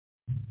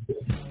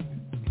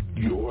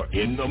You're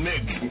in the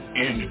mix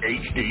in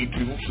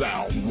HD2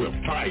 sound with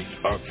tight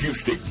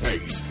acoustic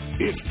bass.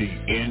 It's the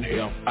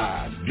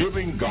NFI,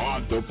 giving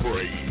God the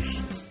praise.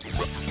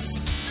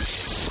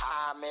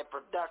 I'm in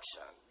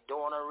production,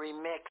 doing a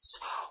remix.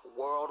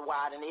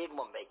 Worldwide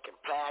Enigma making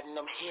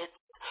platinum hits.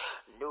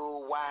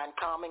 New wine,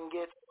 come and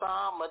get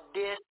some of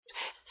this.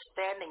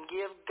 Stand and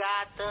give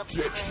God the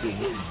praise. Catch the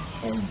wave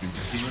on the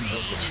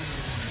NFI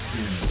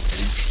in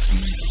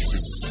HD2.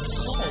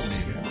 Come on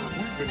in,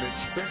 we've been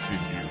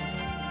expecting you.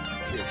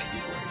 Catch the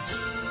wave.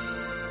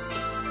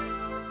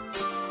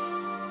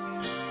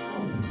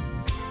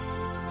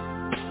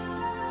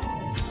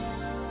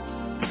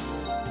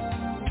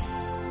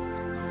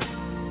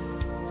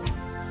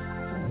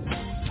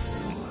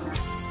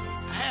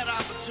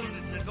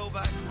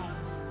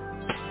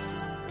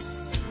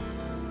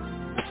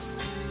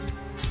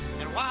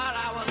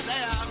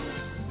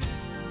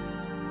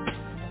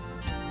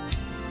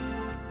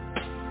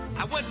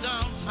 I went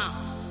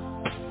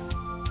downtown,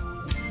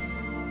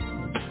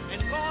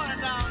 and going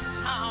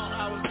downtown, I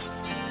was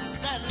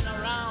standing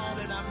around,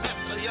 and I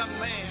met a young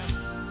man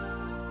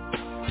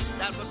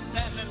that was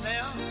standing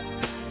there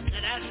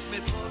and asked me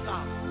for $1.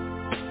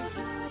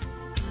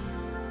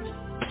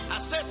 I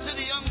said to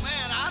the young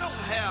man, I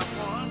don't have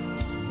one,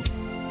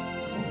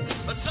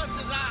 but such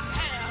as I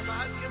have,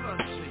 I give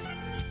unto you.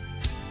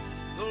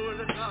 Glory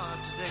to God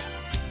today.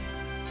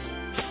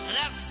 And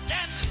I'm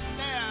standing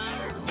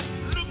there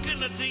looking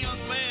at the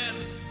young man.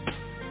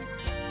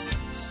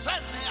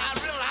 Suddenly I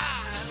realized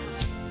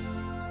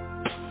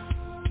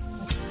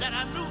that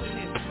I knew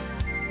him.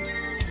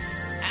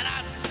 And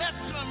I said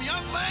to him,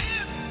 young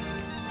man,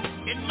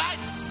 it might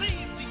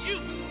seem to you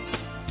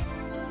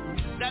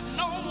that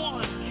no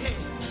one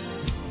cares.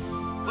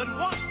 But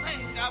one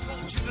thing I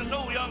want you to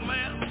know, young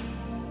man,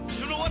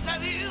 you know what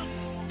that is?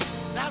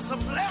 That's a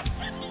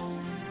blessing.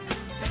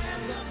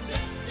 There's a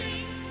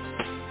blessing.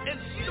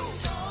 It's you.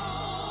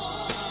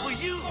 For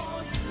you.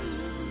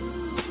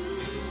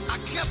 I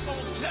kept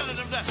on telling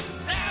him that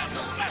there's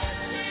a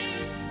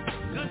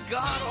blessing. Good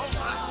God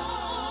Almighty.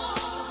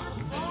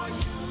 For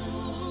you.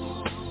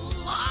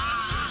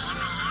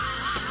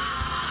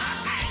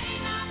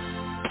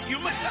 You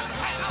may not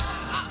have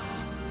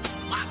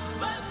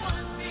but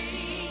one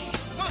thing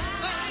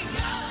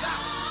I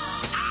got.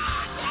 I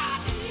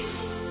got him.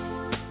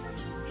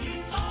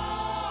 He's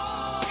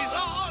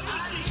all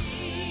you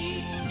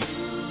need.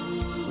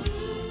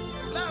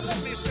 Now let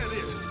me say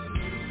this.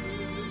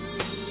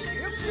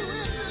 If you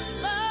in this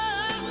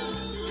life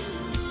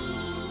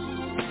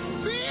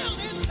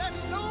feeling that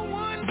no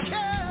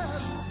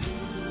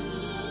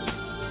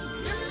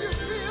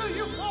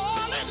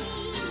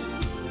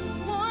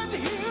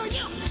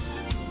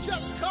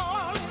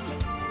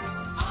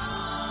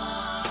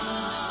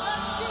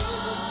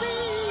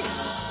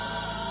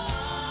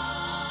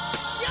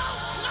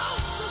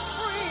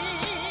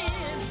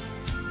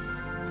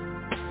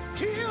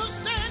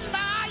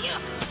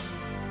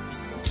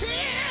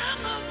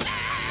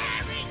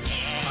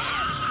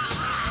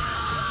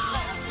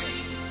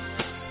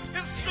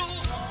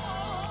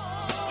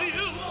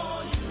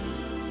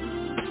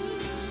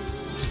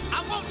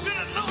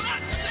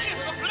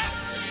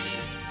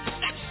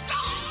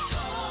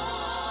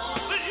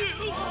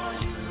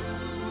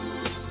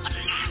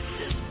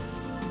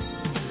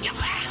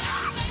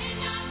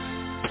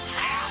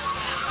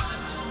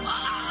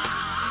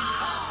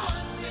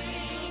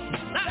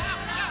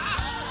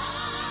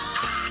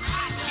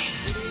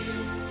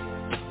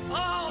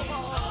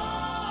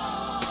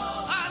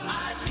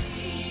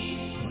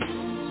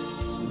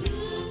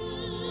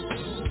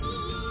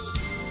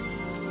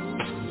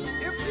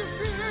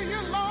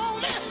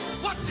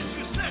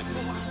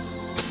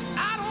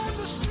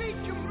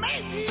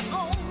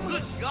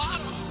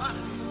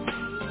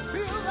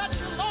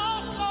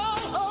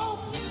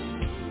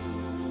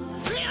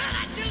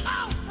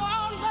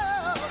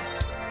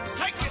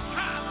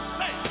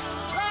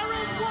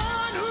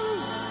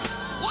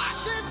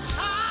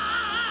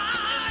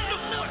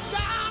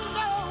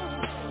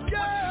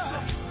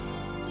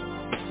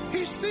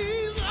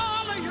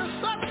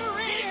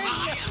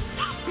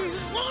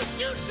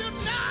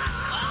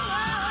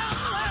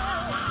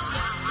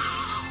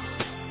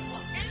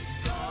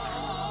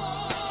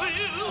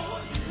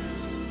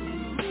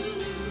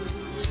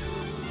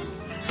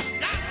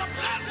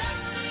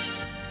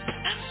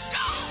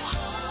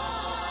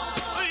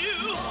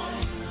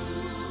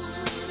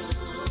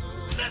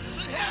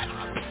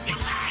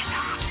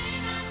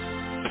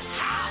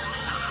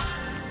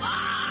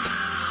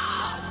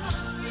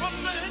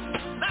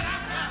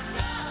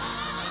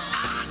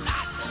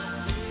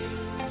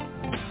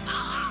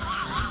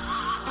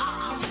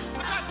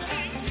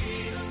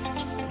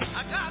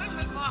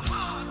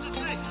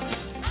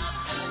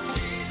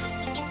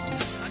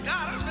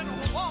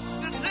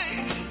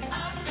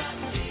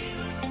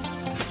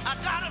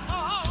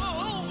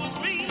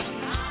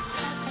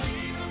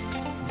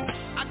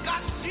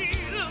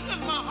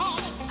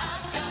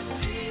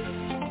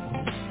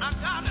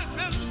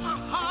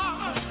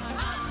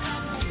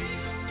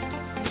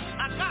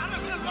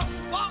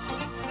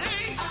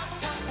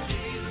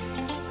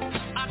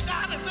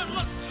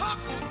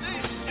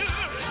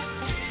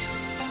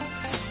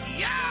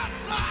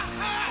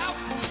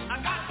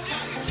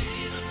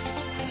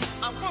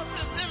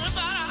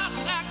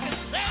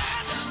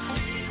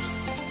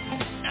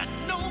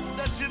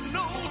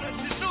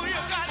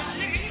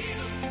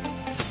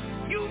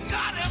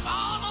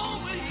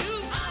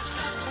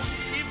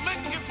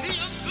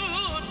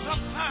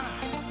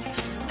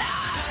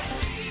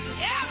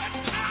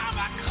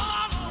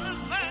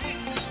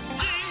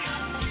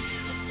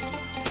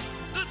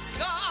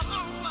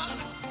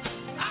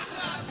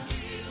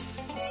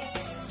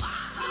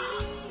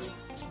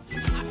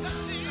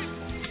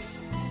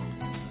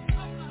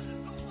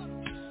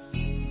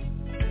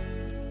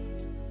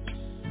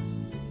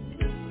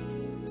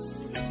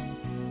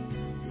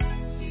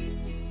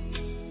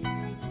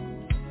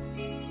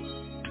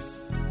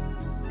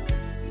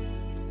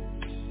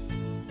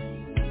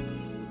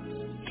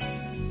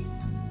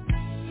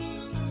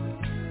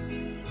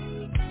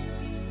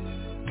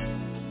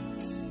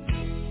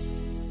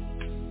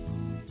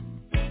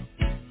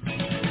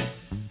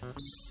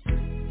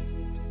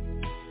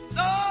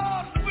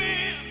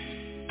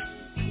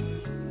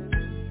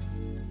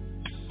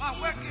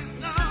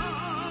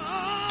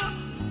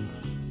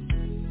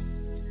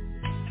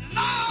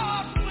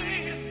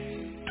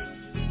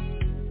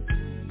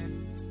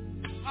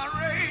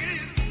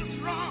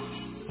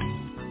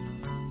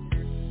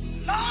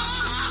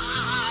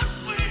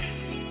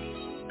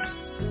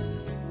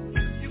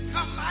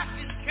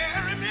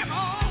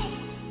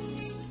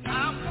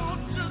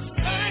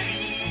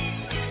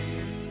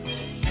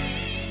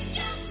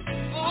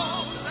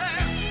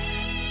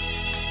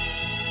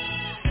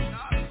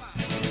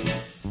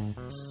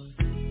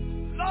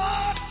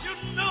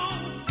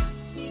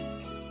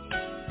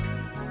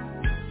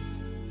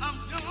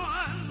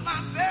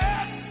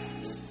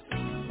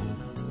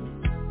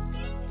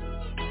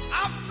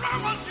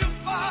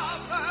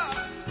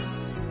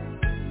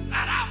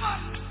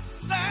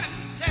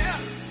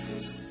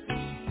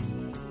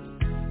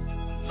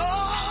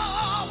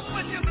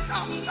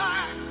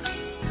outside.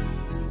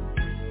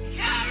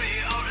 Carry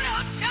your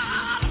little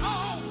child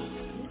home.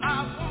 I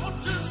want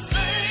to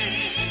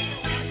sing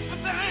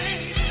with the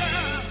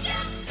angels.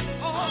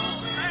 Oh,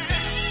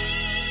 man.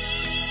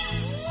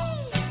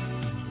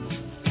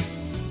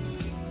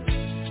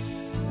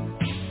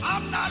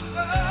 I'm not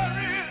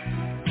worried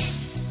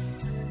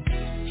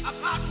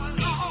about my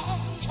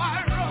long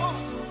white road.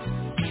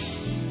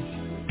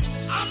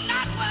 I'm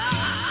not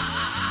worried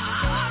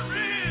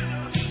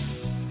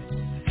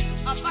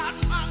about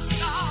my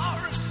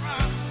sorry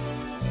crown.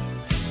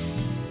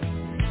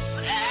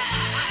 But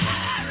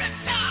every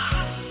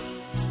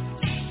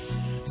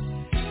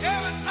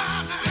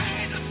time I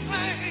ain't a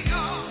thing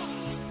on.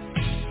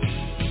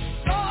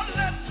 Lord,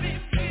 let me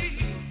be.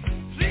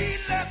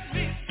 Please let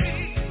me be.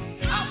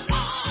 I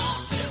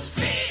want to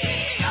be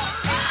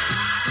around.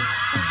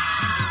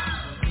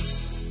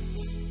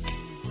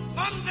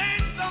 One day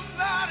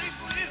somebody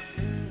will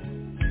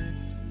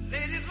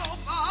lay this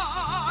old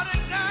body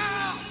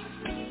down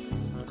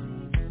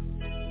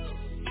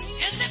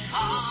in the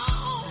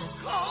cold,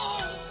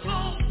 cold,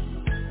 cold,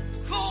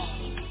 cold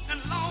and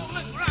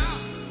lonely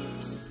ground.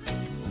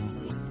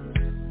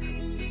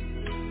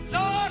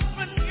 Lord,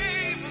 when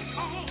gave us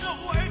home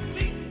away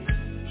me,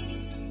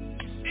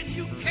 and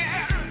you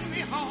carried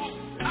me home,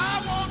 I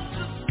want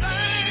to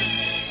sing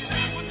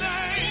with the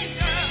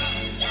angels.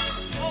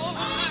 Oh,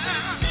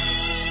 man.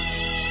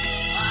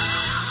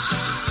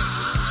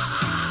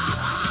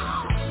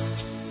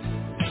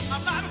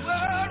 I'm not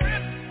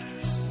worried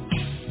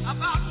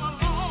about my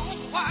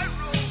long white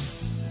road.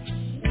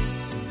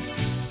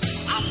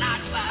 I'm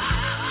not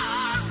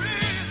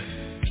worried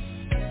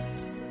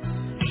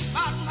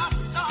about my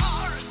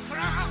starry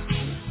crown.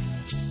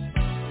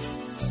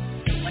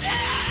 But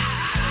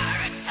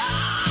every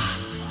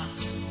time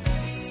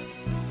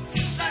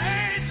the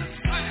angels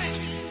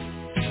sing,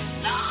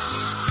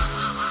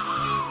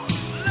 Lord,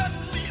 let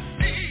me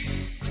be.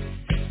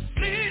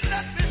 Please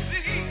let me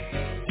be.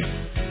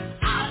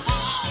 I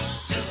want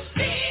to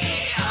be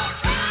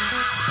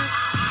around.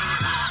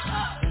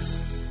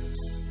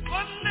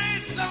 One day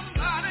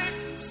somebody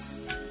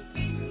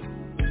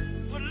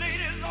will lay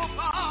this old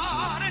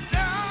body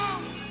down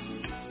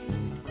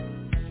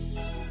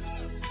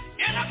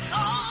in a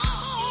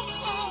cold,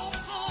 cold,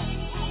 cold,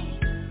 cold,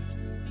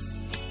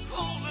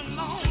 cold and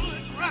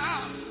lonely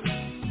ground.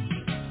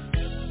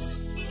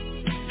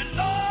 And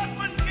Lord,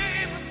 when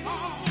gave us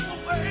home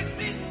away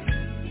me,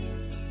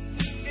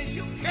 and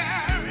you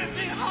carried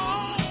me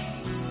home,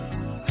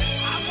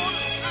 I want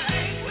to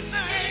sing with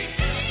the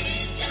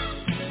angels.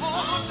 Oh,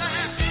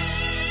 man.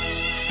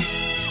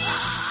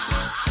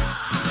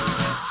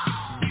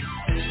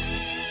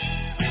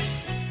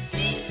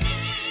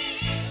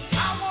 I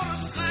want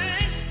to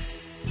sing.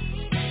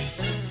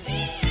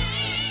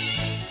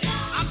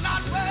 I'm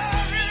not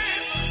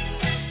worried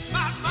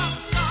about my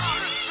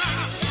sorry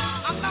crown.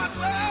 I'm not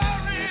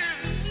worried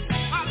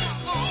about my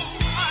long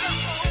white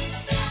road.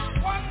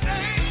 One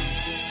day,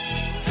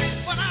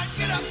 when I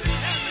get up in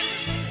heaven,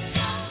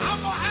 I'm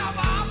going to have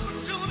an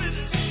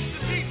opportunity to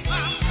meet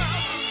my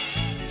brother.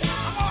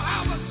 I'm going to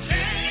have a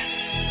chance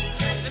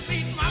to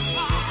meet my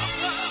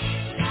father.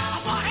 I'm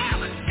going to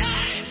have a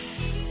chance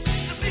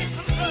to meet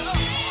the Lord.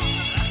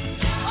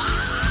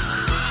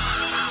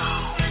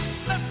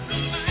 Let me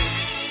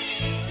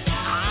sing.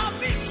 I'll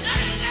be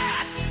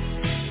singing.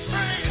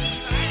 Praise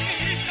the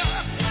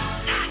angels.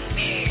 Not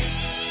me.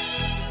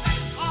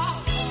 Oh,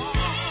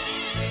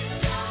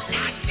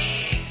 not me.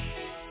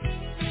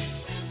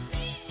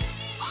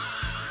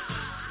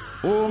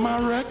 Oh, my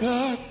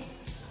record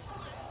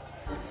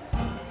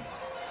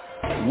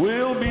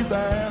will be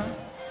there.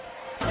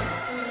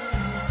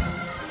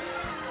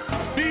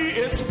 Be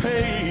its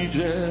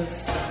pages,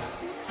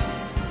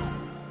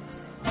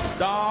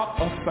 dark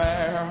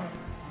affair.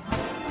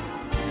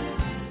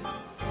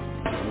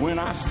 When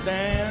I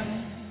stand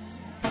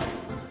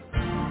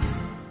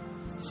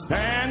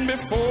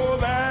before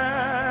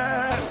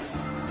that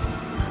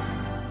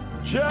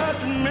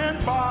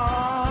judgment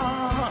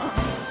bar.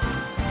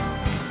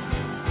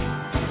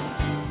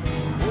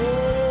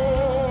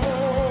 Oh,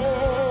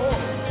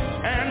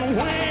 and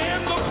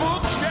when the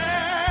book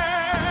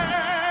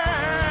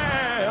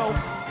shall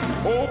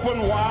open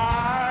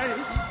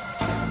wide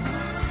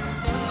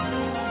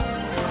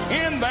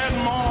in that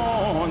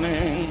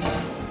morning,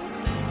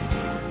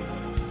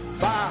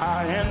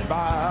 by and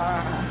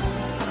by.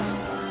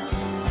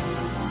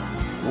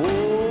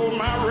 Oh,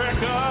 my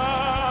record.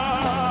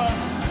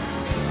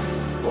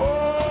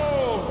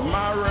 Oh,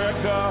 my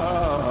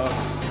record.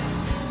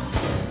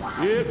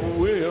 It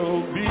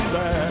will be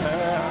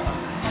there.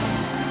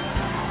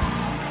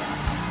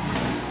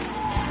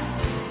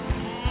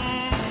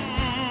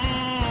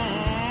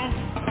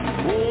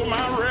 Oh,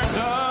 my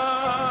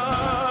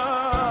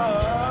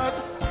record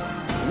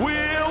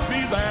will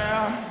be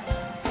there.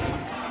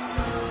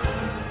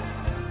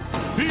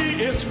 Be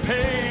its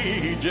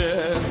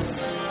pages,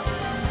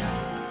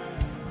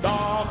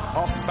 dark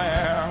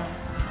affair.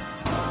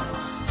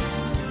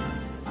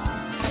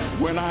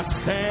 When I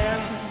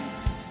stand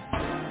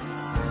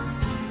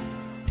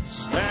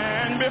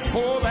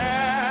before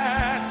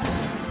that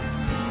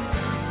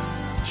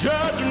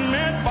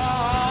judgment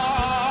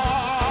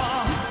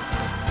bar.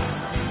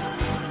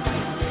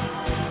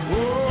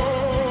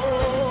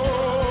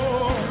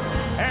 Oh,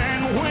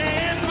 and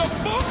when the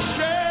bookshelf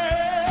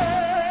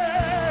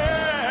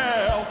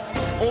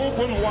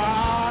open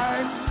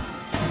wide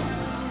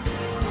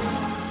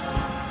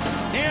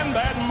in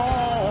that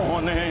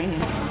morning,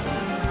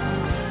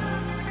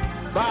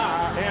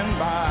 by and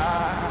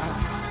by,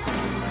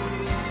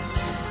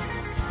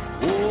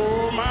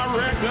 oh, my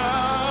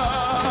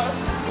record,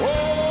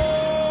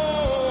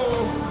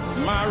 oh,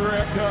 my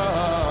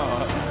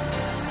record,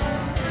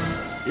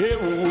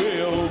 it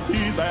will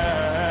be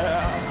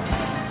there.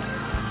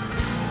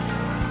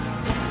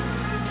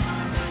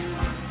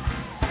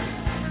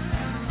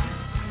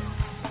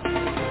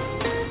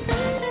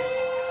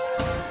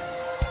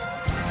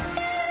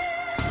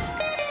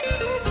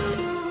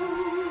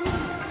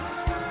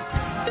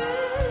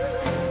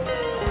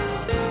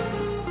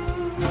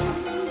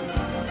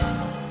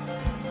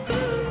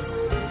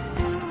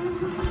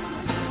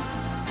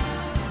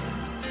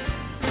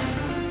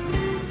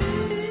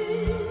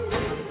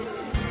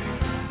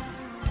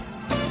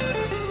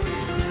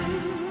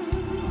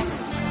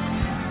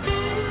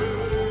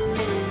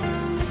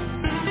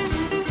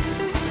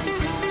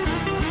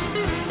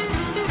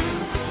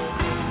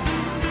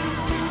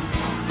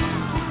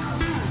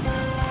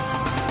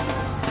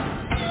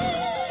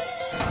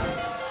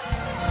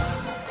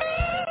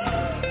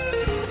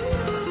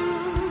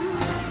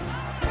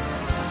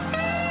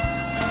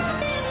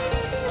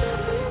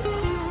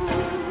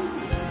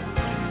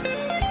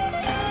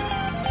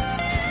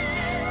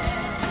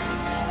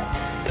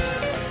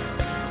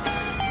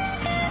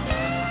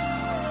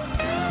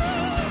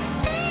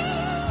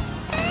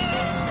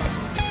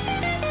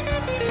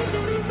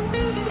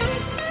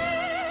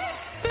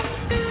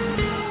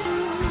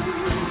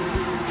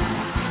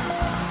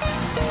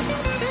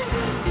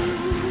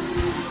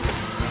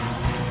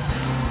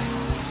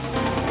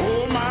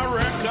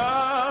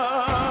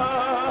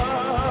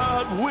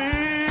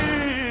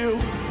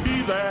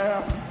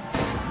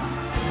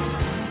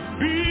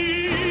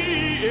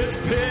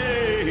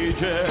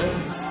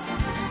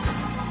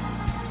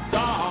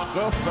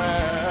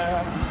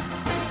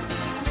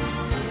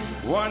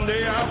 One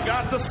day I've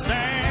got to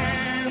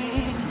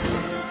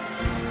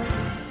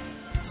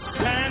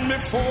stand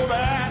before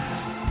that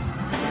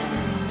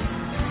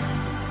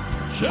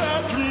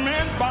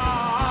judgment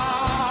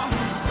bar.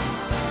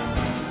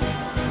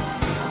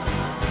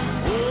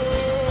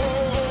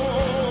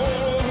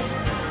 Oh,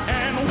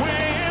 and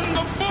when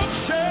the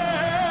bookshelf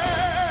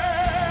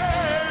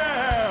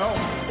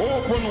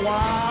open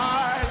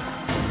wide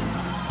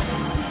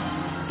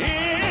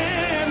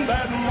in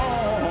that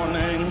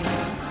morning,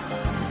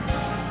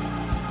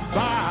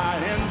 by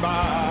and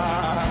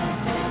by,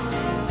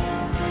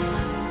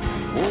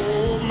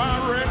 oh,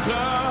 my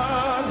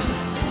record,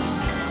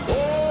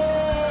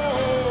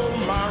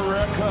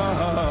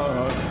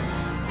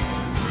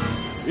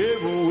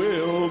 it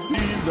will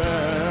be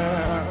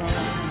there.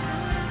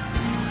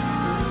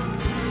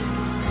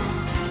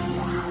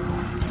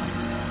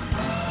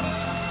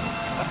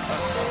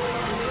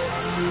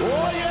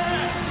 Oh,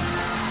 yeah.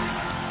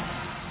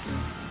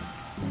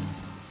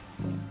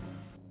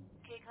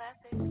 Key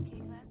Classic.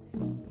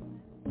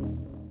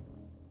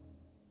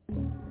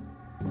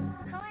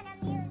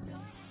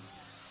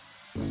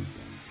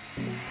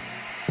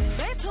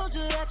 They told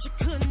you that you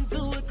couldn't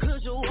do it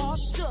 'cause you're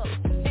washed up.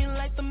 Ain't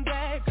like them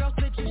bad girls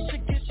that you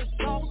should get your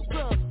sauce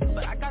up.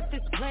 But I got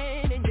this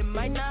plan and you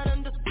might not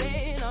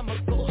understand. I'ma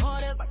go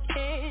hard as I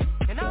can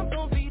and I'm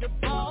gonna be the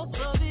boss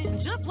of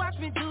it. Just watch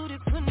me do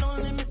this with no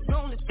limits,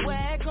 only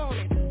swag on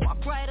it.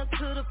 Walk right up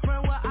to the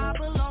front where I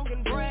belong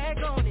and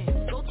brag on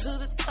it. Go to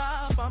the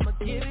top, I'ma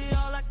give it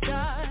all I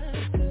got.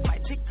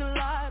 Might take a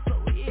lot,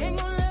 but we ain't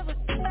gonna ever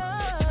stop. I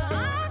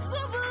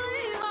still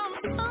believe I'm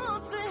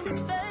something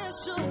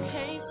special.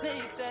 Can't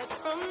take that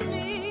from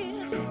me.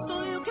 So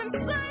you can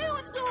say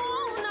what you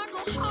want, I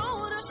go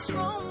harder,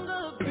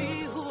 stronger, be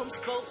who I'm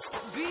supposed to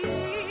be.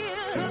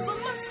 'Cause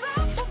I'm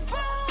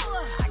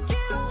unstoppable, I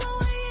get all the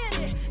way in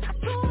it.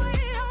 That's the way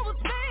I was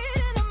made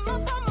and I'm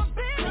up on my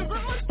business.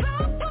 I'm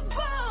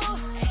unstoppable,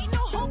 ain't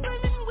no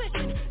hoping and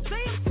wishing.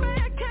 Say I'm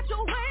scared, catch a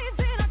wave,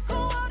 then I go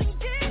out and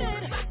get it.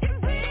 I can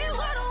be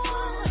what I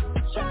want,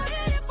 try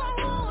it if I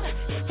want.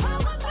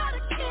 Power by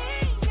the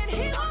king and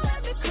he won't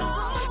let me go.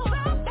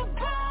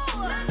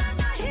 Unstoppable,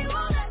 nah, he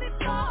won't let me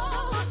go.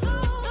 No,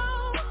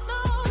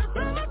 'cause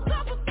I'm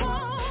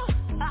unstoppable.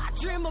 I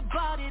dream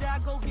about it, I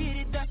go get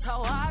it, that's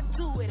how I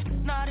do it.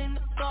 Not in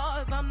the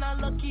stars, I'm not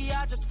lucky,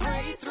 I just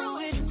pray through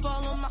it.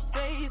 Fall on my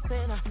face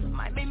and I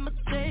might make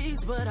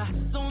mistakes, but I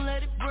don't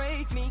let it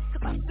break me,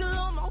 'cause I'm still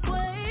on my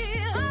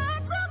way. I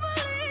still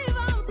believe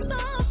I'm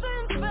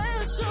something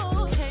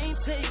special. Can't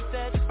take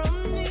that from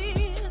me.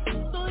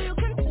 So you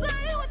can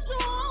say what you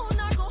want,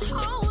 I go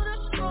harder,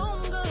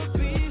 stronger,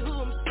 be who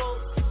I'm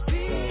supposed to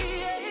be.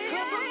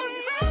 'Cause I'm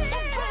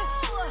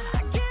unstoppable, I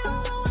get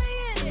all the way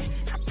in it.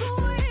 That's the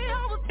way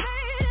I was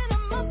made and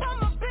I'm up on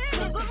my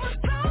business. I'm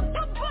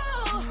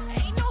unstoppable,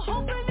 ain't no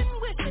hoping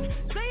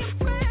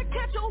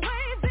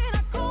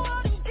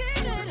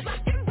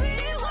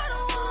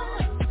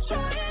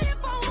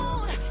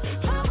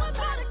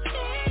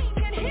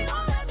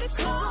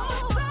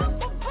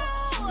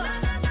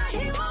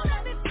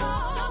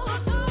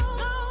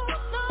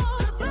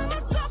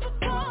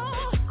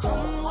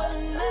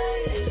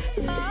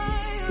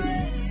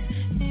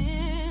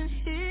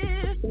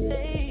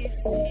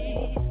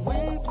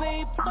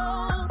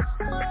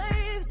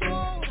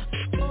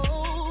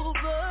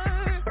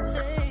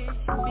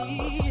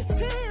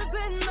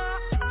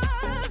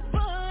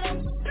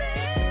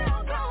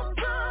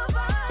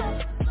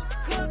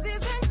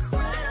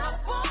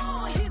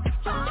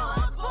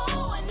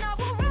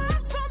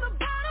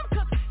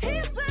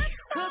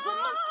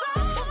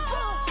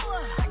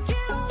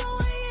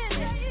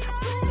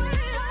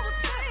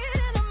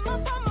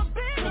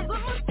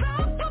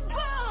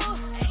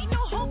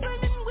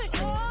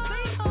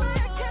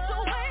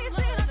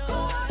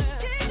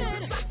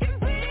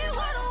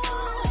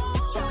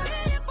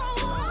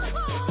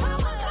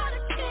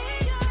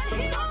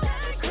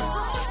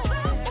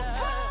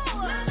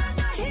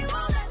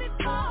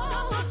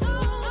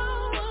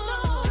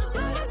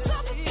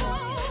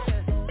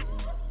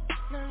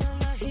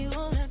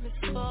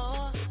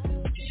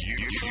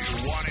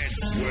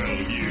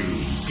Well, you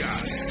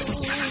got it.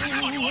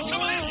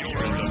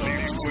 You're in the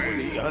mix with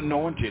the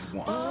anointed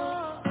one.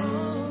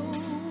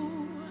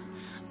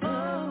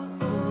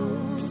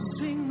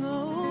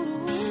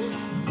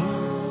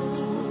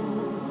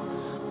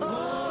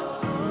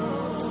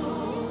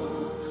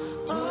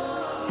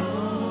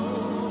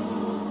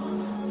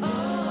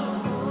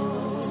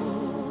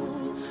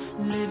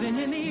 Living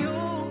in the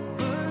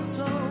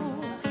overflow,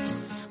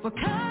 we're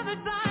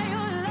covered by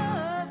your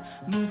love,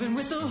 moving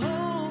with the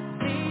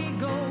Holy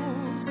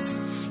Ghost.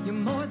 You're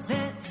more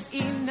than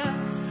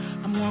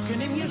enough. I'm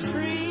walking in your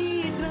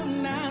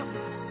freedom now.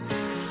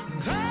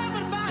 I'm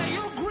covered by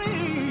your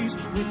grace,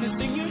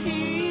 witnessing your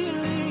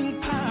healing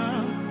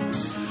power.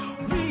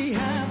 We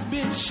have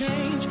been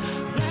changed.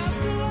 Bless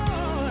the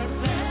Lord,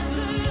 bless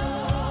the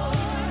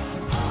Lord,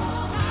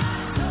 oh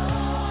my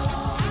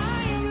soul. I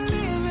am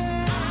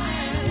living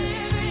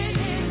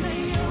in the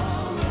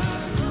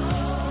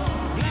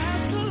overflow.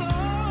 Bless the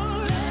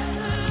Lord,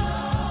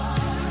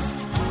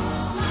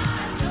 oh my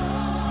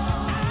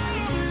soul. I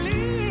am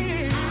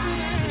living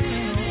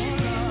in the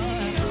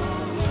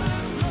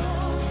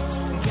overflow.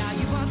 God,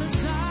 you are the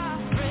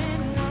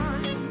sovereign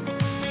one.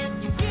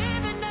 You've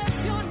given us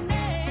your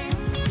name.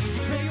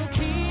 Pray your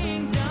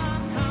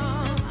kingdom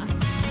come.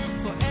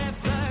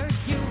 Forever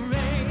you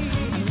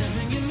reign.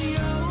 Living in the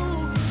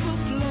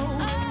overflow.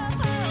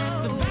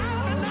 The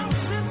bound and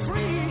set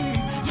free.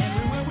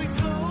 Everywhere we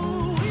go,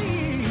 we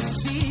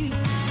see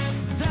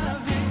the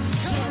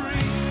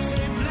victory.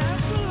 Say, bless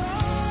the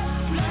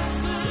Lord, bless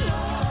the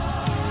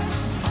Lord,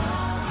 oh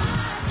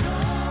my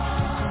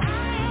soul. I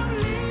am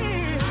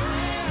living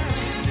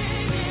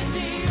in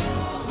the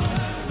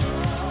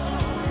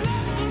overflow.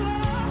 Bless the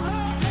Lord,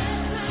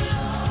 bless the Lord,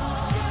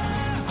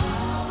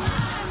 oh my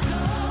soul.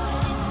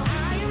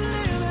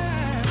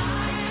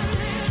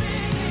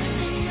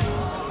 I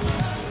am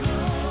living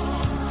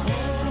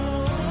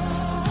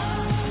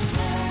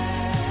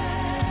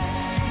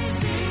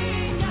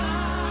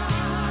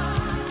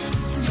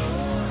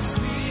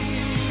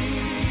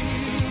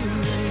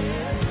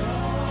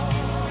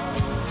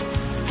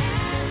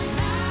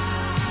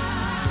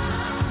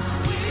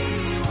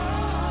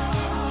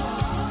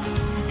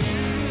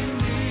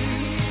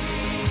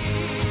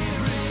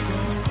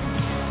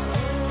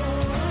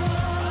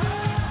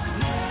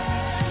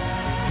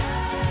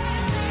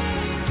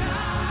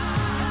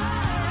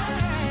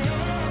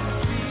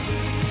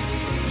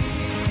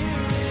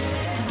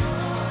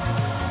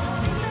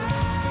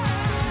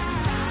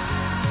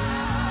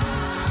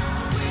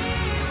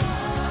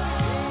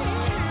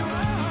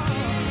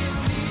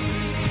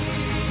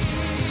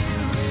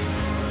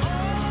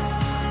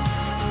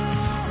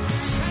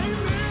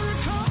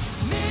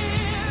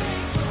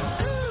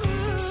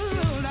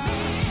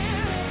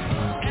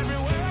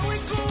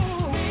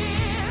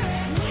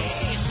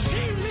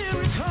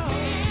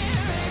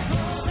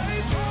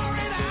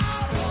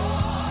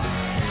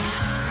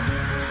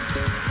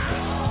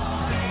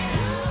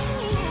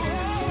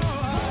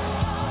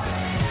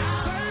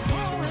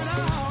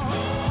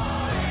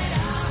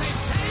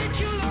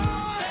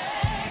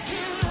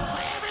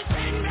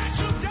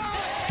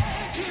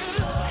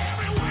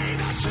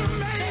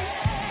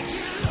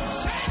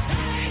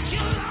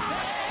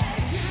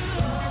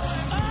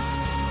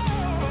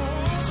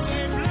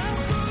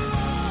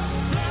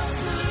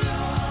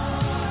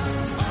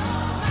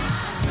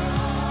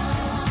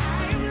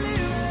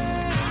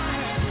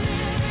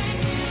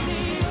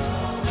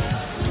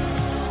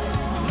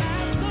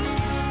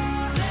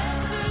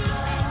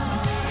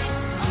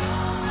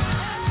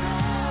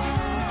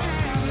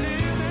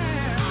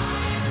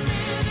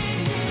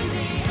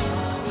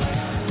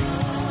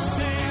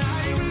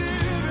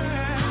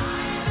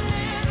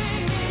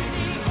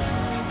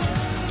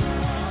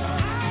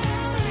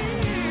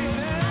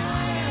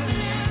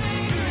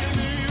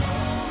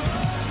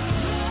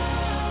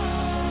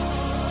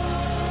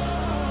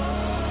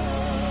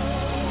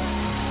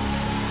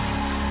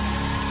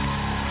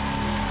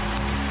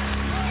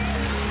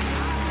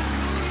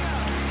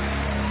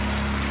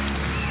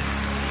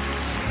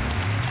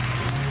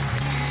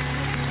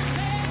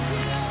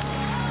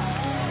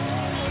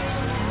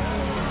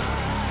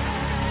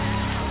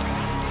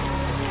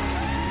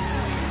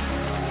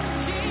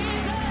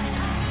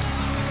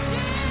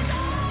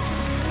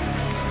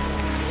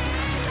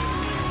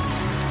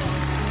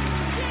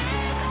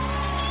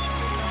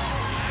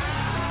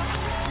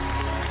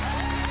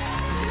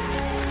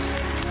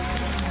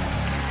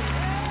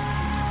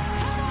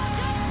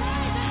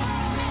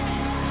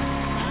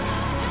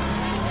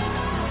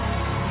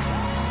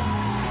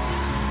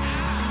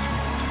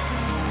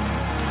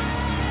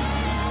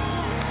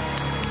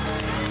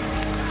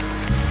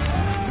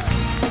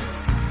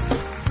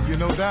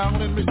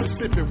Down in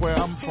Mississippi where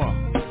I'm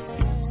from,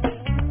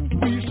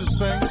 we used to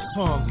sing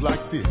songs like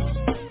this.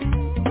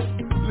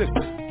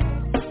 Listen.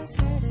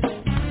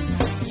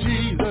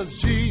 Jesus,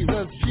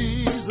 Jesus,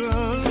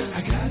 Jesus,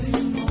 I got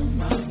him on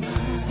my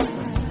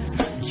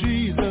mind.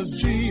 Jesus,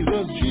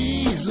 Jesus,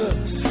 Jesus,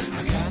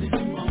 I got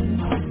him on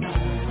my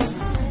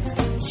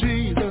mind.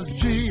 Jesus,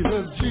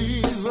 Jesus,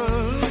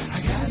 Jesus,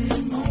 I got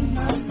him on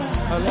my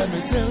mind. Let me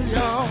tell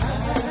y'all,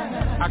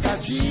 I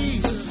got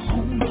Jesus,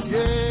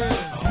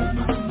 yeah.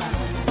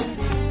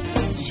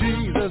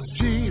 Jesus,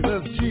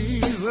 Jesus,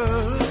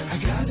 Jesus, I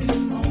got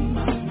him on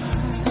my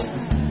mind.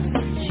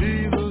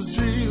 Jesus,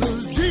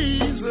 Jesus,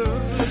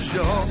 Jesus,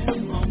 y'all.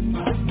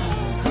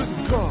 Good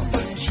God,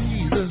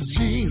 Jesus,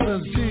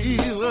 Jesus,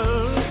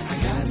 Jesus, I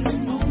got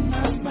him on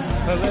my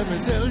mind. Let me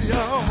tell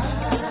y'all,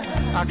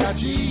 I got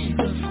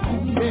Jesus,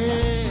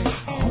 yeah,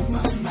 on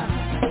my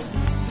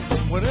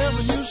mind.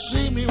 Whenever you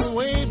see me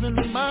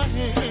waving my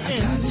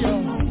hand,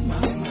 y'all.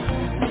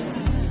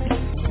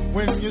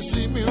 When you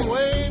see me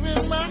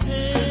waving my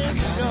hand,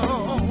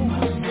 y'all,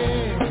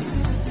 yeah.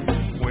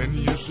 When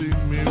you see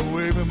me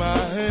waving my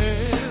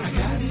hand, I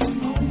got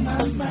him on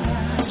my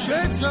mind.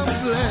 Church, I'm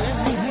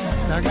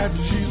glad I got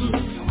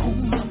Jesus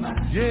on my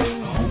mind, yeah.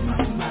 On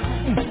my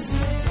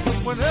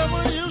mind.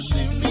 Whenever you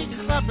see me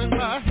clapping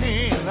my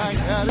hand, I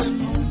got it on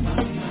my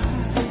mind.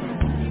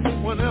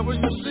 Whenever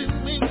you see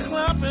me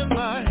clapping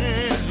my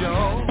hand,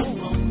 y'all.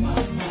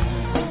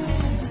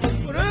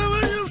 Whenever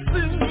you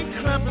see me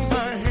clapping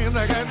my hand, I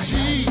got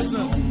Jesus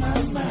on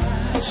my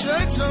mind.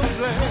 Church, I'm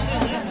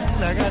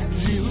glad I got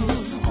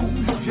Jesus,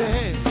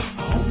 yeah.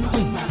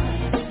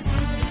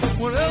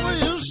 Whenever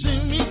you see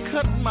me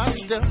cut my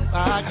step,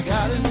 I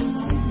got it.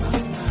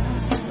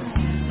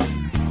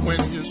 When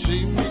you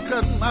see me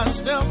cut my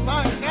step,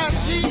 I got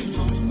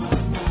Jesus.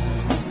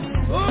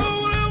 Oh,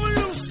 whenever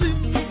you see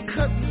me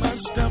cut my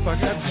step, I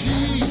got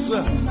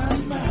Jesus.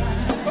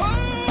 Oh,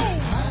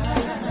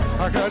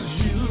 I got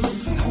Jesus,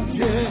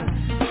 yeah.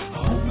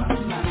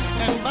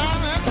 And by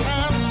that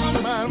time,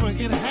 somebody will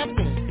get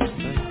happy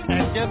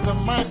and get the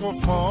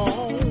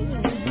microphone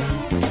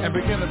and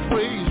begin to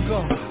praise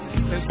God.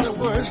 It's the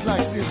words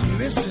like this.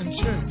 Listen,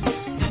 church,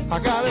 I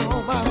got it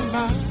on my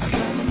mind.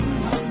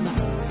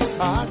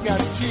 I got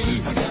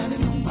Jesus.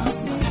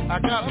 I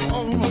got it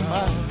on my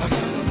mind.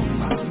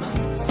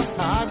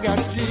 I got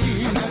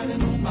Jesus.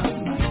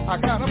 I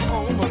got it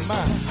on my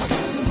mind.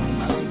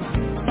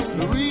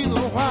 The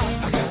reason why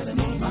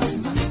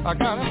I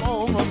got it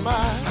on my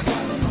mind,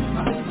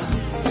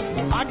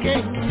 I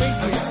can't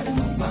make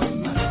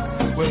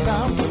it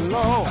without the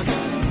Lord.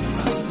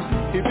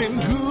 He's been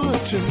good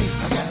to me.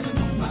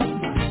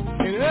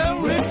 And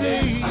every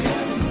day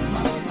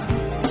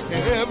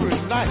and every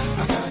night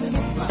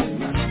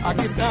I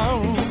get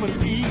down on my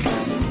knees.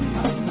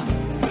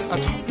 I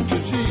talk to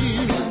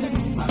Jesus.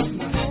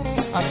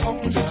 I talk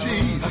to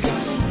Jesus.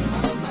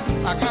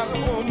 I got it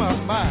on my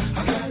mind.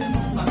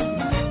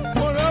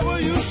 Whenever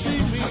you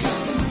see me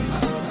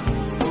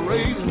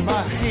raising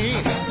my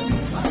hand,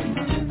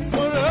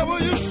 whenever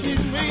you see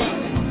me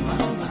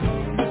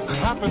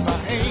clapping my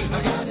hand,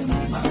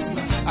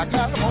 I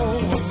got them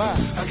on my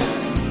mind.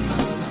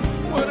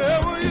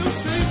 Whenever you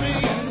see me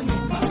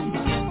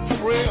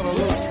praying a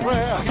little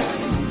prayer,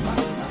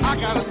 I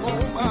got them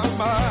on my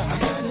mind.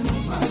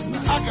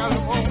 I got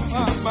them on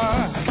my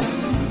mind.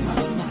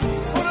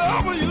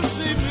 Whenever you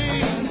see me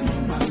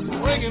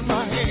wringing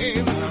my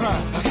hand and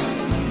crying,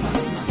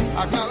 I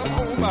got them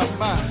on my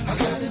mind.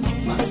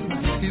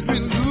 He's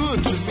been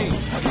good to me.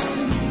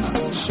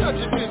 Church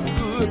has been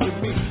good to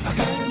me.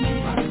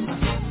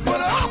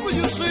 Whenever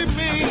you see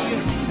me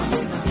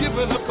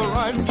giving up the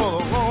right for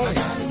the wrong,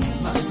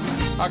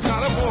 I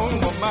got him on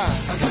my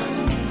mind.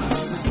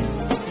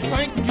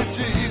 Thank you,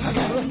 Jesus.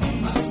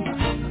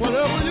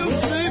 Whenever you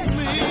see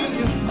me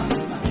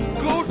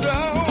go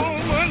down on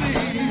my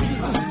knees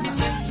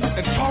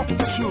and talk to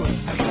him,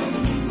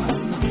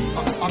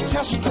 I'll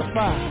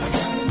testify.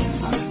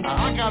 I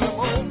got him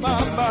on my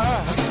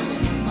mind.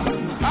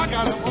 I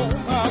got him on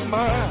my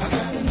mind.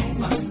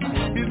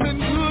 He's been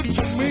good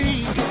to me.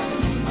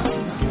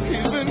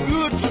 He's been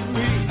good to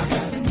me.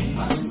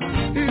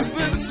 He's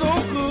been so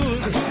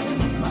good.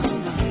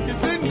 He's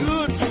been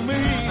good to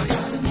me.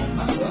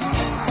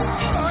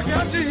 I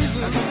got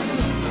Jesus.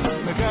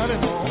 I got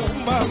him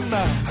on my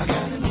mind.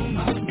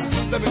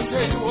 Let me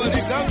tell you what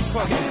he done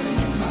for me.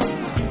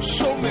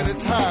 So many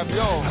times,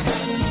 y'all.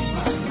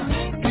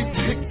 He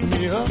picked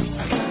me up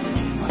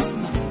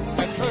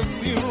and turned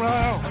me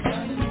around.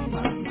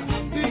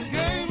 He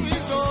gave me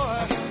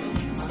joy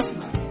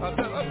that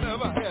I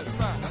never had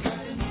found.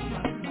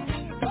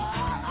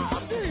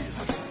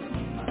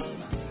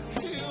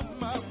 Heal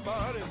my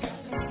body.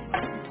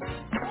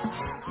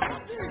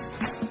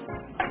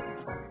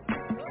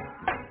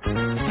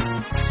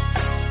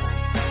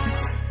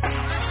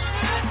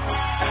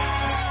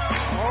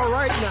 All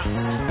right now.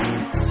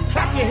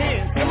 Clap your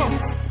hands. Come on.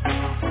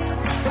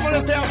 Come on,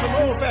 let's have some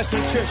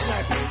old-fashioned church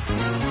night.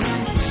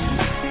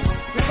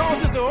 Because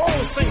it's the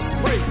old saints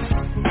praise.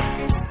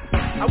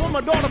 I want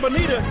my daughter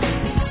Bonita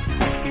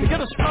to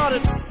get us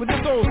started with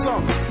this old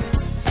song.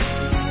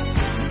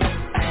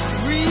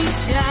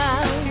 Reach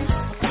out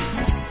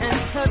and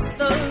touch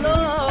the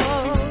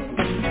Lord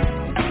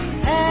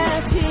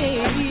as He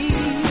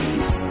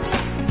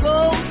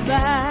goes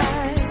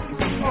by.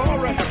 All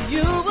right.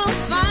 You will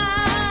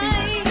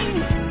find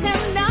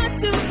Him not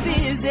too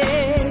busy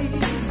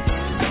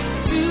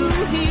to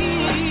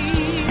hear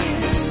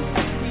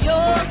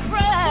your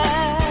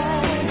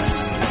cry.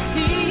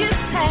 He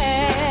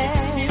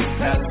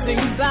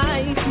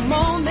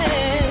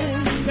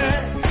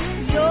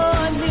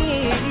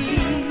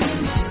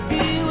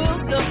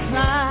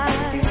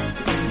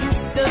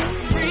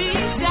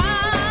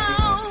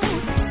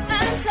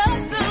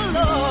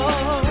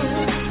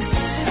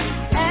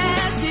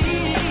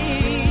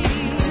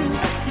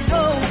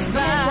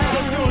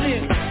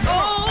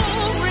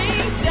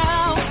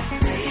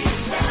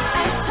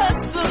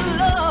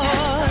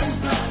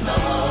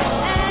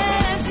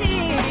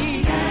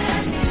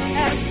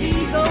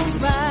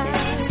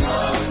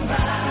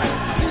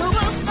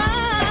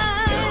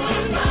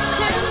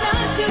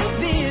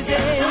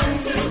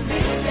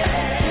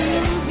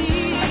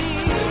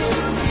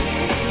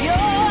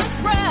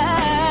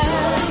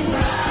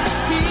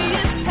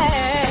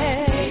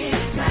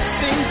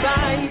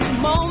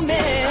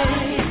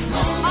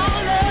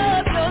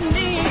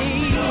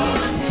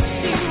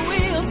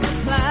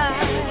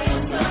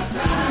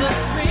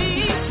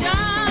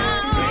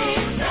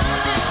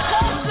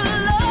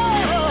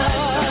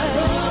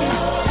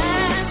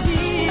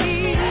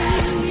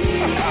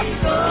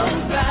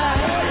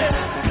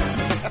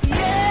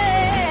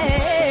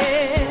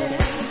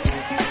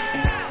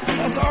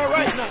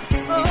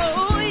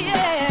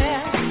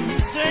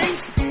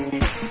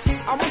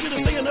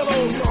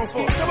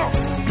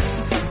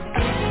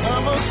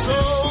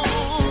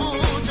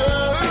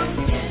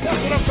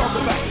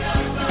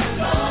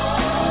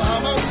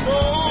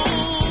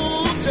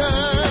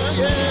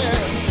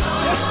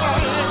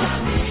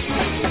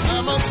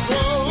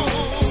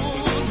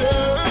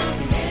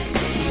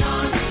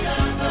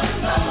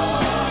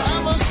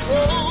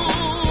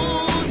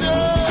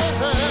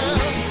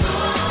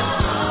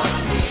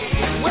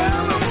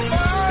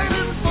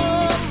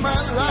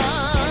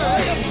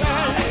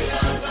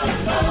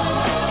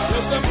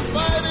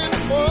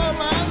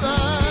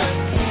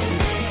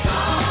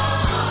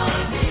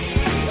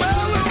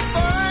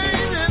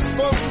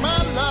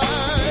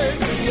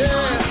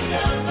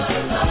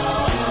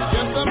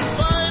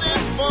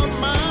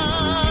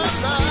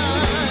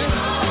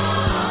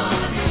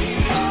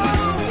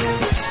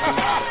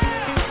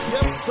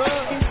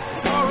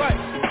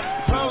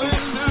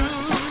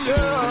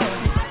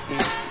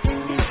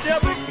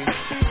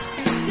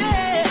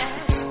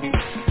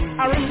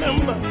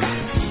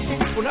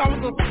I was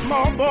a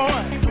small boy,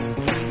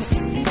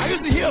 I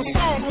used to hear a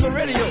song on the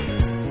radio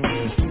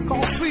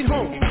called Sweet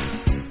Home.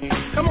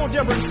 Come on,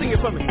 Deborah, and sing it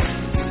for me.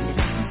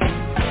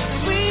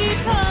 Sweet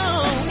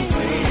home,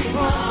 sweet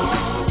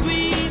home,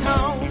 sweet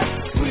home,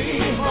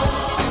 sweet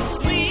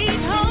home, sweet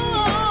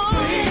home,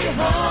 sweet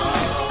home.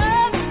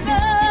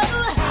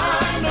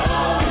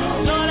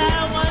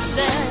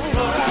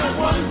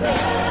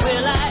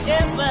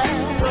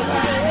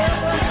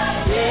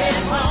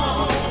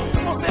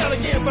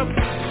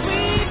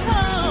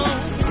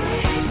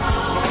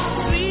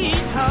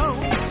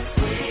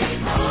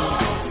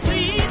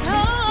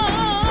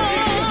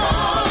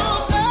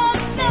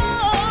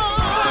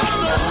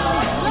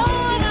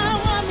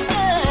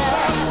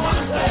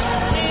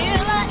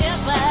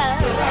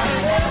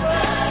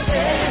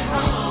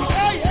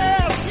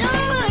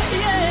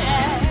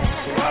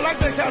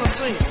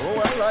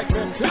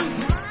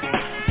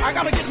 I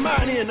gotta get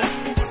mine in now.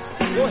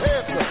 Go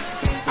ahead, sir.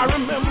 I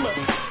remember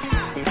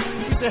we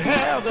used to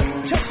have the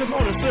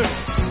testimony service.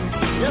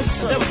 Yes,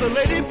 sir. There was a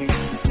lady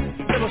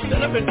that would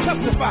stand up and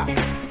testify.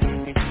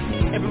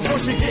 And before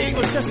she gave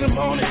her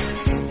testimony,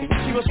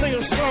 she would sing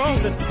a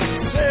song that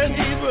said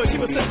these words. She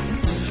would say,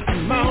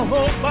 my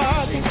whole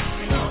body,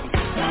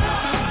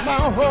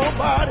 my whole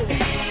body,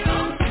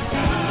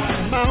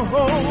 my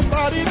whole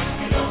body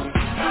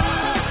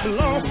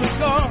belongs to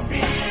God.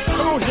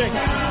 Come on, Jake.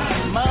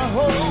 My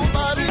whole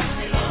body,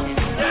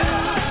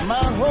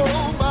 my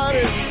whole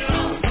body,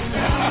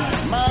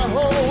 my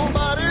whole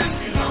body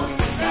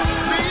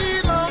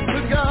belongs to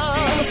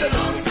God.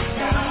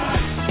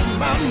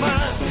 My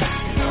mind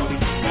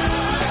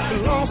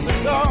belongs to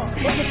God.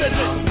 What's it say?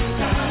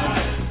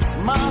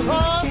 My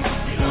heart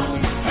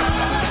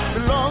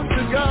belongs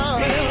to God.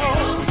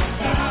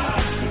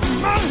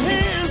 My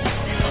hands,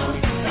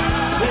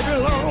 they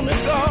belong to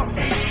God.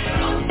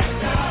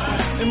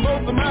 And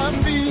both of my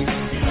feet,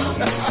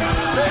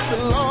 they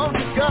belong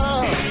to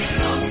God.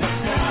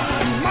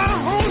 My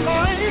whole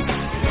life,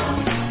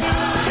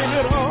 give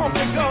it all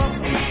to God.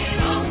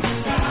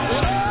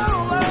 And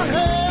all I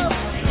have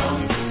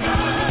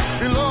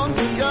belongs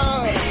to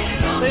God.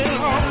 And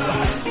all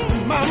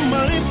my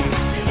money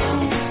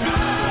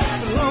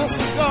belongs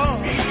to God.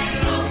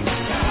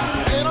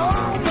 And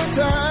all the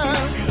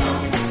time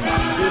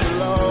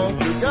belongs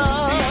to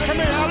God. Come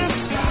here, Alice.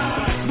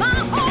 My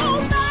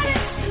whole body,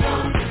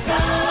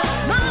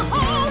 my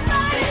whole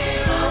body,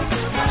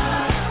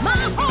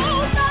 my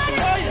whole body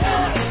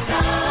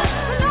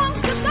belongs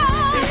to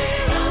God.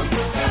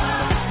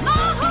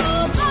 My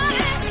whole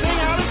body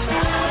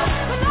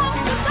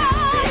belongs to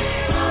God.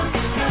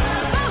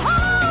 My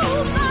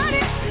whole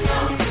body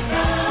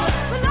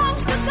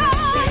belongs to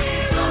God.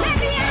 Let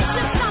me ask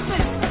you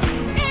something.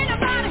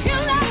 Anybody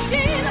here love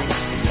Jesus?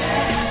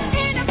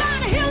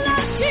 Anybody here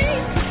love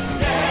Jesus?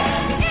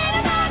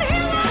 Anybody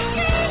here love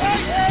Jesus?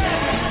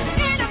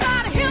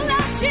 Anybody here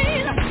love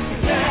Jesus?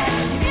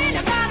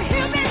 Anybody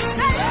here been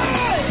saved?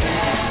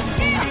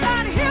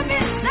 Anybody here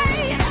been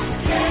saved?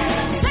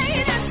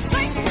 Saved and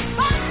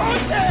sanctified.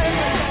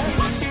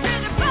 Washed in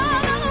the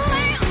blood of the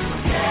Lamb.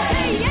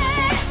 Say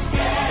yes.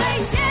 Say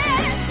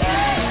yes.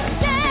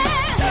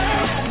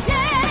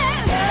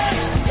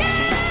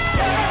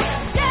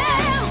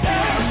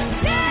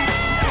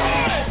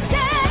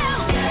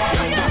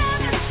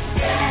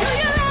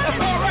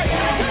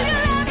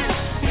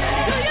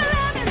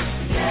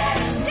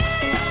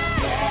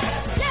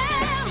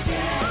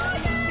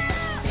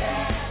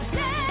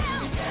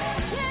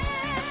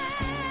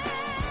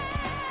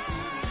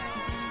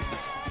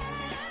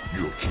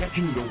 You're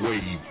catching the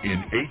wave in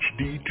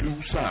HD2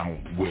 sound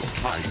with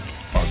tight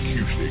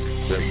acoustic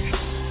bass.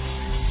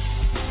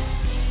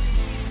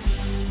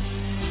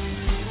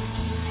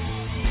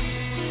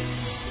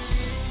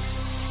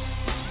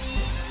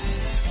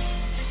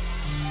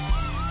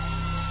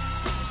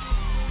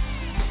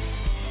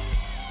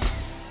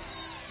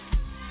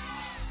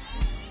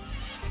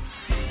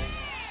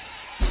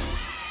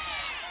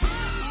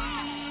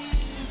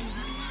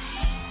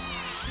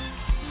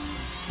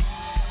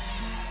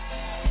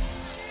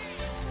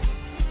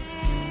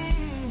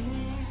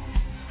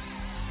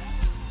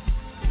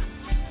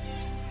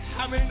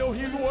 How many know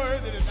he's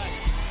worthy tonight?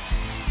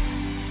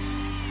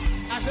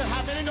 I said,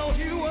 how many know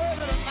he's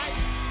worthy tonight?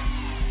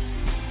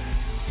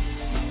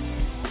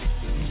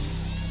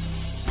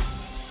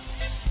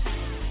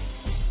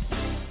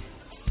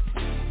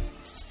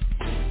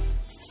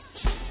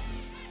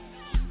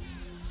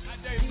 I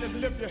dare you just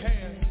lift your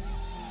hand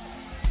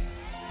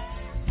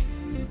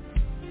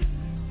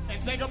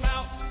and think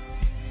about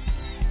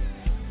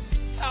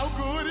how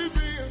good he's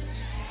been.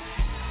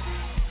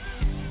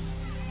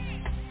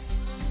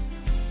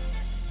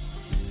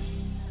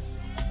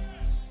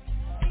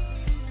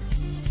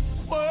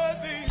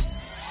 Worthy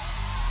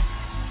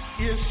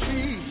is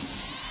she.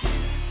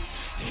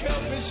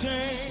 Help me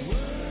sing.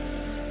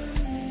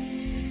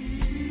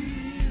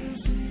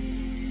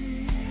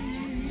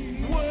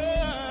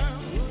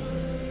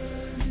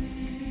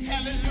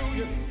 Hallelujah.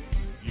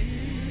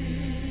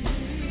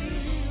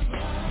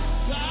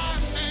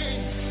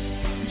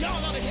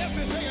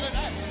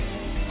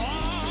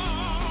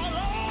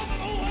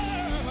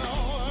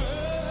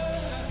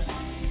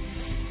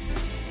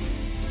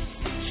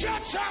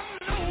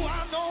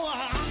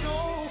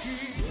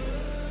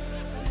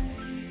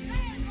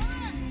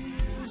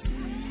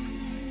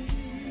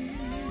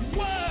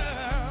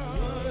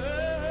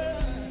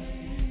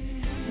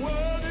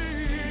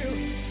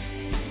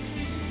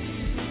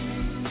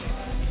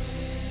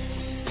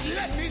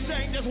 me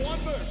sing just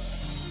one verse.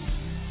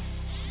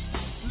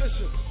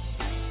 Listen.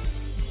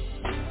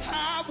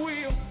 I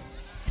will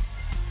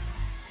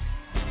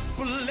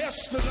bless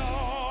the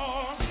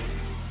Lord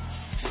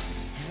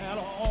at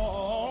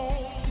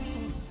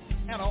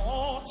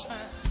all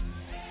times.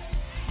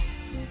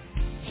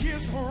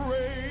 His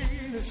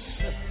praise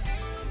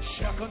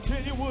shall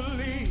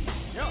continually,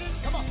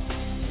 come on,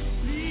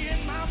 be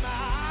in my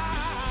mouth.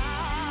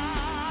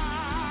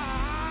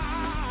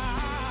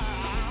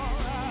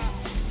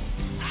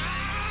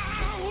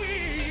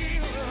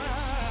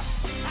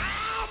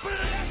 I'll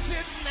bless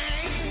his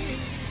name.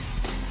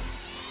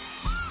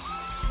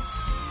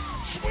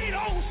 Sweet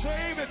old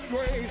saving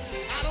grace.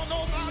 I don't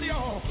know about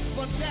y'all,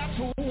 but that's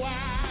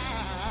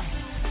why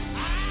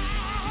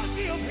I'll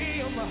give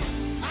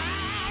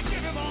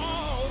him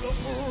all the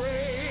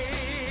praise.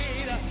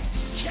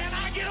 Can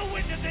I get a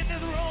witness in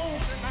this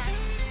room tonight?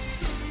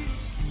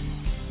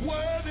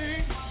 Worthy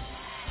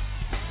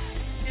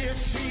is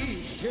he.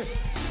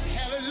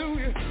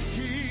 Hallelujah.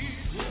 He's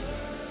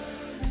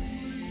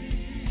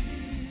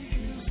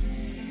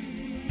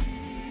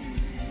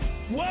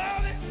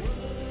worthy.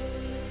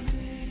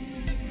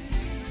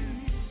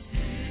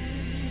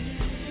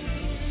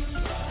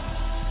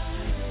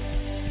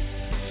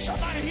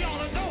 Somebody here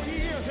ought to know he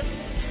is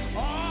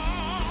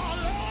all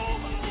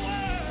over the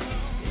world.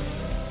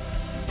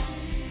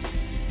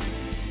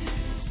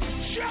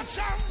 Yes, I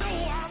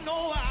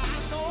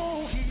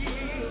know he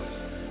is.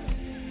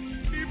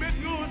 He's been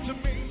good to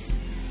me.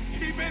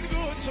 He's been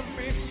good to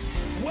me.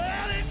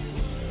 Worthy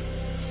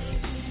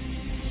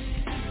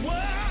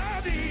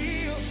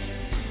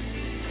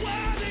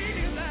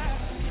is that.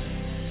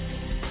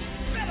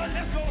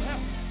 Let's go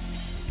help.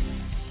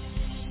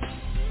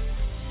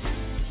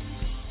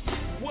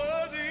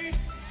 Worthy.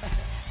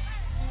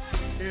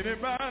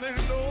 Anybody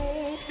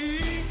know he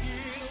is?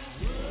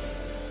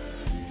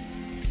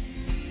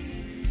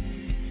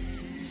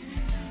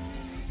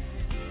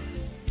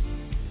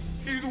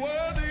 He's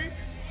worthy.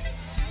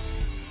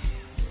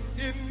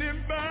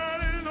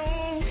 Anybody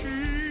know he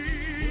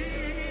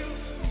is?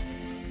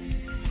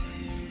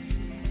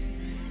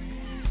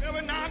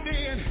 Every now and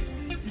then,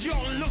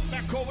 you'll look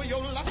back over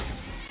your life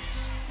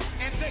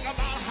and think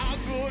about how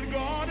good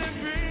God has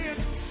been.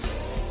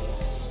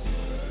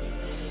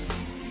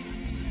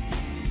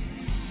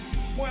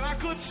 When I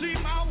couldn't see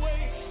my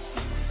way,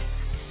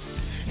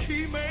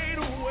 he made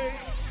a way.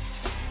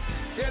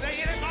 Yeah,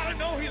 anybody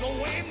know he's a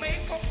way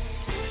maker?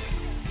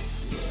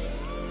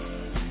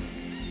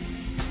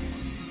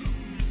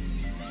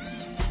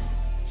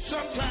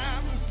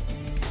 Sometimes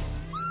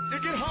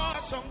it get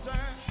hard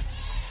sometimes.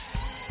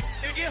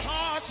 It get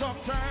hard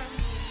sometimes.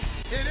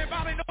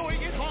 Anybody know it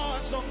get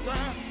hard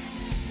sometimes?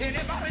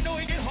 Anybody know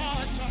it get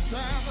hard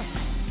sometimes?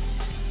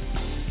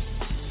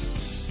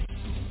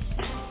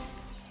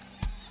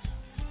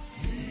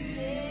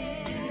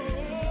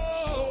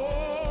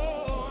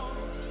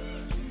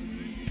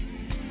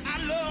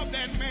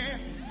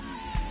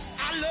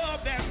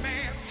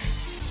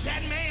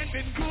 That man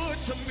been good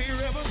to me,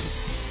 River.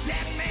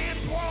 That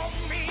man brought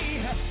me.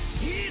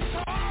 He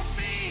taught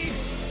me.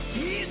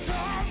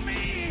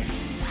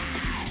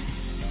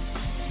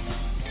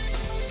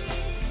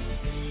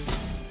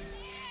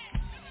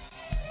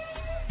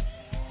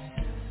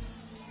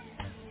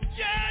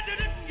 Yeah.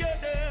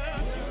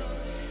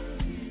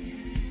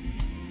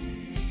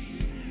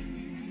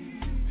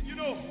 You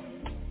know,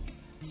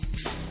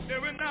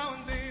 every now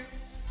and then,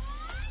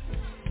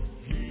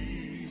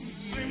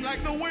 seems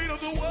like the weight of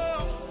the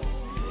world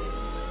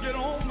get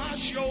on my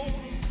shoulder.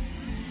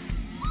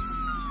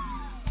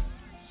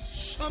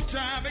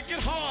 Sometimes it get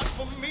hard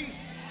for me.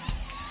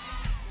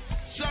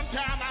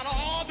 Sometimes out of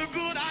all the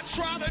good I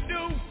try to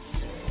do,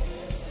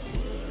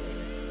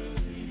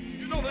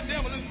 you know the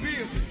devil is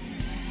busy.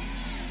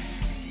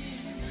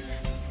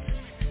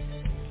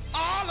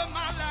 All of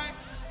my life.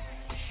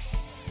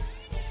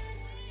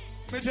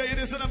 Let me tell you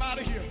this and I'm out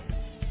of here.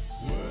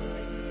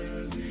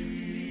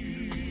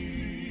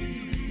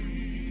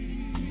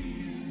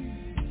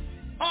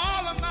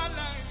 All of my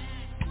life,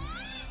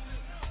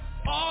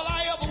 all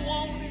I ever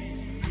wanted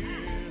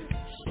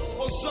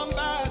was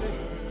somebody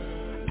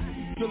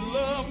to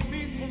love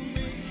me for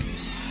me.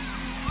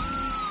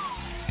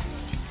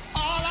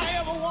 All I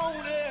ever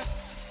wanted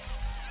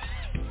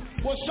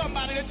was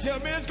somebody to tell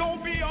me it's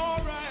gonna be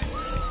all right.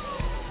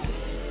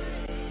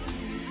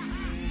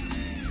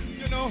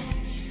 You know,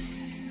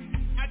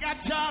 I got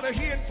tired of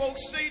hearing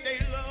folks say they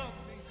love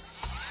me.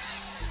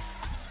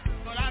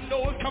 But I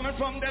know it's coming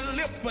from their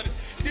lips, but it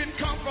didn't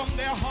come from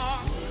their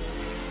heart.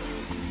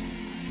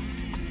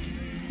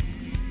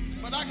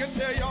 But I can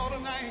tell y'all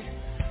tonight,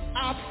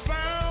 I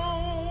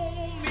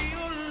found me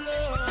a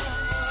love.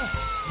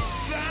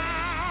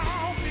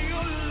 Found me a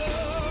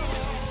love.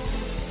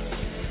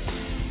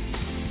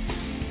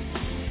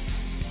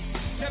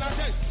 Can I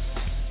tell you?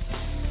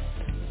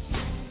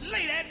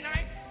 Late at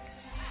night,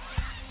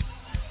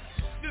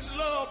 this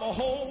love will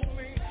hold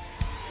me.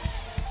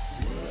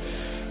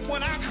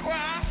 When I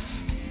cry,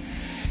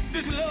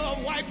 this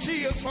love wipe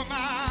tears from my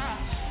eyes.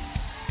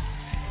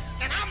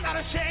 And I'm I'm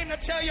not ashamed to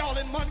tell y'all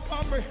in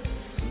Montgomery,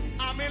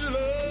 I'm in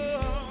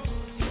love.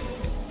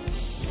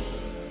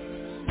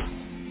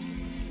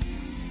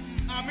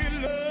 I'm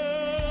in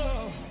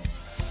love.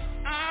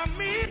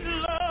 I'm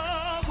in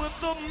love with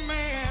the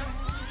man.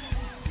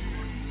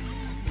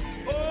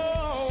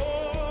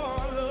 Oh,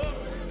 I love.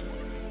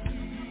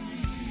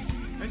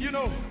 And you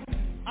know,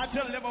 I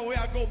tell them everywhere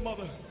I go,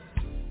 mother,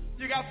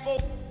 you got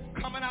folk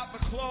coming out the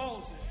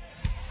closet.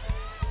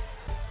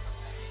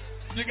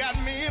 You got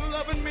men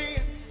loving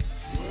men,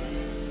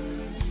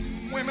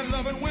 women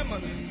loving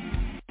women.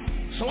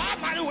 So I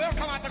might as well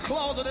come out the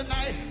closet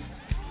tonight.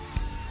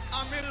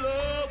 I'm in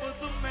love with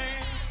the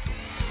man.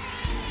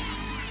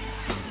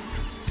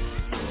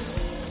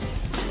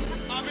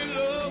 I'm in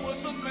love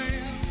with the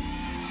man.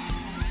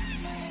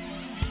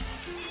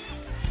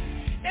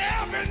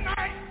 Every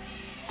night,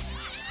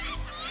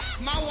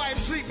 my wife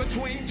sleep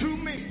between two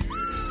men.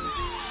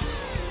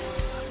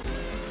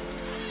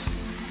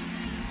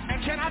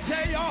 And can I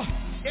tell y'all,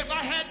 if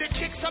I had to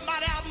kick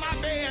somebody out of my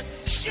bed,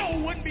 sure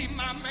wouldn't be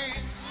my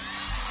man.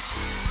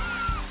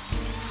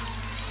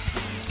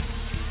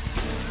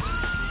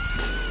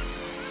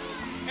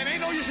 And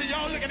ain't no use in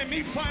y'all looking at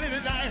me funny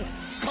tonight,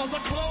 cause the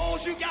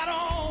clothes you got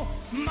on,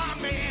 my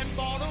man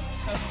bought them.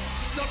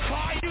 The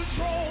car you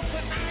drove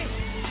tonight,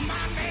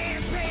 my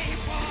man paid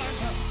for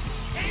it.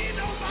 Ain't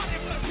nobody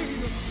but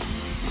Jesus.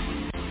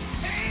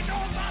 Ain't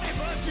nobody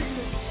but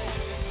Jesus.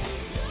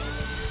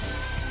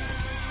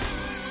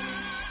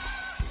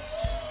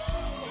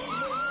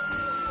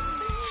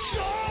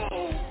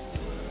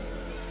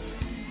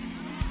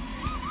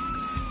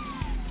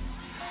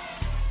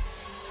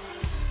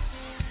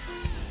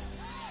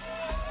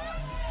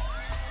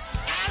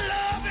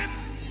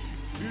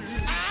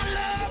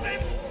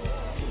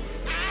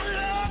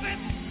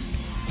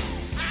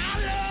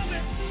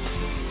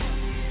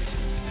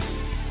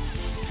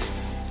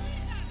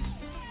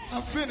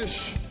 I'm finished.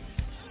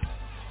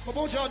 But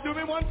won't y'all do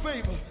me one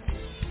favor?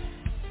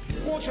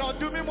 Won't y'all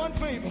do me one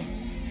favor?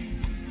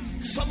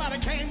 Somebody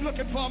came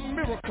looking for a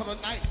miracle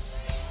tonight.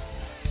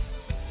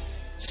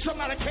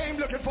 Somebody came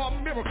looking for a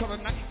miracle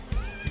tonight.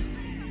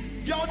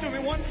 Y'all do me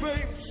one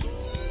favor.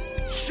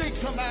 Shake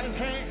somebody's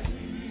hand.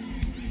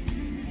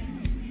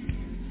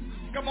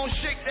 Come on,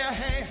 shake their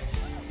hand.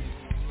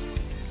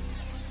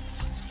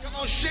 Come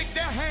on, shake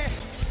their hand.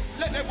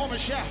 Let that woman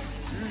shout.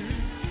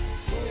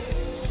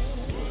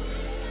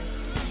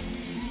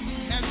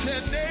 And say,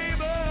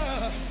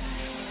 neighbor,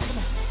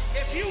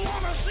 if you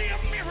want to see a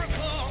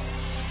miracle,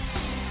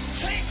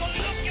 take a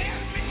look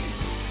at me.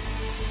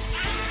 I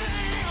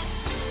am.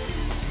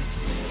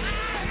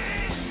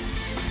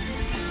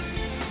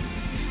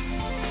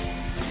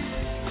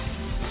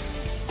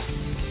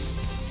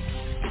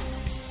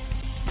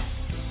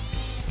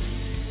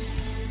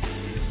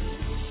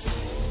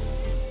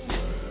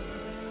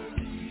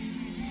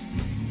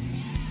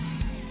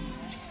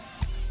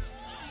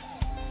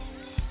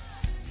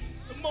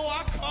 The more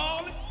I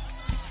call it,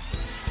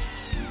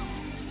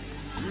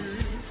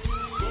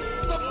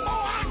 the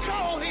more I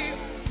call him.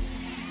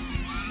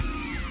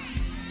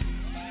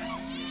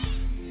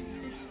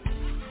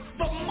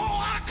 The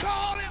more I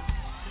call him,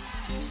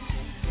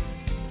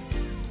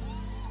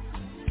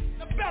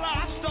 the better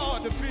I start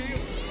to feel.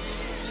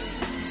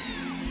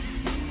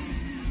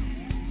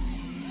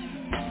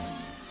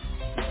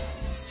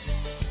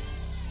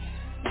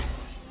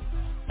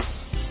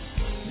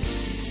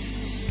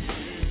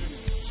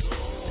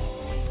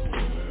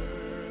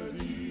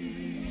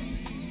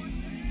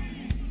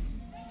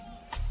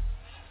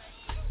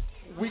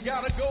 We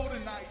gotta go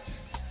tonight.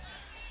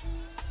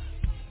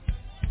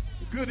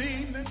 Good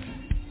evening.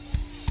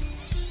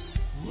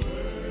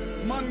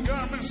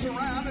 Montgomery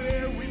surrounded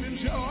area we've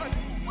enjoyed.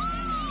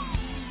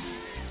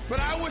 But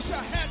I wish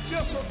I had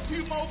just a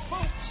few more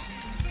folks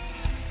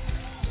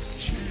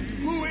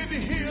who in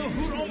here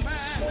who don't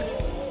mind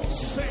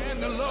saying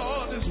the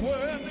Lord is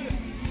worthy.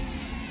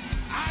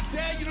 I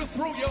dare you to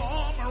throw your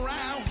arm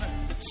around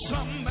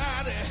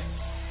somebody.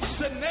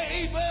 Say,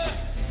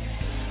 neighbor,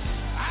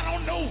 I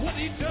don't know what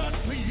he done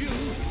for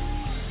you,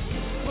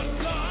 but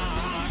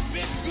God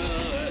been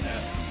good.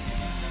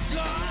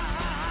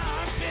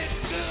 God been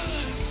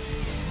good.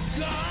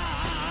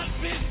 God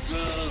been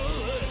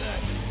good.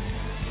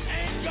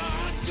 Ain't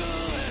God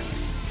good?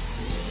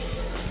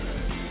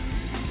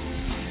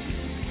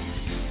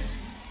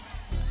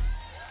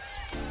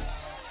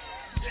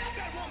 Let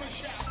that woman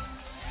shout.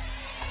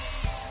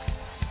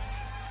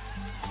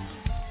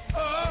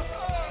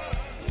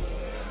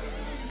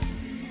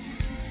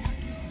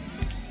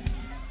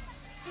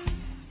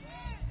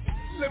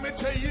 Let me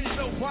tell you, you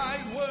know why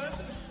he was?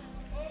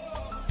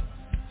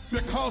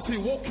 Because he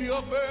woke you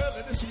up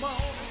early this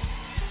morning.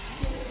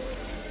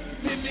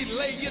 Didn't he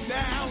lay you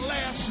down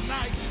last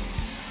night?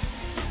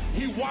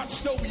 He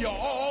watched over you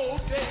all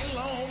day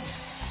long.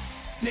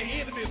 The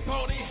enemy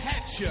thought he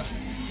had you.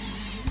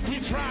 He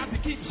tried to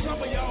keep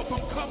some of y'all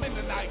from coming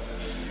tonight.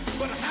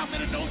 But how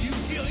many know you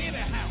here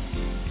anyhow?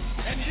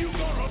 And you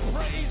gonna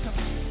praise him.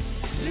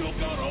 You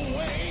gonna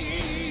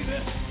wave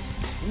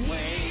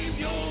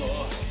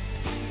your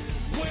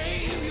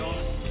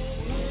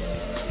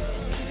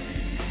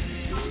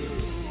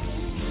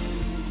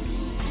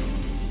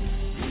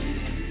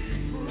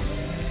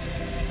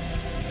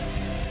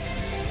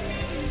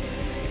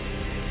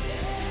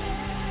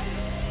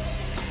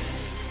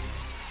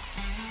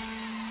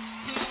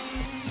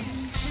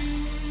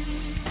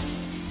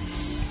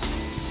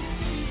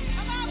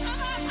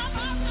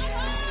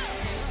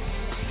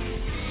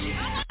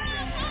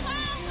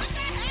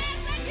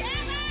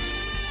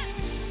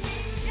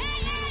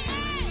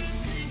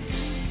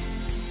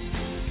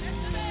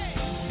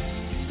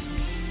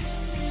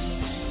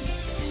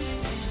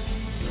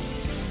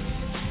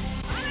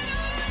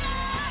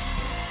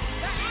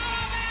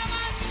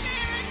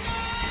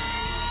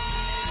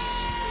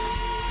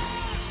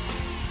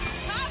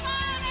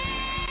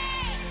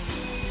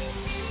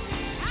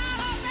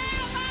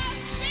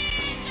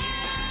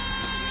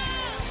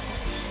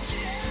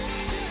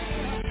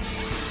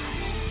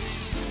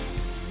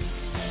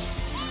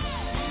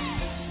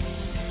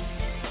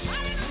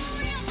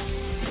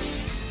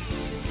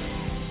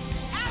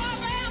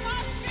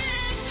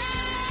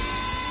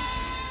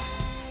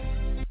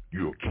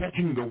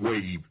rocking the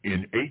wave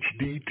in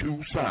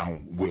HD2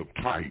 sound with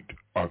tight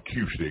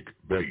acoustic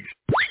bass.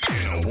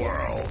 In a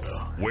world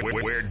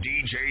where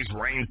DJs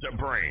reign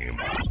supreme,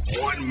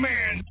 one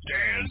man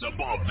stands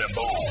above them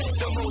all.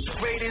 The most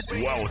greatest.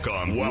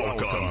 Welcome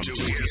to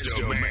his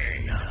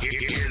domain,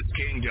 his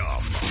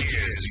kingdom,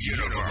 his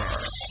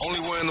universe. Only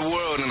one in the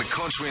world, in the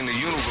country, in the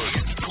universe.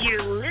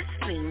 You're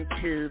listening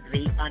to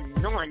the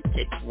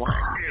Anointed One.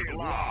 Is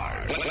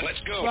live.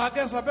 Let's go. So I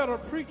guess I better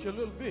preach a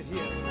little bit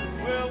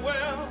here.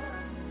 Well.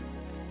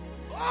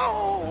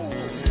 Oh,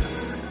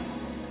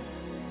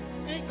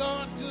 ain't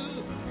God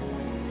good?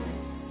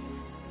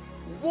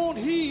 Won't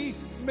He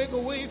make a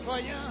way for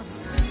you?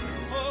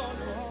 Oh,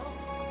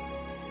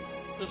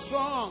 Lord. The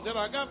song that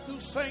I got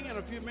through singing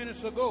a few minutes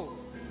ago.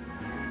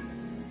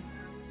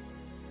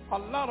 A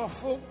lot of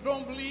folk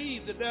don't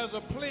believe that there's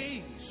a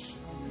place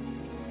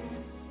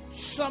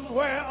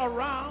somewhere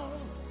around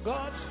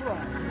God's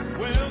throne.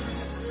 Well,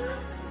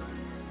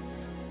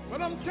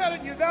 but I'm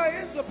telling you,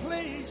 there is a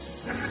place.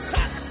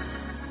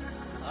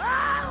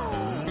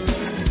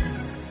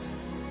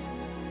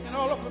 In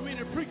order for me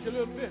to preach a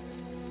little bit,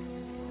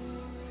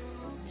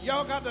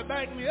 y'all got to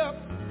back me up.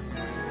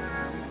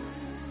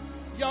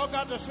 Y'all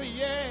got to say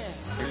yeah.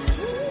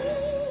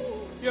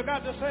 You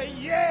got to say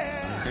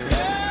yeah.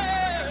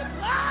 Yeah.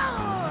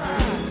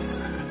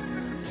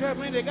 Tell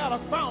me they got a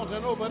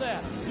fountain over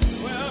there.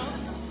 Well,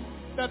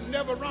 that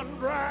never run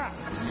dry.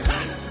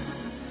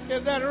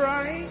 Is that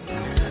right?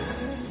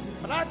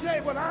 But I tell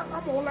you what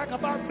I'm going to like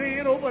about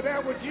being over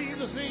there where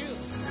Jesus is.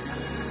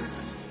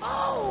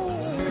 Oh,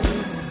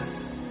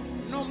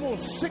 no more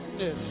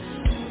sickness.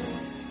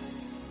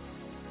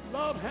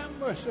 Lord have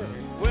mercy.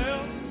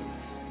 Well,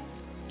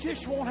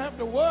 just won't have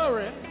to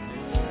worry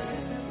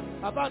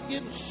about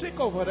getting sick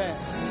over there.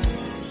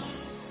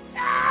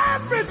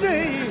 Every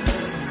day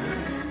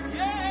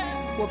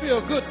will be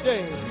a good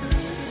day.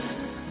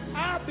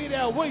 I'll be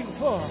there waiting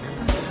for her.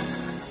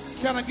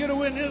 Can I get a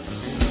witness?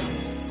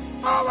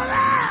 Over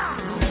there!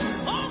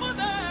 Over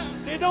there!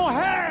 They don't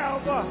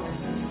have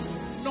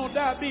no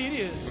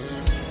diabetes.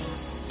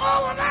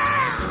 Over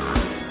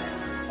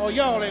there! Oh,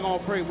 y'all ain't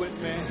gonna pray with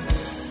me.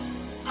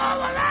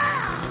 Over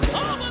there!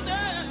 Over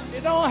there!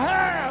 They don't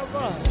have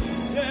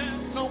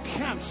no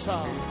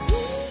cancer.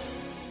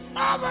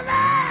 Over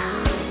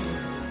there!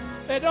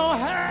 They don't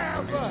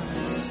have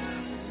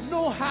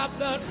no high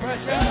blood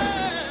pressure.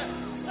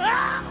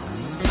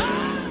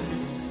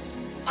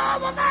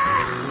 Over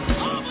there!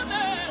 Over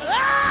there!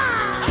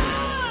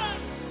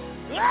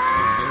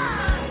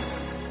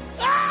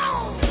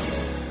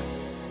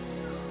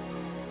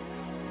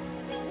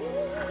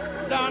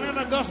 Down in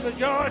Augusta,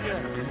 Georgia,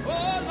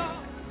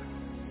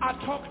 I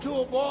talked to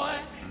a boy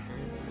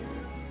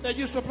that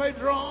used to play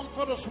drum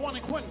for the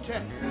Swanee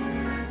Quintet.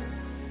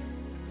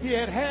 He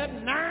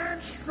had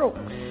 9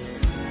 strokes,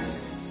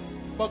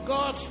 but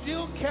God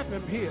still kept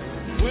him here.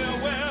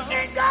 Well,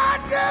 ain't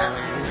God good?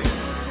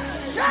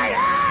 Say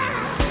yeah!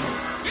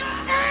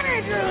 Ain't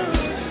he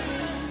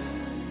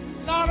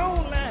good? Not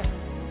only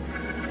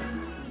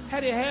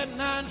had he had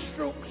 9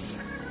 strokes,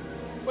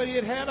 but he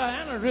had an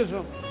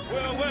aneurysm.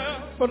 Well,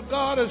 but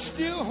God is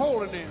still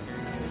holding him.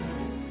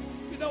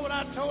 You know what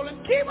I told him?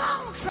 Keep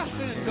on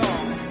trusting in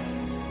God.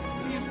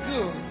 He's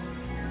good.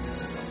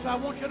 So I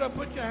want you to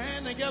put your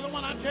hand together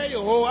when I tell you,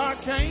 oh, I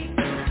can't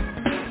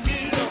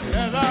get up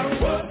as I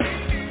was.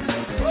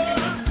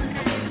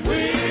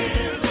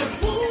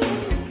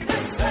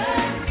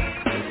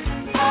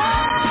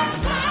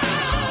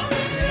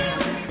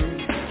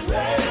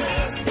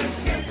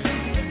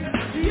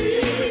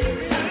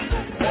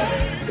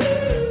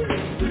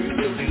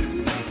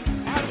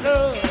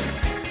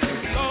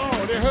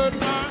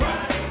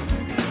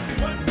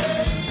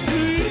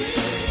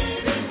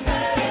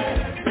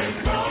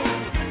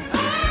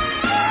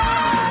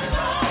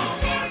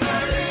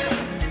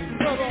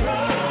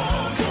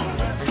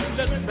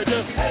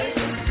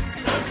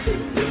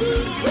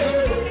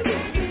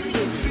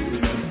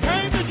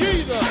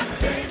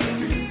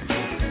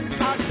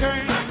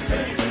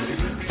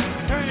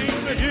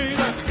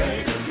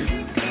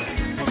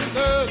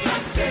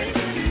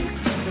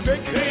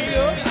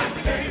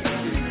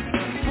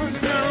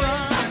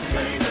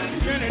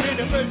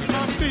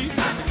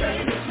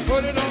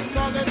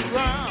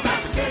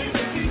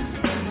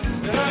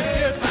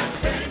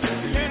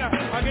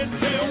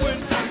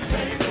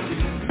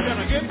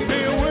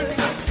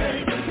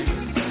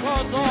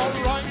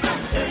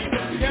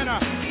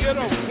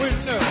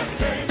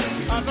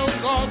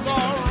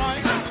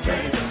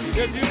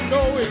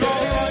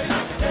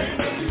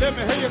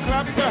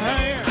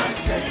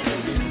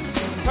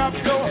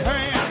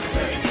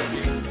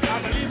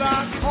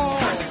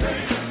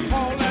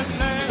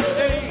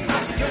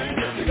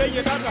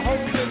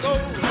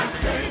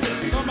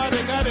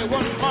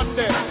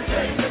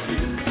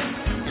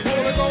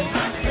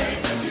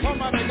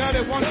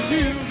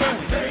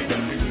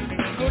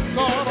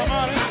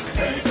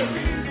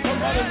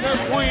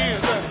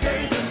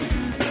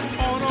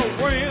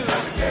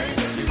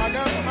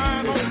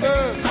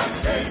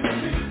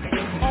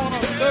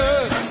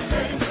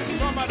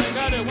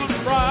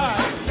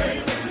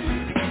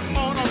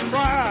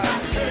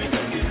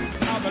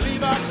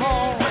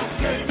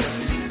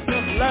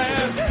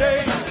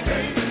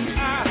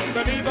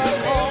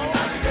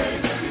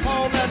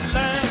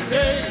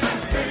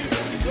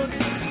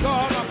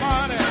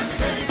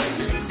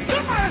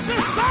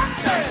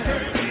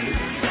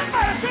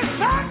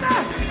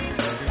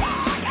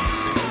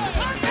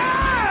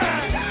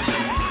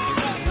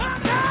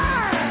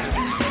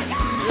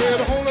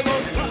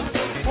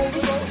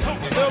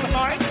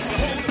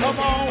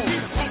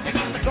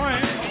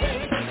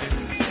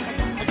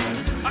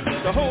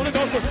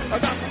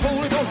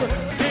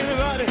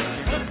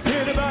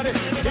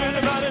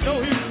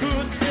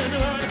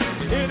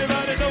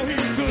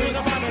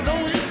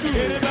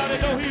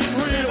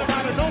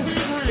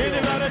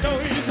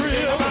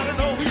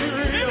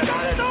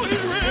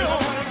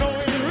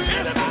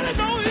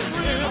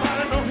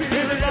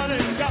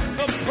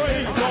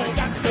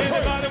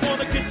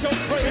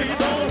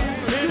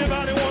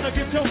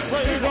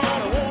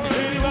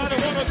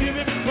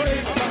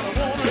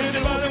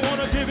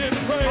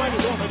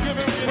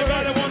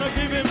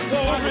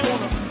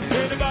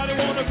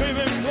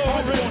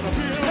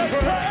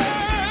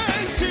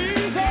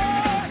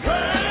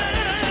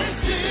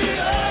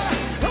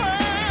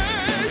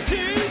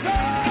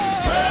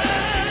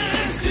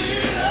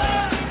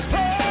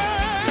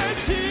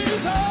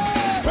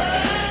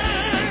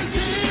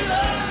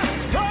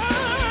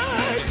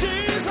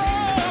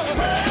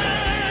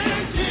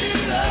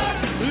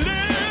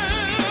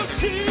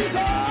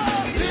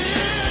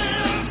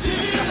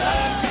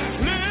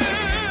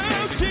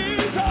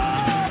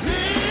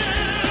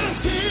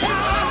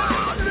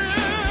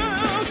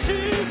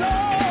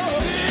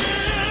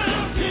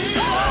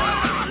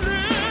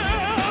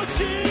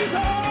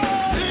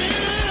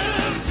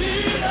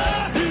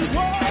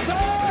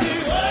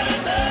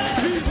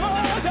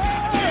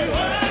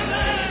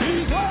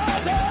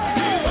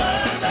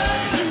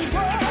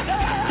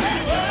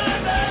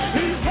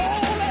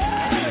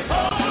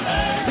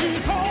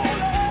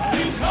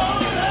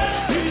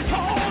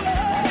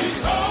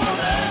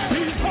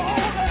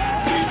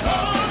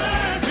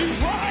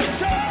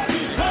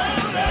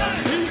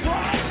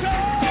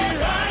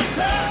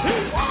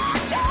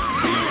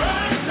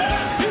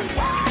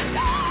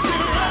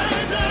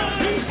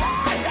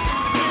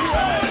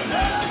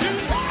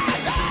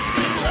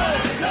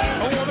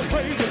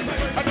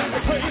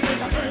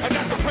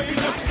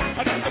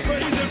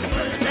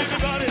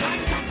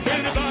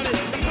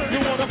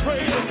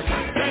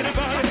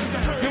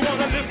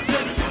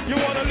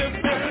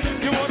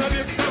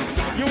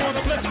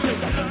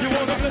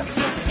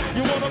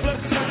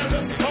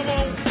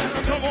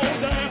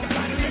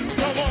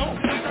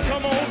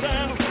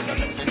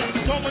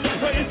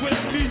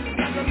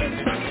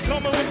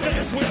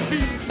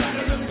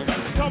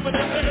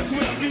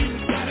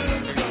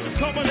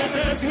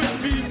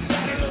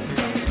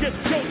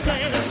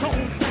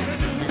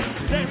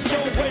 That's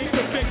your way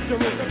to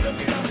victory.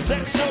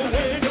 That's your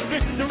way to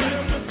victory.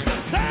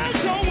 That's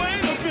your way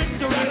to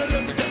victory.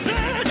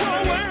 That's your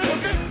way to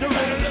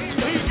victory.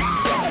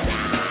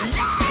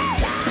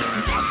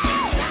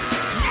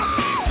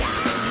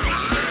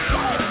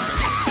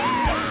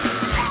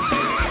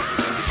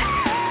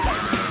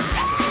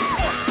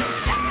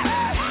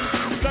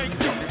 Thank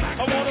you.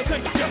 I want to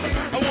thank you.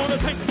 I want to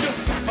thank you.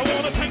 I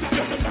want to thank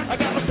you. I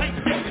got to thank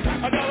you.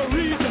 I got a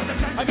reason.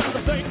 I got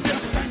to thank you.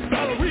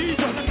 Got a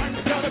reason.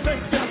 Got to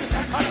thank you.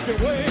 I can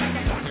wave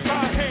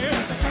my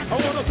hand. I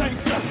want to thank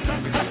you.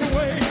 I can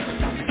wave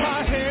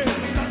my hand.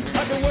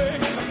 I can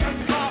wave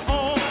my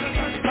arm.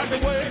 I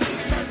can wave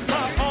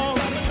my arm.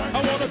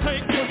 I want to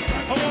thank you.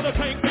 I want to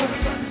thank you.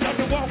 I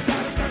can walk.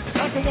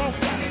 I can walk.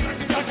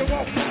 I can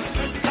walk.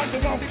 I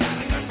can walk.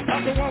 I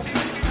can walk.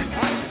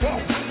 I can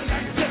walk.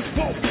 Just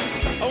walk.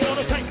 I want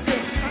to thank you.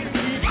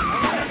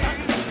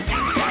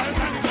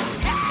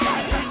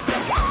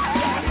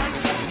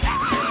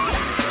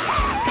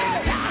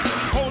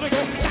 Holy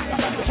Ghost.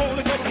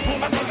 Holy Ghost.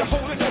 I got the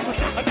Holy Ghost.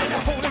 I got the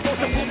Holy Ghost.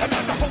 I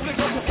got the Holy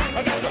Ghost.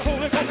 I got the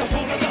Holy Ghost.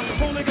 I got the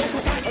Holy Ghost.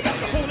 I got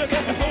the Holy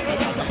Ghost. I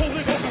got the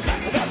Holy Ghost.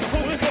 I got the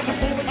Holy Ghost.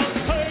 I'm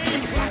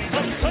saved.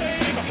 I'm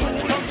saved. I'm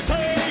saved. I'm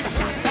saved.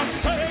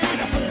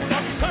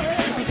 I'm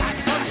saved.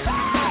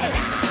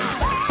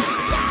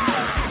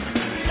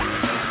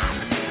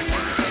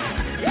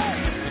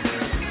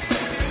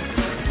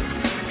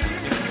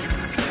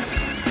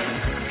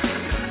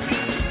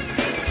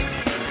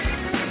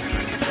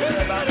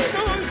 Anybody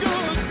doing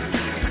good?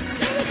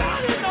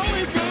 Anybody know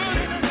he's good?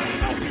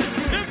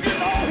 If you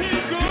know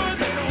he's good,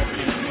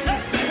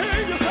 let me hear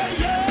you say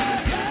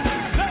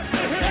yeah. Let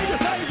me hear you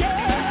say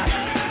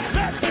yeah.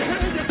 Let me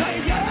hear you say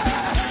yeah.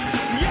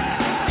 Yeah.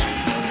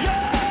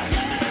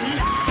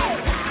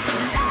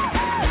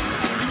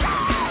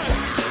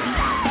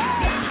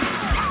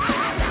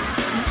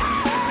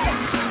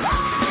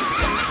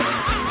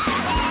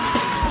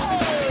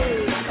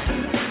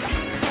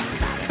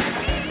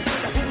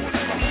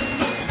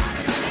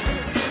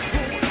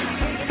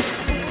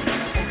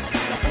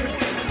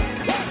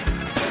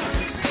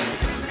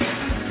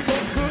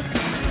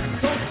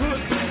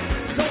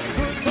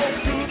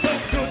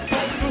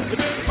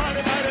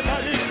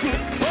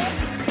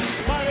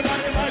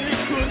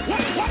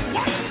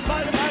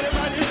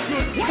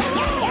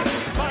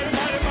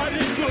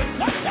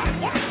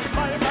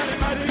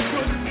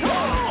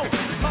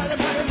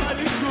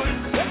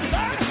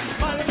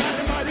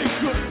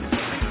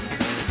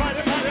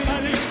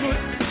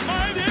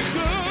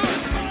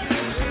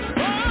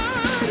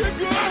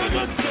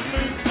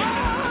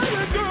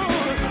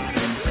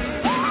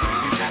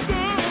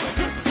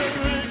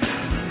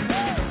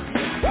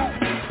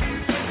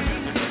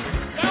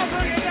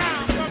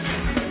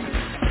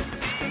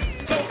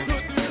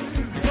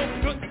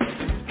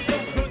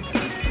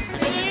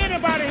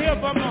 Anybody here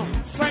from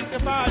a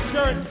sanctified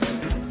church?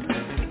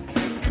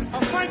 A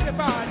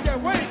sanctified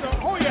church. Wait,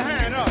 hold your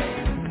hand up.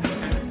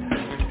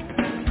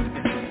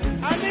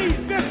 I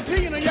need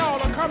 15 of y'all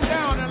to come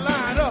down and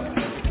line up.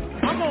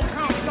 I'm going to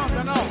count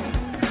something off.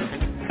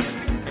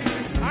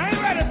 I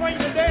ain't ready for you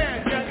to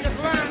dance yet. Just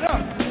line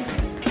up.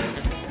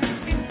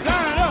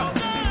 Line up.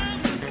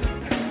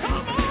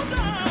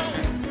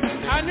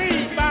 I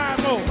need 5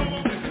 more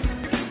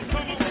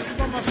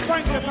from a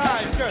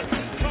sanctified church.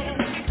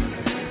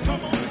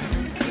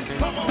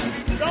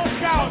 Don't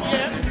shout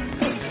yet.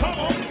 I'm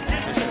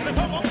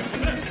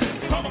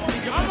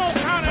going to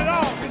count it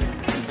off.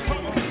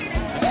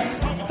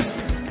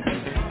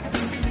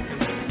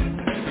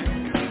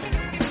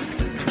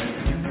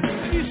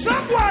 See,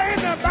 somewhere in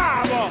the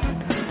Bible,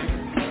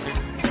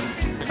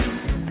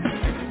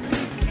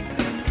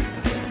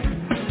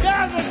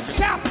 there's a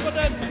chapter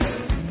that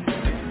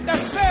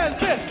says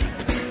this.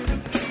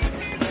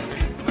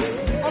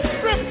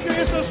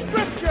 It's a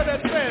scripture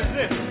that says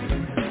this.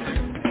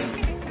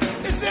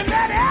 It's in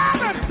that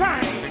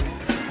everything.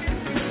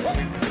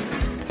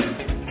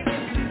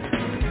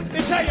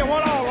 They tell you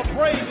what all the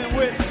praising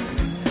with.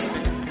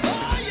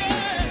 Oh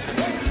yeah.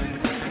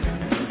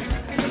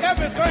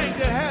 Everything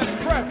that has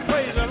breath,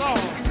 praise the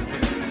Lord.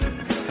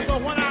 But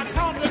when I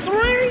count to 3,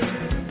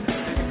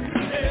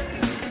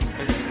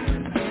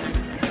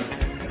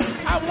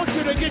 I want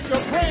you to get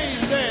your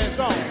praise dance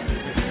on.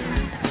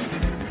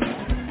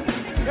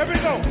 Here we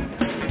go.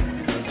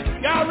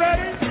 Y'all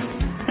ready?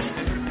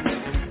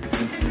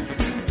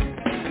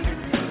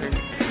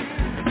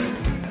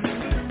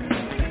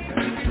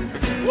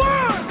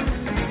 One.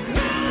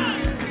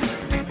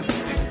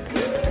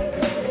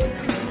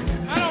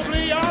 I don't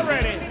believe y'all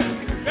ready.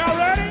 Y'all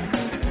ready?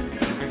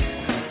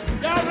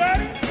 Y'all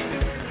ready?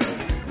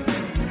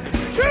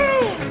 2.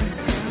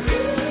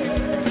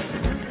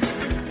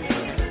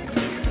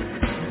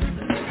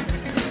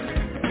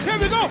 Here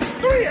we go.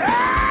 3.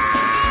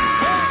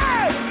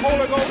 Hey!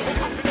 Holy Ghost.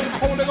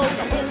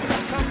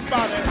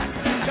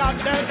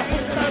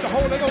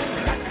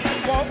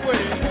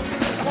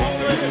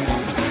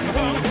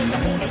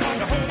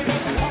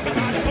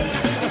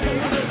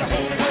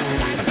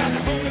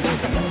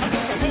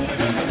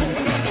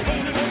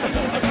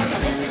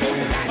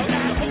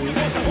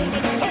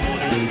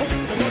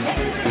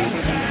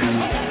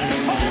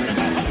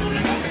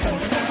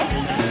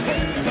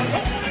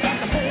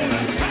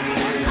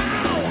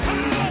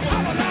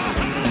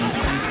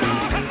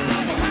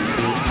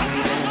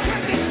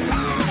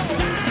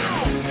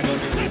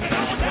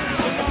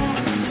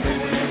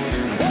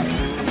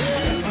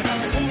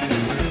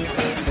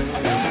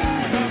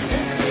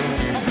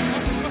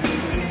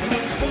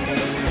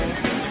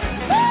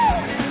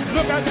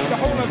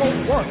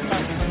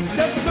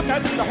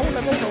 out in the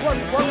Holy Ghost, work.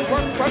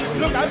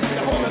 Look out in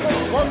the Holy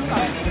Ghost, work. Look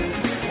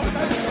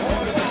out in the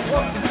Holy Ghost,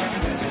 work.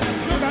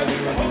 Look out in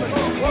the Holy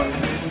Ghost, work.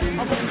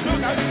 I'm going to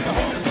look out in the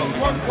Holy Ghost,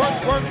 work. Look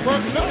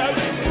out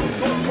in the Holy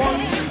Ghost, work.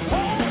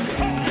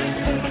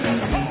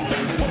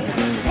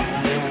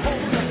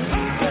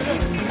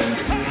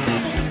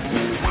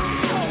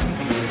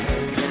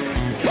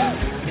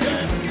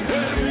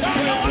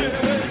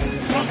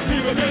 Some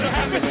people get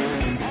happy,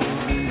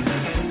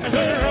 and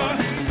they're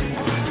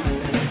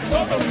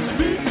others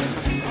speak,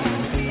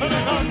 and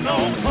an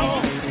unknown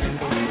call.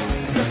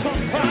 There's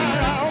some cry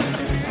out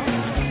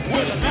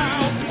with a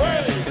loud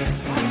praise.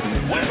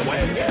 When we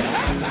get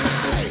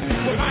high,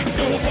 we might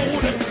go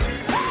hold it.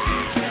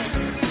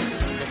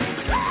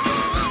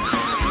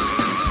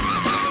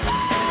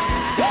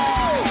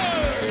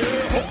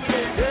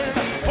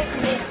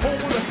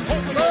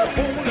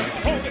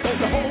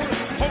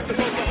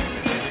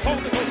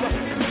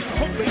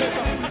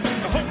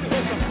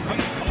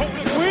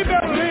 We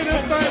better leave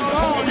this thing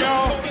alone,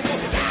 y'all.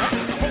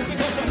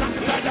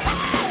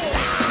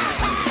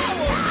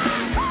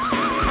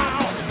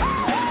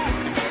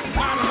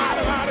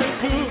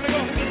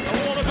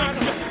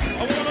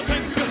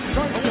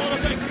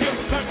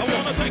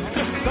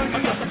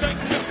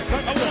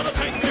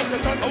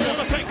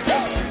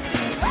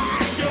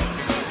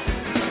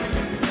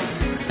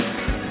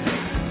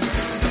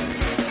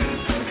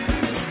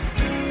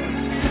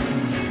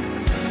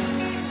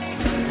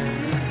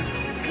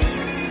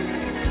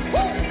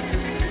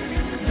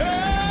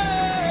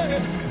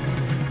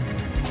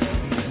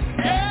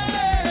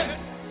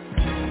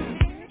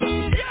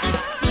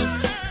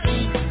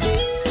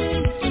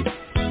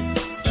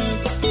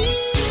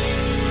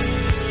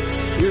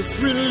 If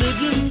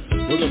religion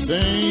was a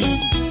thing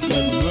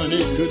that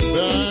money could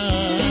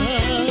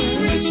buy,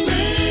 rich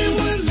man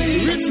would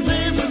leave,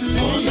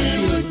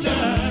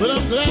 but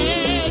I'm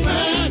glad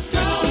that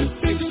God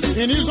fixed it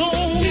in His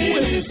own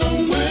way.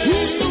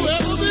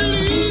 Whosoever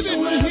believe in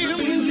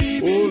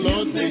Him, oh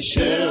Lord, they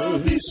shall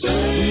be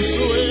saved.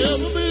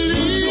 Whosoever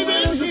believe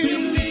in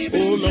Him,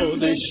 oh Lord,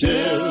 they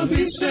shall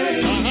be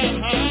saved.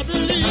 I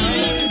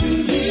believe,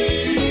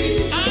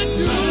 I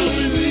do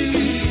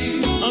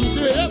believe,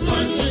 unto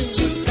everything.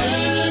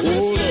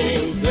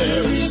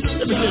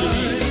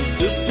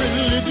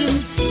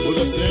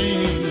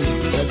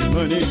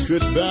 Money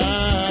could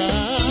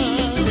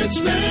buy. Rich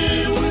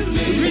man would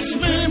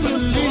leave,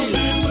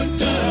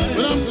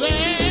 but I'm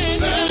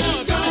glad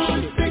that God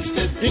fixed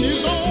it in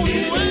His own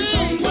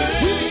way.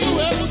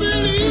 Whosoever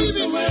believes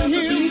in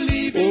Him,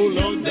 oh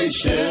Lord, they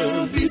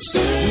shall be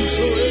saved.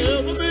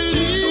 Whosoever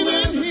believes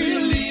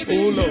in Him,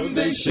 oh Lord,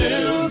 they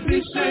shall be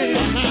saved.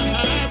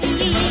 I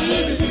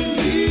believe.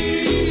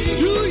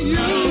 Do you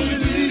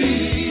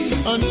believe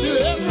unto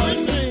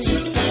everything?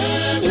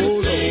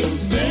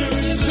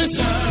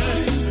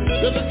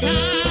 There's a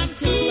time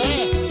to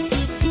laugh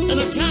and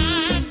a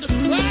time to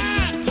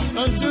cry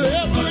unto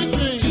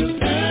everything.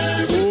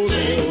 Oh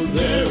Lord,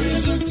 there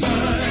is a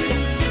time.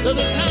 There's a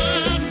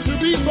time to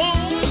be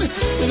born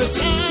and a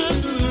time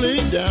to lay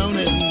down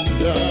and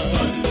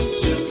die.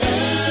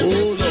 Oh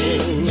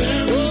Lord,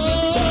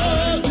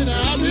 and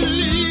I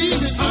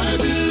believe it. I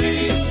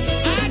believe.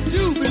 I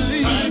do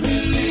believe. I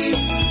believe.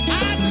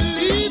 I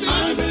believe it.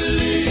 I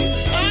believe.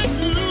 I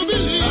do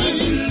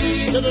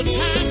believe. There's a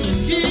time to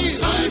give.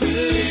 I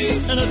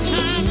believe. And a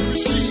time to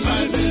receive.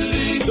 I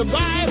believe. The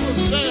Bible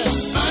says,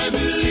 I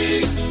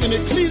believe. In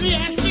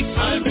Ecclesiastes,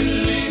 I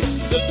believe.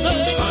 The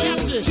third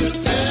chapter,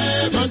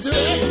 unto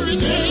every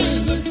day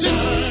is a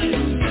time.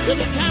 There's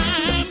a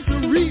time to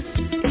reap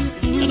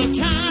and a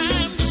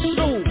time to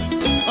sow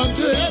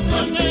unto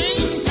everything.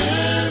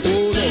 Oh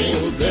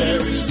Lord,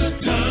 there is a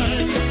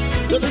time.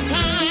 There's a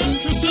time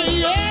to say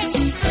yes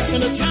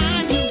and a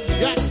time you've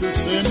got to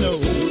say no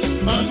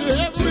unto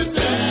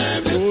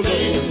everything. Oh Lord,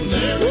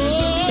 there is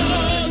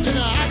a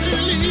time. I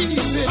believe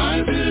it. I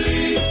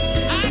believe.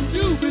 I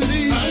do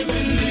believe. I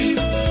believe.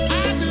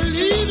 I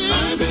believe it.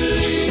 I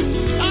believe.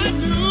 I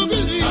do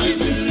believe. I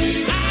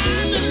believe. I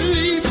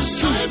believe.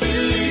 I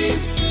believe.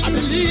 I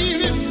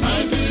believe it.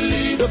 I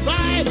believe. The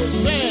Bible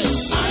says.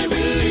 I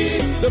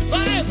believe. The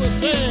Bible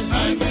says.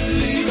 I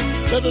believe.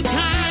 There's a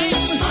time.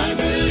 I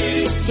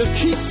believe. To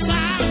keep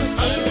silent.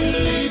 I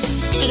believe.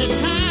 And a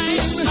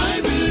time.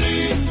 I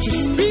believe. To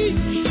speak.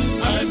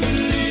 I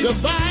believe. The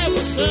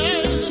Bible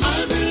says.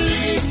 I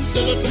believe.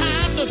 There's a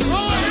time to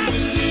throw out.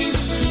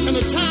 And a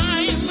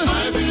time.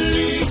 I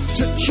believe.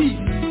 To keep.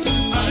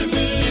 I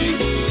believe.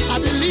 I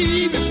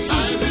believe it.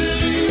 I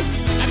believe.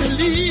 I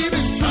believe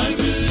it. I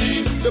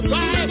believe. The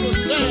Bible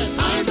says.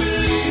 I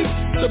believe.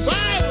 The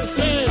Bible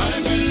says.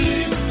 I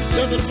believe.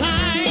 There's a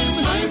time.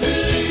 I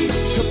believe.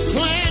 To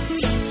plant.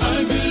 I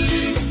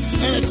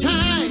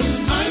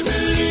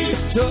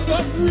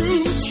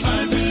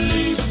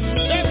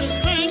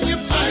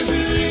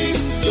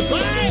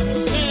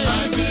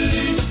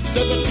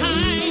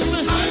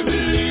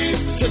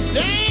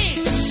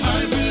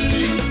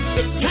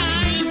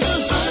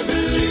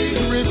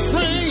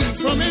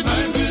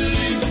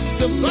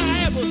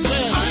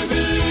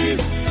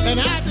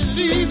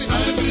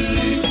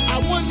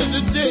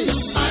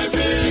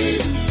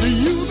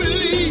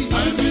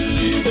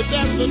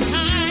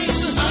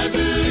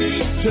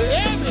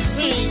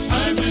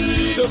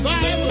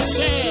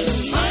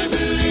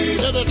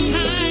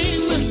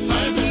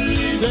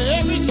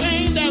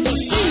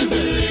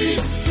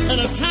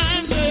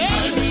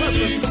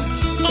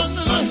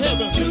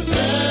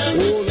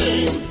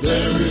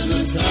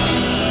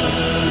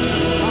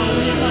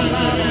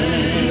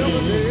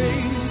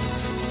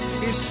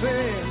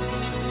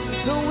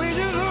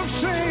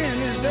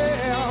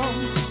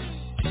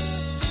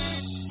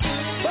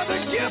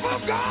gift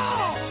of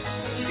God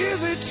is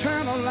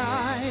eternal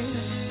life.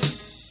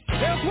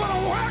 That's what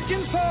I'm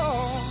working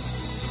for,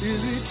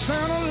 is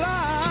eternal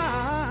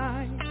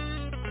life.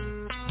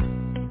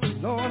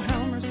 Lord,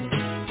 have mercy.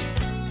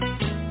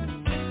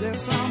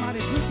 There's somebody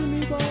good to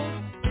me, boy.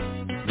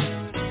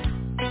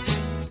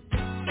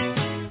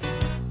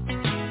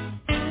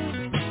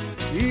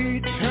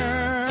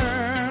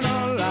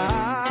 Eternal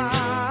life.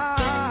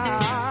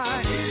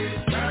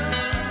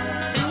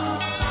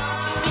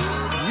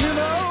 You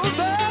know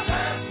that's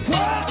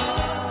what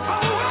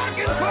I'm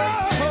working for.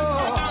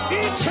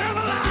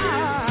 Eternal life,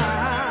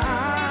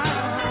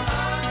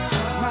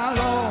 my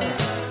Lord.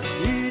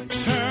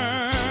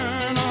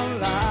 Eternal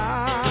life.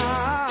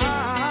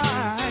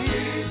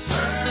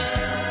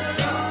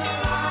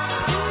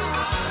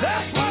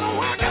 That's what I'm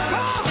working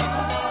for.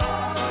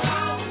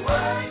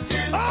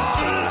 Oh,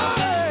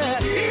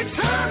 Lord,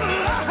 eternal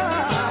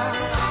life.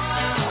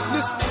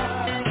 Listen,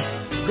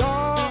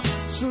 God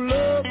so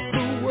loved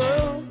the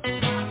world,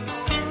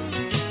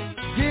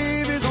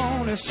 gave his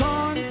only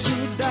Son to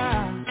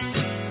die.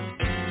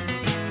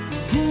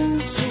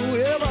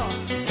 Whosoever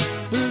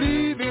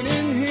believing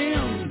in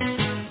him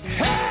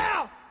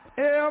have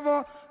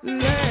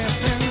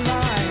everlasting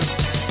life.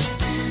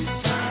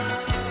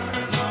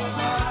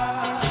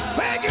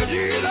 Thank you,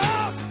 Jesus.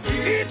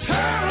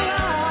 Eternal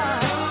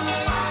life.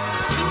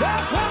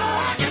 That's what I'm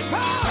working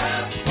for.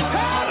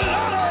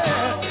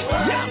 Hallelujah.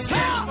 Yes,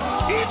 sir.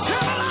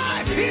 Eternal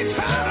life.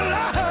 Eternal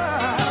life.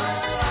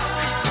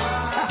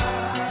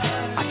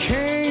 I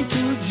came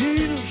to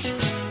Jesus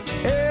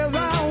as I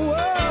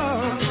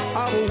was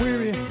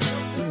weary,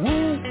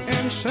 wounded,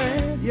 and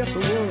sad. Yes, I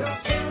was.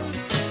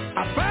 I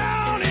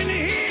found in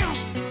him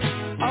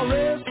a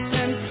rest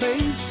and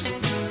peace.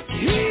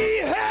 He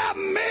have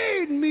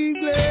made me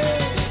glad.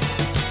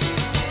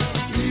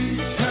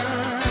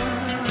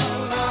 Eternal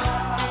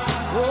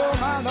life. Oh,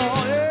 my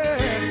Lord, yeah.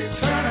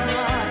 Eternal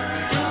life.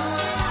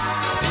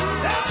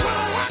 That's what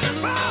I'm working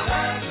for.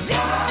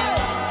 Yeah,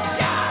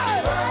 yeah,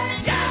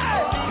 yeah,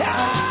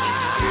 yeah.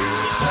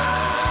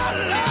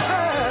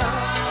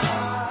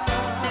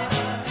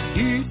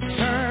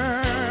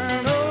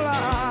 Eternal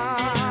life.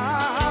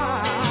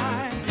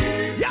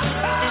 Yes,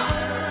 sir.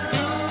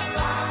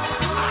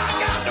 I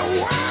got to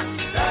work.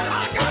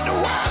 I got to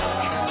work.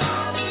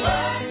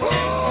 Oh,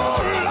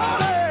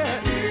 Lord.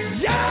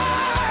 Yeah.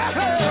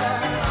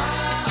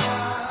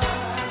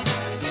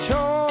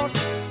 Chores to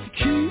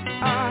keep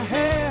I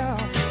have.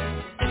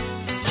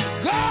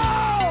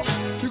 God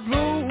to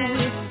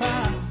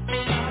glorify.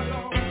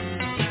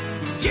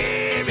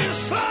 Give his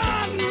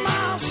Son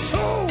my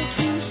soul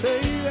to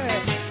save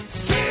it.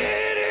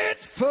 Fit it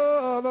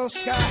for the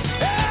sky.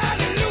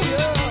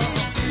 Hallelujah.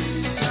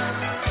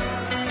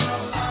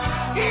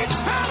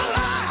 Eternal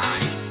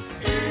life.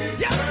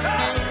 Yes,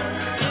 sir.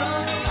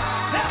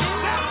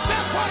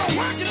 That's what I'm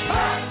working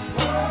for.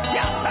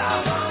 Yes, sir.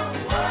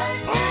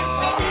 Oh,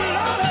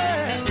 Lord.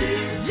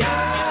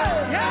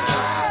 Yeah, yeah.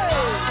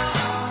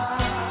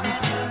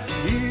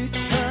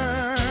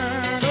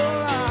 Eternal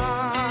life.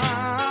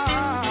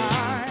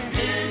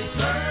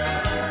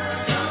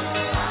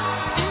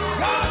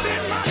 God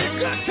been mighty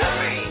good to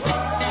me.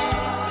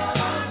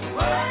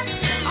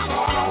 I'm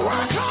gonna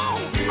work on.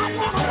 I'm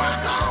gonna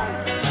work on.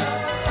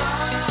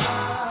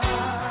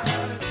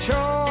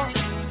 Sure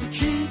to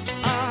keep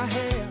I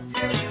have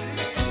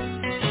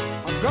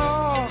a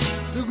God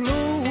to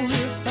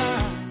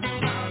glorify.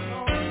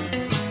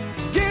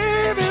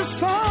 Give his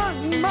Son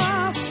my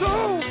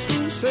soul to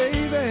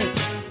save it.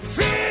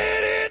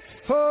 Fit it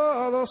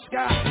for the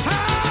sky.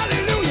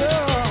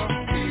 Hallelujah.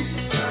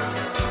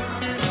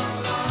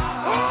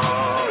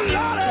 Oh,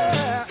 Lordy.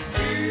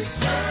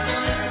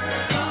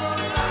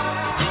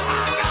 I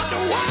got to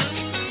work.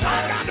 I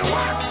got to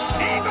work.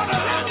 Ain't gonna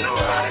let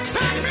nobody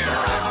turn me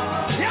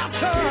around. Yes,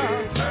 sir.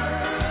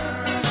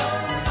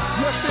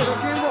 Yes, sir.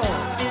 Again, Lord.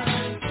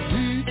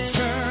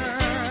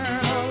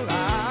 Eternal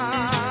life.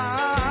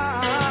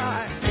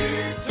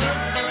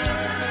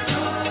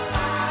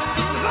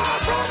 Lord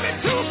brought me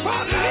too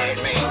far to leave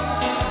me.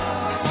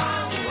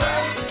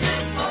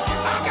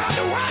 I got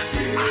to work.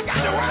 I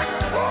got to work.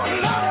 Oh,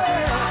 Lord.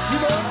 You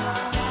know,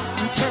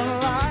 eternal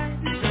life.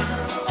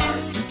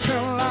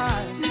 Eternal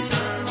life.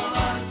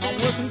 I'm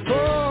working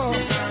for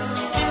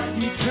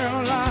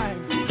eternal life.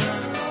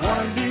 One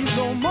of these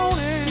old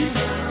mornings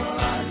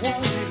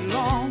won't be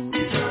long.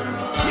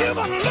 You're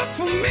gonna look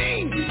for me.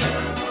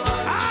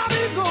 I'll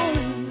be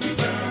going.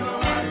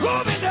 Go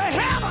me to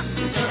heaven.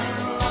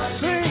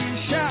 Sing,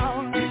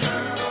 shout.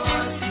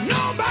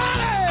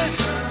 Nobody.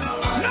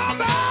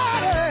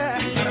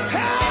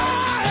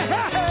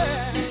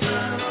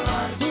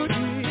 Put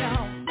me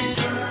out.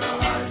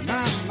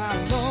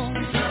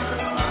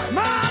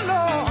 My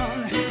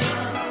Lord.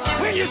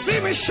 When you see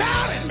me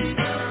shouting,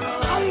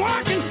 I'm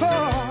working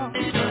for.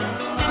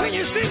 When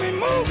you see me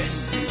moving,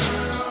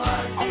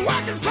 I'm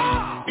working for.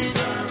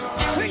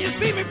 When you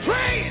see me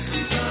praying,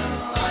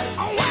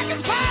 I'm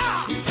working for.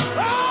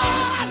 Oh,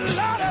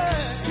 Lord.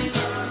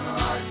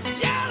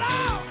 Yeah,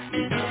 Lord.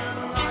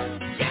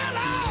 Yeah,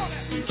 Lord.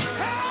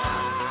 Hey,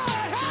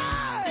 hey.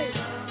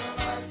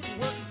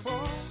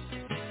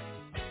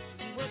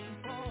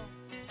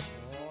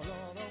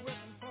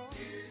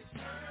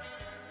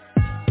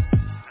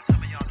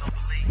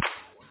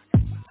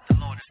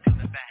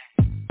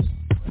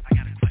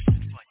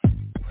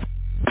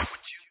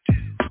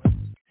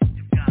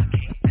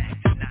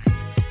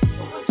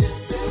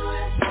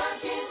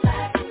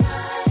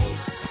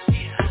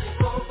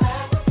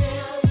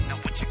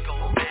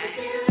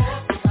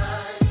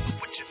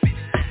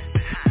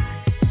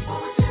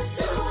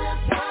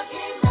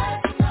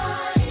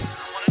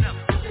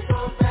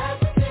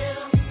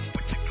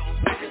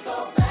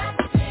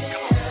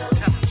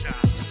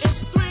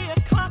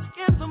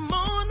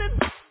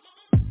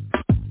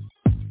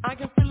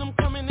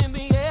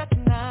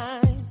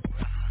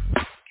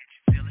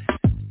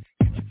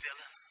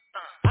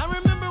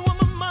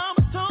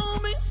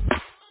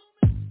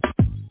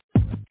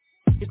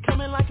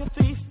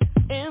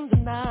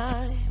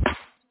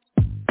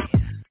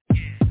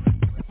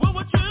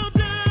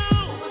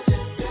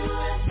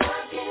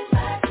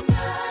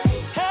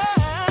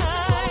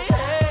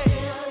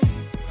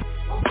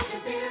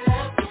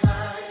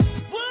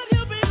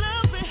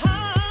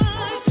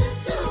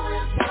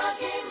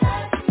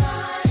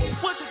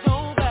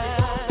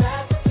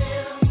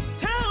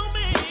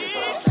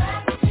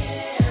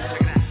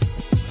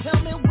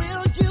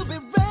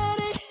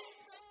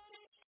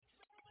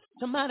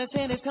 Somebody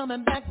said it's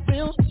coming back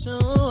real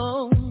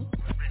soon.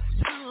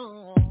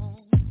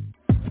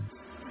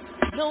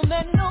 No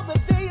man knows the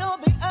day or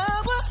the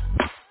hour.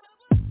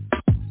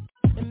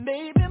 And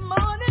maybe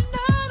morning,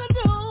 night or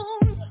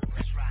noon.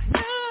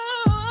 No,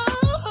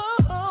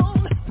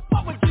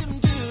 what would you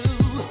do?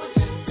 What would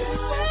you do?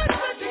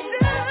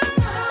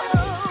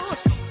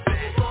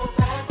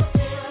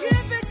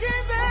 If it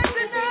came back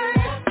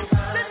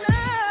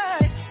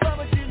tonight, what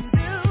would you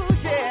do?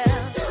 Yeah.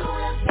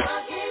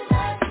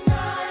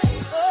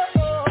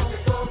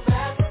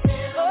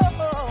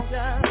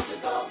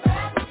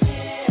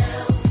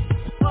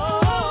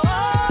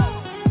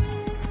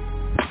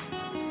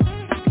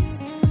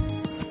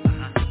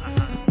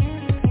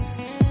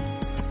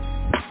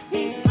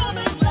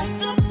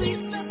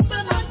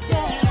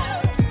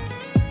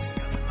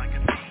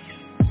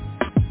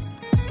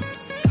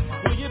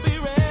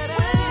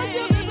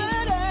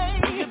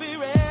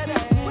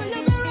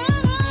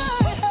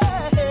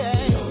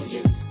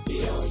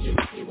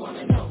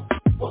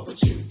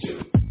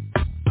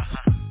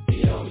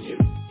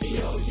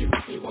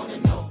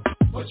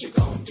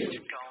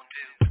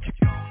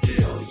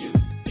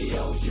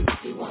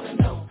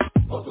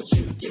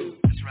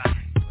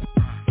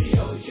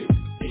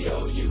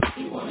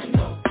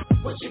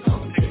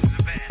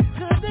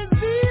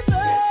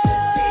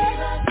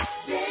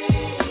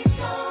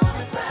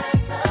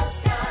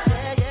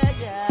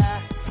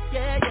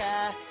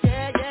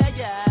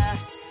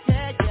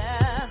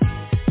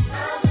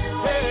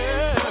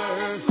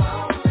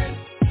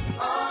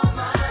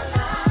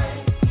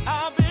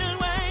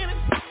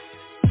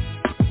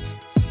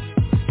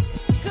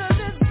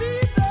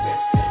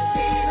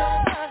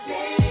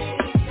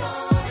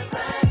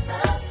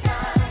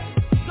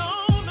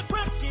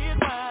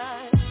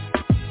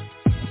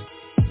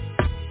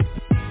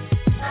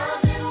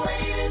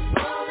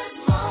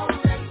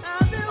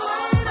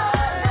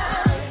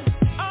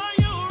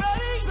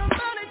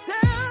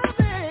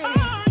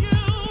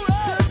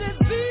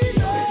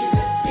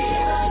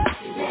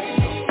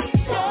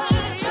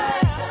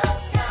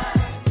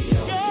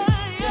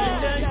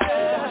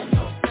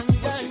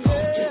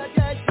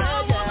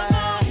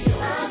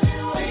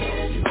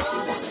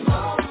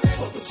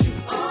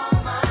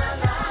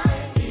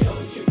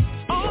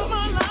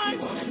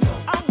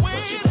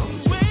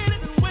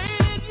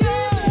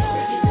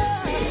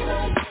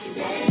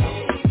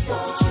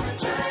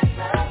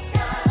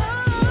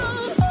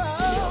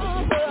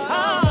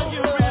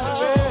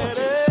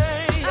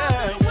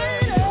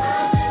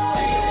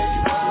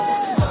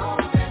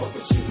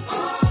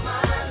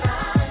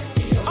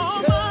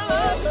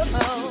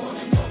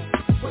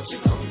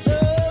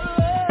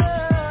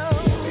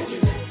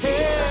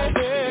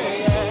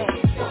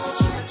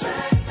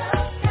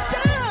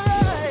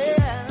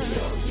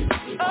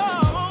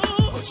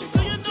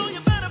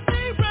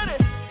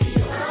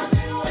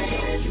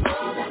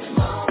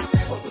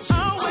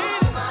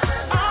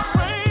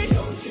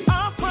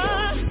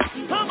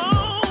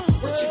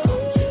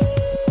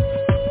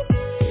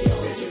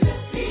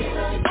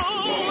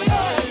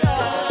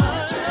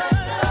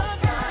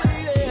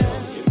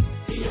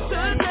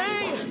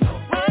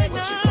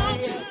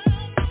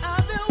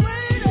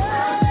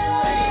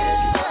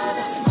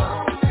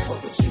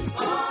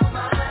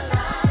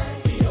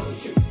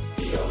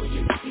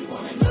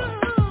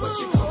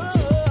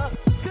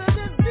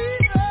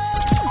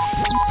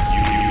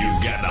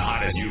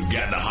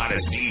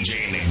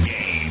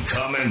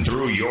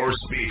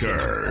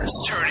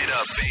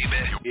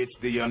 It's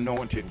the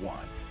Anointed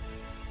One.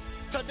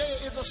 Today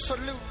is a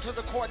salute to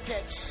the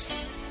quartet.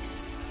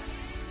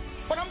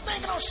 But I'm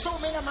thinking of so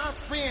many of my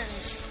friends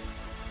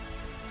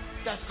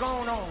that's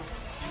gone on.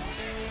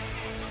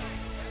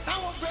 I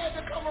want Greg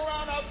to come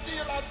around. I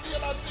feel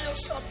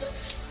something.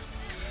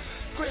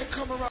 Greg,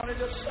 come around and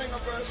just sing a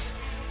verse.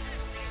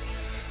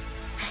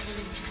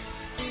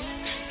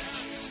 Hallelujah.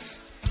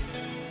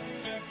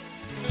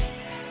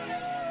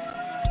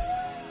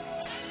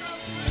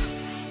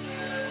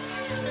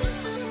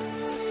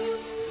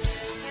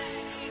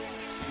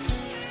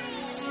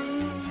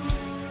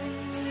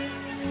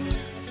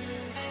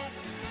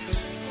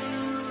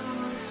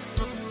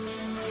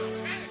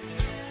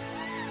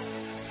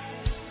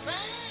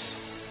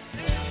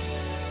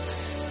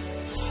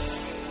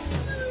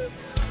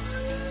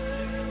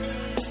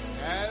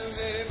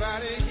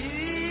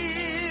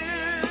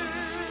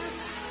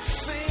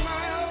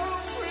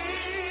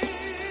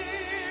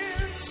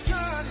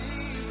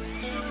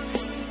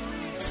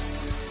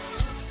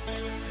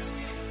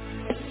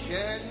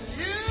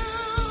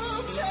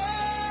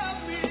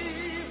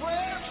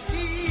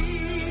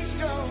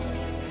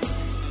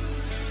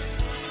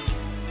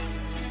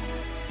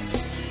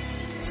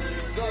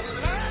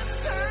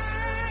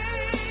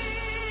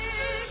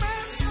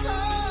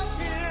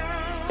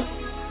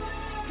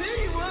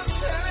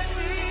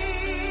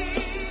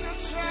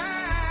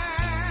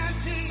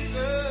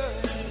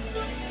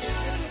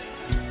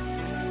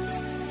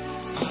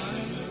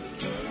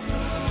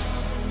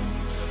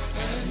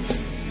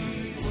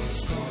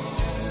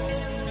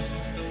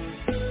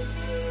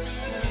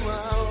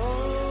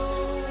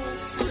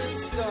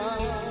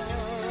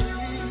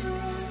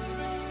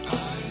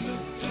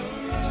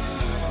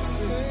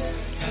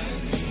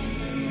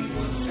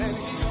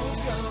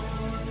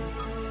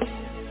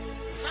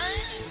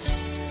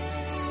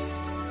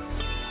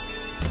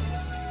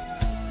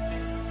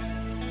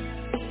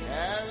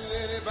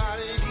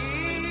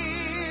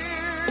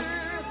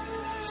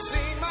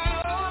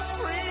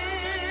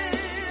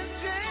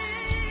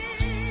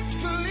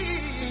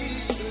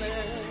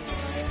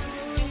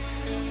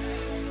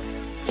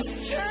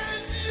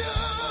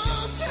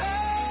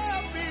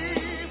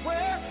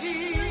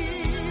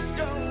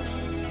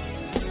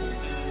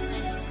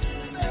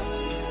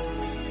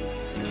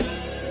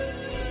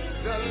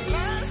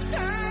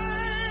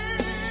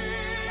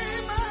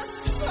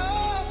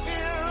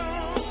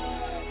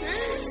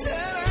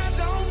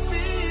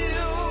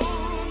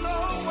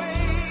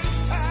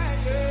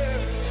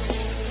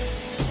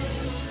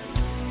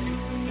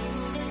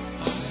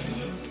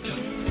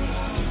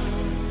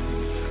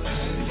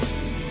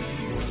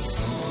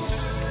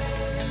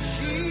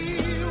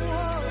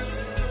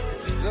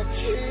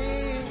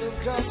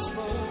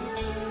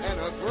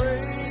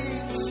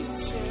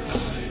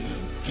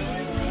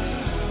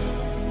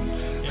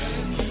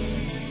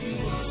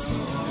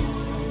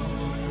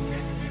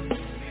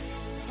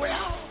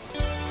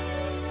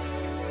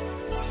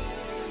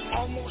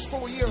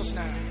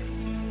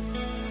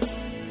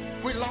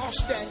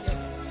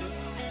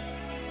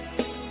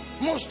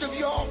 Most of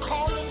y'all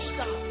called and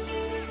stopped.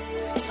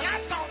 And I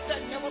thought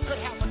that never could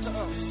happen to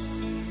us.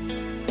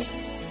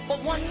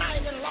 But one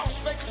night in Las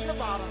Vegas,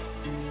 Nevada,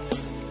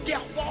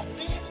 death walked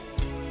in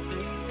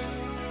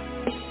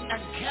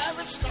and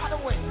carried Scott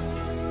away.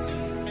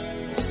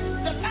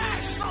 The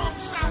last song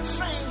Scott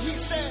sang, he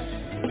said,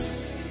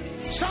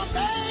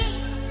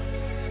 someday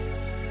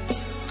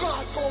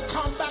God gonna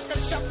come back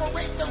and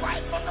separate the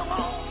right from the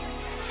wrong.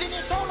 Then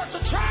he told us to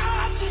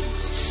try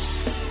Jesus,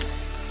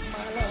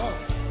 my Lord.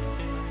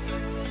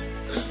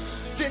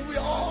 Then we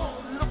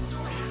all looked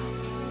around.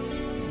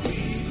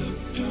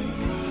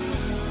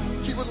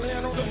 He was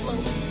laying on the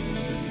floor.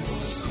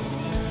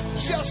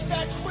 Just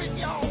that quick,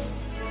 y'all.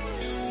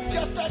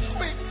 Just that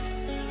quick.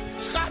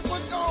 Scott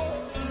was gone.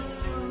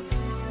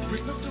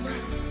 We looked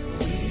around.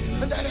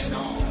 And that ain't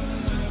all.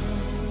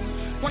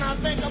 When I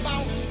think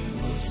about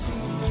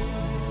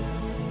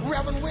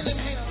Reverend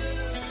Willingham,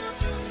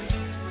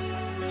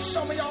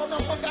 some of y'all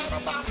done forgot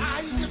about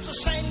how he used to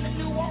sing the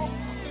New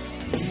Orleans.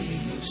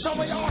 Some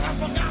of y'all have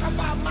forgot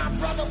about my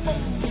brother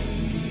from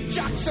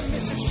Jackson,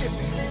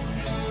 Mississippi,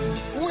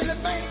 Willie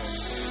Banks.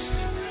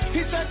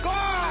 He said,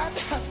 God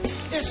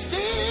is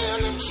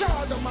still in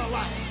charge of my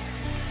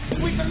life.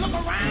 We can look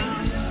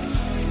around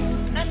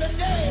and the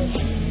day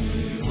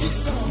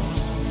is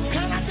gone.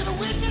 Can I get a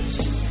witness?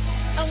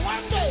 And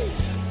one day,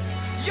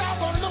 y'all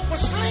gonna look for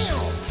Slim.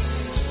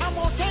 I'm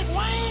gonna take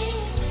Wayne.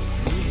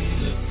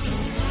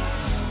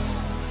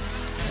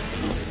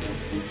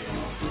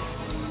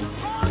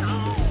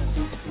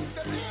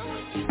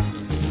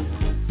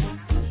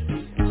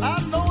 I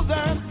know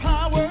there's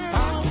power,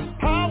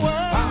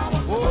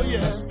 oh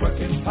yes,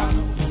 working power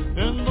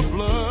in the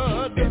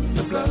blood,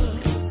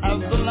 as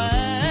the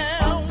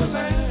Lamb.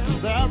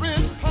 There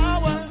is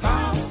power,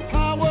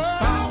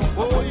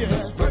 oh yes.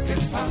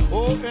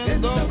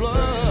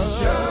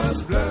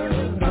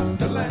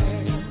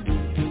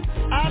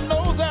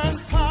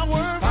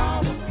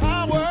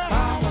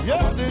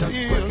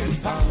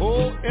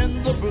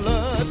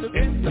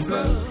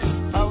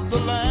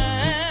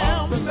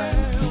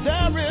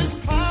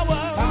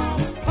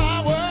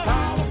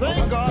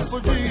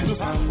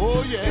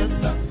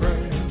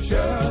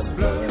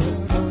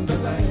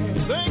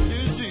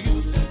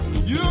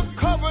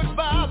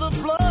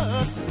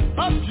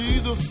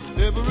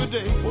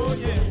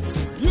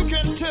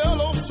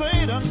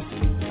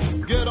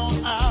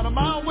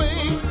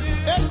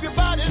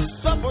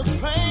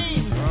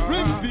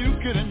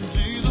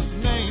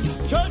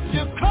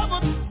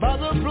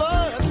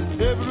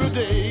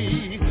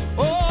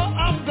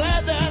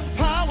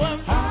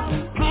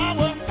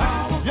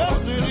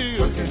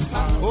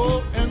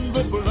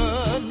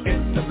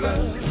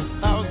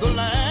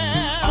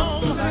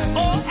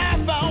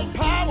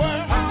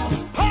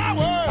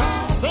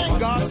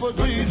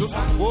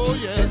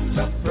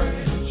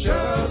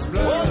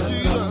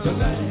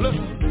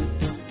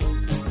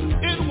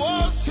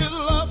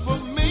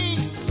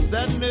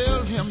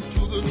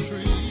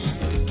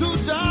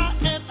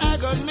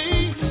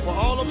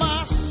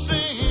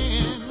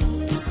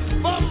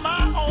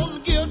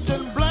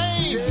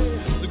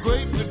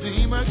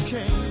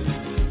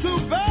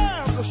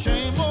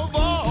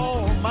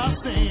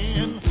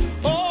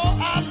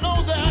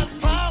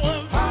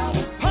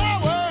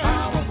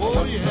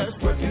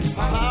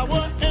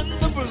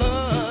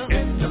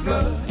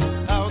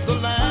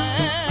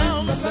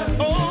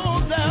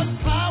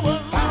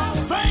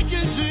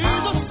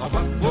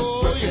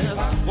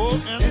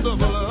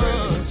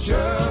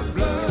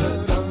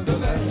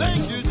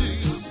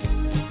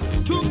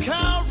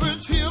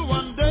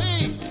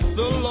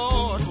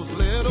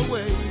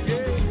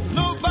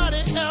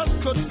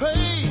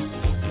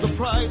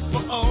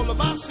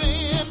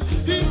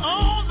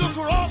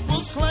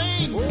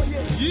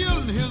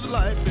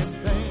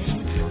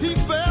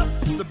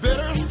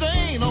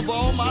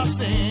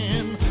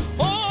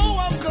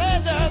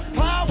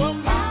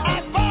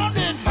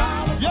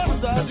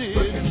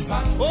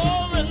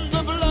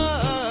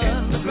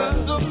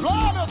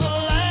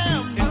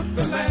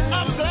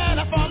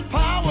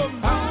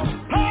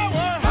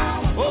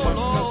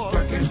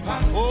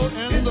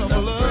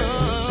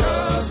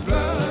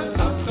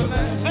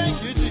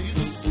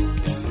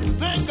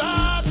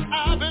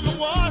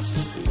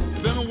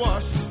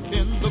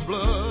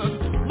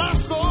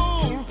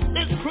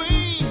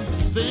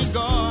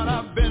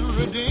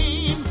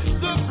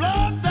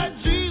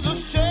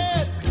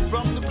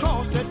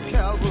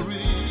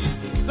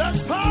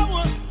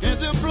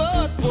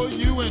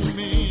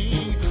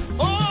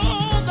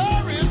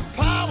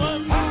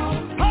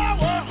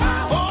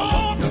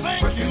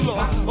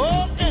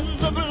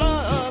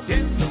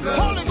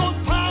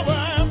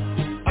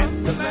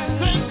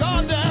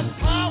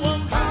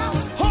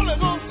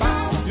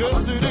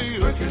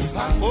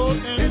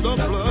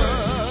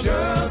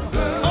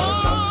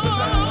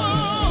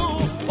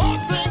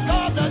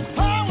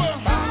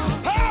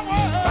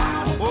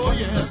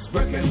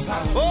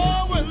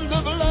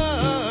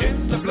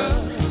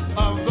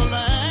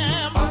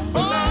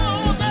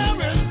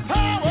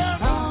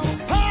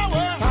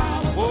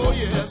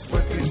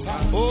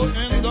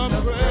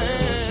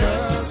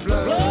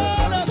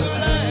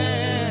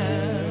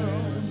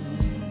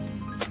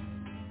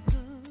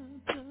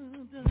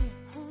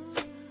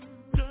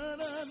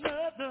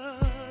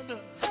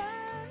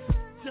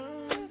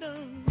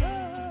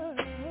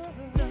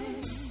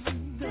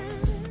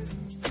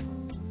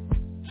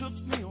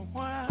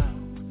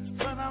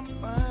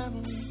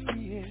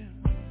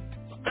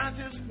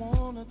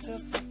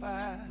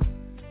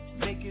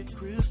 make it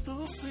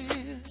crystal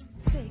clear.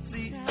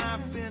 See,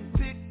 I've been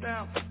picked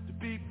out to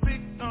be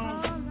picked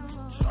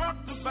on.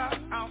 Talked about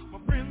out my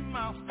friend's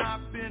mouth.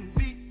 I've been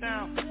beat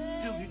down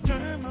till he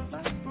turned my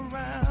life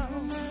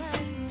around.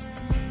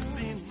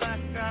 Seems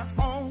like I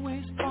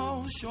always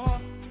fall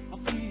short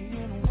of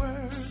being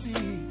worthy.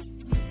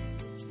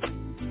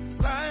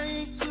 I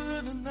ain't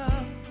good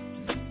enough,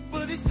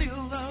 but he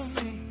still loves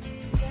me.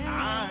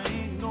 I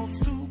ain't no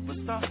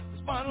superstar, the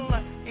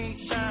spotlight ain't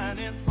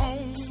shining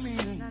on me.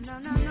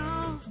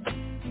 No.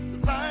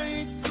 I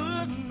ain't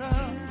good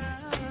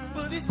enough,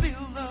 but he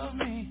still loves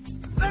me.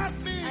 Love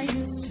me. I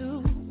used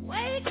to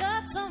wake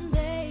up some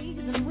days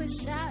and wish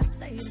I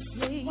stayed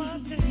asleep,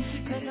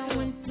 'cause I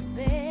went to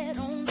bed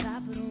on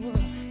top of the world.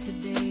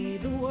 Today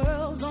the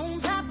world's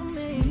on top of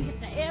me.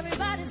 Now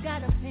everybody's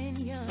got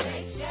opinions.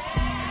 They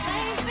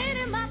ain't fit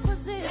in my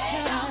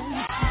position.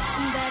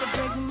 That it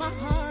breaks my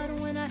heart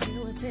when I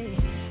hear what they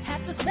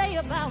have to say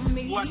about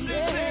me. What they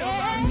say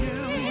about you.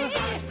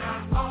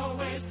 I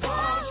always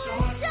fall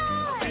short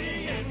of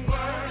being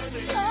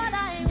worthy. Lord,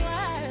 I ain't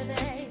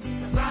worthy.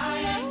 'Cause I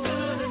ain't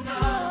good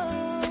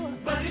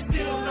enough, but he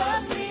still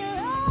loves me.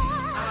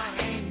 I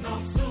ain't no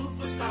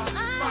superstar,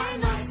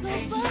 spotlight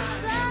ain't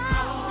shining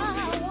on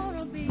me. I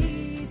wanna be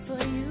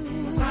for you.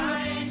 I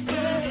ain't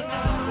good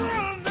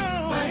enough,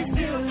 but he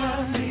still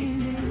loves me.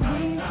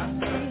 I'm not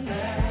perfect.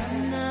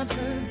 Not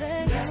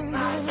perfect. Yes,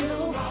 I do.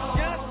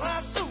 Yes, I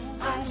do.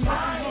 I'm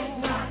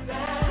trying my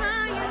best.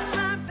 Trying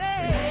my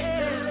best.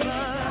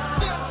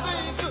 This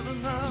ain't good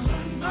enough.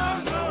 No,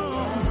 no.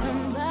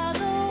 And by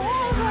the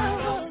way,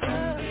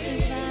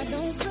 if I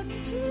don't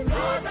succeed, baby,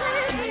 I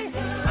ain't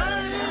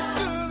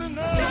good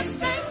enough.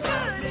 this ain't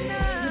good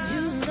enough. Would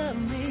you love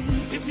me?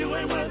 If you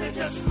ain't worthy,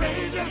 just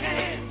raise your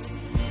hand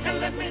and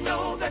let me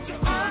know that you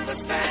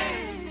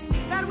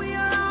understand That we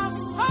are all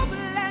so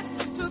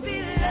blessed to be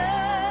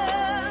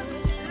loved.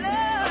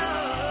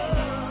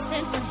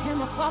 And for him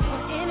to fall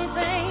for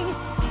anything,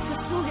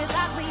 just to his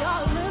eyes we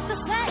all look the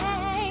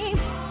same.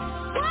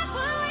 What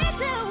will we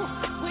do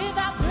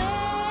without plan?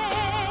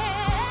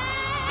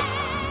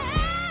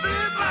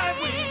 Seems like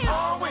we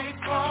always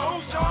fall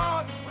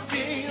short of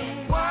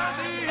being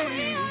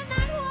worthy.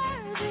 Not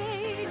worthy.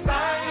 'Cause I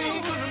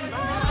ain't good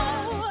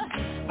enough,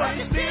 but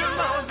you still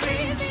love me.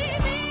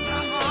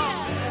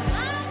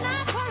 I'm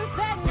not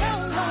perfect, no,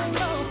 no,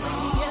 no.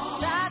 Yes,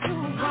 I do,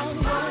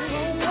 trying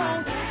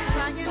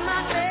my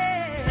best.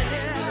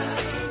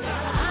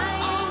 I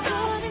ain't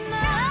good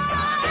enough,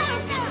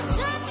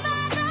 just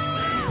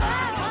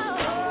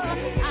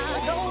I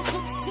don't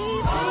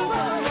succeed, baby.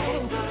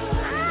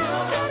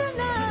 I'm good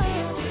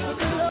enough,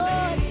 the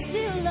Lord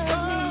still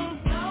loves me.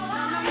 No.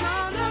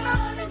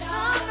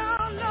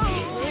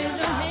 Raise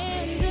your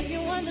hands if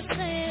you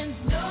understand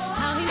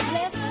how he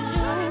blessed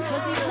you,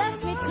 'cause he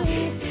blessed me too.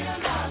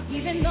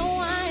 Even though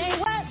I ain't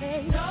worthy,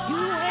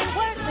 you ain't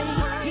worthy,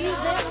 he's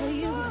there for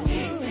you.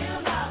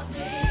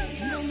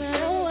 No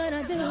matter what I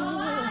do,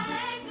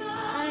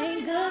 I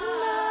ain't good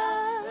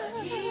enough,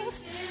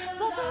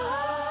 but the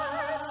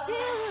Lord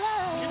still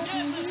loves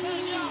me.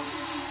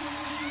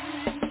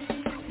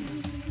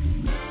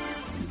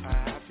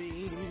 I've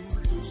been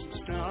through some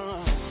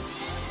storms,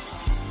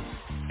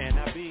 and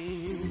I've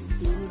been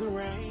through the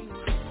rain.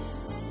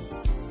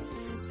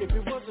 If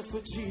it wasn't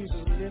for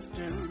Jesus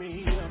lifting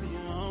me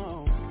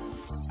up,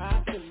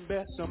 I've been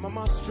bear some of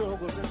my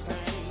struggles and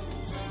pain.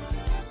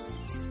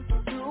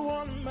 Through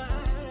all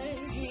my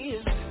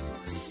years,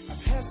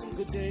 I've had some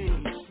good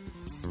days,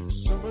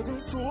 some of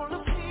them full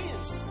of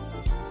tears.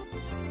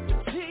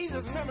 But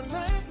Jesus never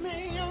left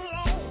me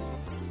alone.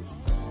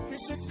 He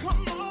said,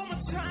 come on, my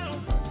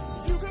child,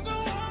 you can go on.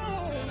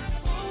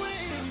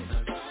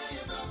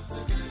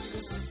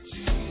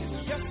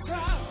 Yes,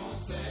 God.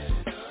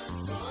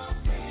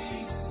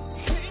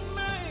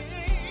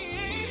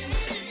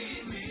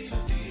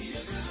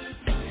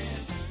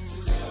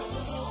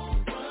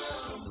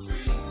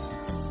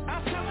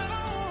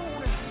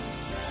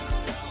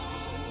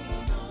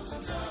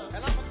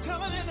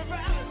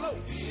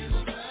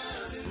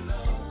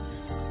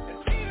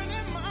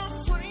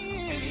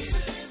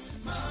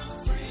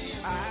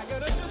 I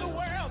gotta do the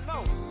world.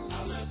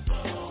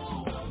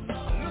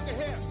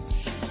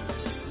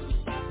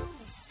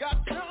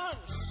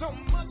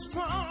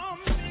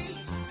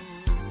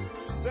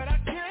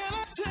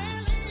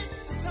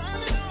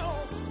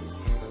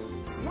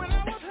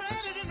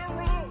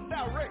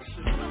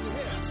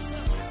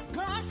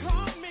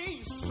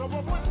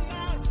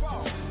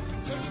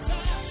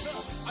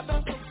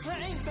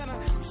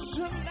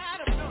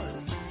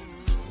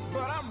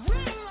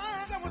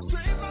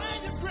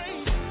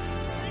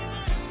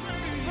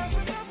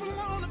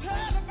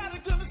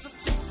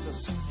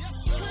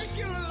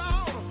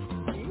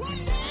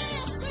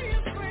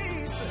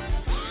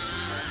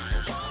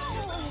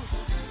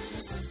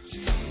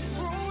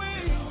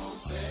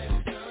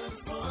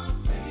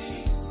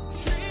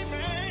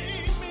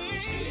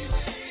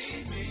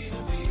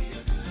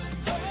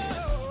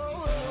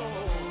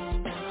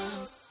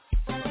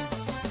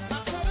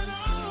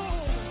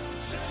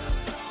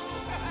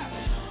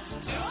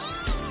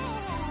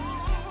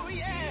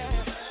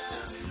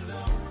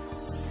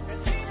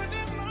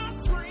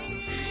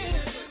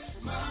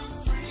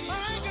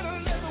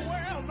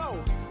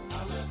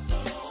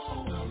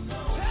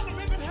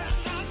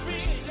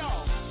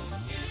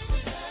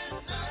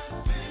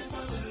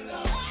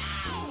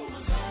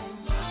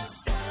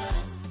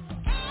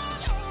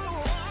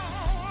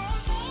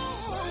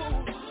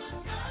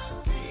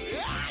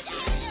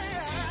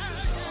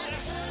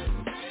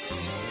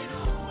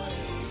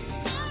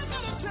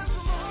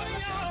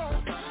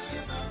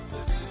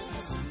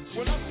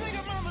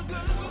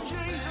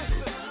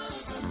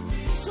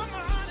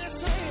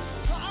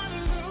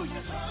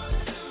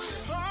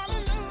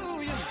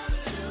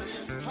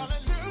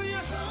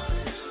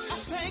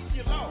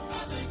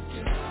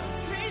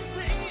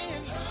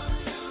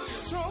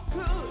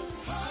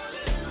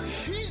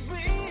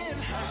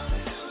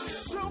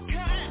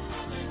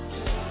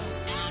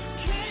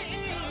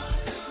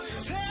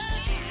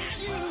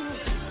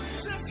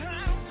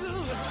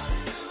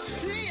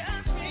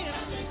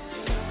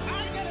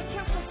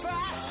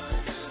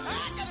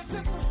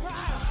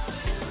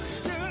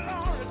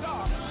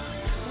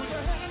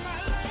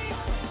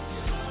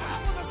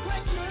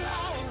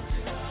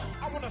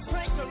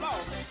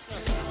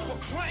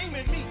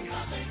 saving me.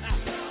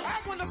 I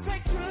want to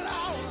thank you, Lord.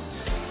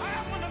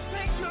 I want to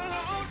thank you,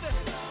 Lord,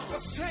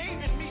 for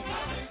saving me.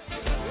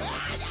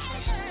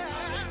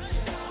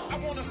 I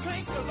want to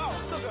thank the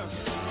Lord. Look,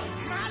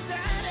 my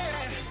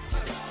daddy,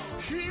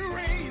 he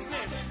raised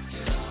me,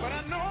 but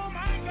I know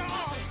my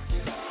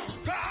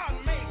God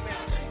made me.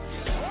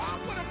 Oh,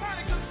 what a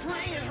mighty good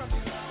friend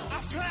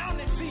I found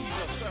in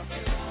Jesus.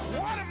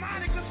 What a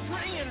mighty good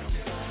friend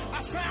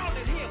I found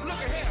in him. Look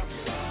at him.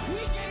 He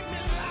gave me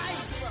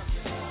life,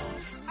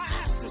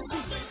 eyes to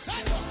see,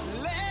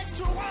 legs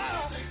to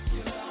walk,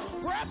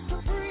 breath to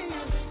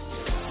breathe.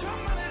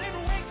 Somebody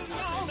didn't wake this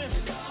morning.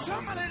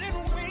 Somebody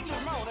didn't wake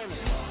this morning.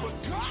 But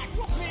God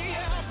woke me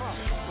up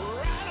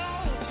right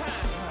on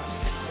time.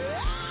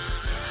 Oh,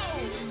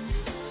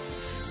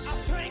 I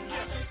thank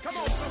you. Come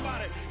on,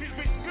 somebody. He's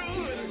been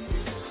good.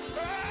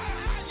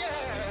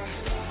 Yeah.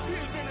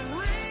 He's been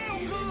real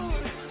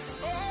good.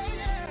 Oh,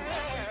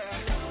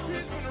 yeah.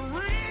 He's been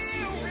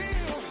real.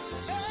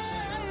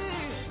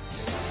 Hey.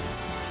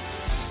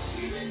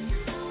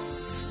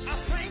 I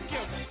thank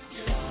you.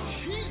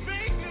 He's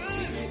been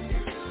good.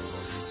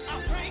 I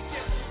thank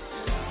you.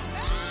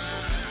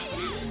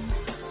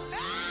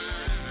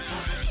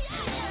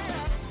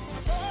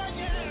 Oh,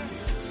 yeah.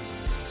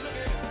 Look at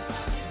it.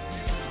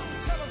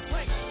 Tell him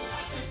thank you.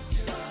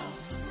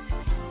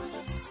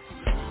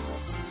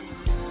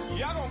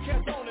 Y'all gonna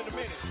catch on in a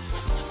minute.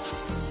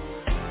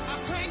 I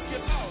thank you,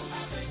 Lord.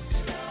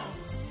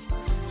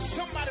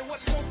 Somebody was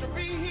supposed to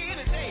be here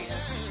today,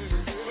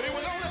 but it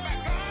was only by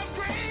God's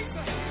grace. I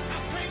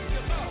thank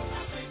you, Lord.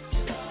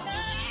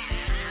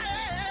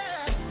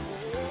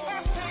 I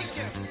thank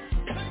you.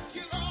 Thank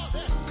you, Lord.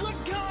 Good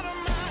God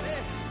Almighty,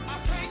 I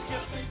thank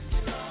you.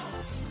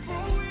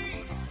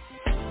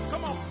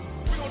 Come on,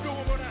 we're gonna do it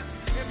one more time.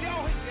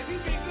 If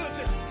he's been good,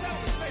 just tell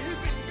him, say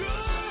he's been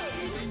good.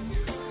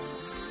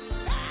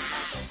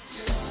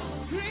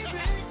 He's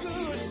been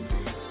good.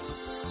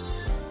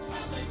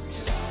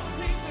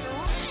 He's been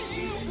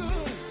real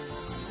good.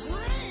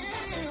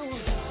 Real.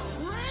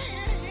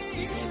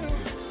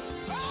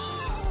 Oh,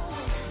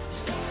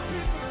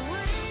 he's been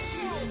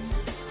real.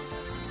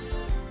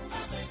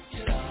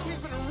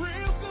 He's been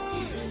real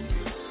good.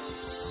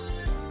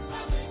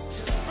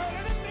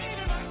 Better than me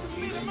than I can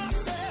be to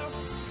myself.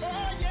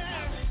 Oh,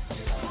 yeah.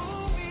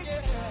 Oh,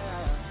 yeah.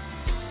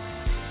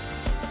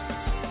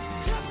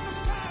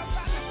 Testify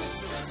about the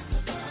goodness.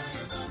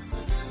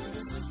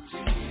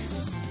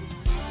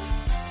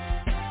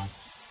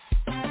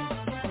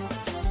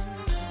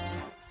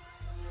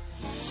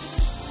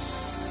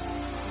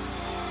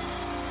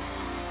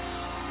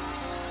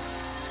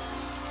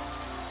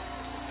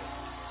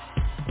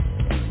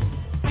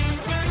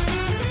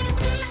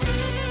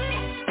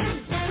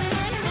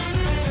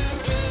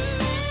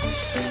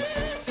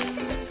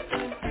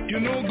 You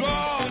know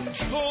God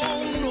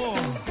told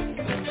Noah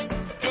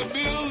to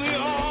build the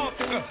ark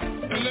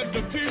and let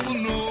the people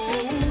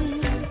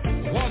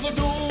know while the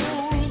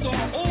doors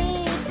are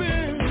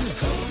open.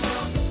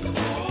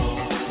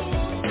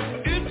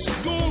 It's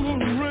gonna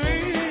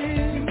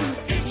rain.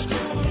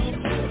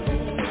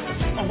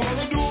 While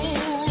the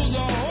doors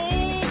are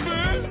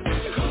open.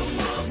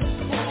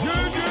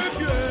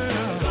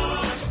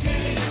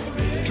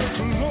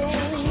 To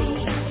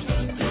close.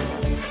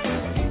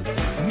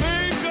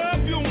 Make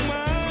up your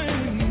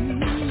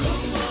mind.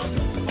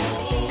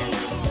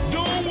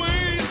 Don't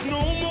waste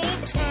no more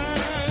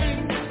time.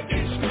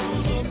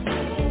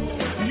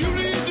 You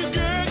need to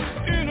get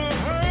in a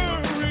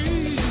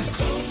hurry.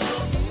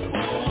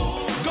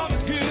 Gotta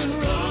get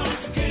right.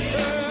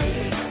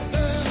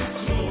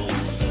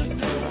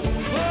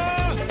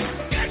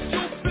 Get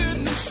your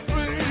business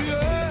straight.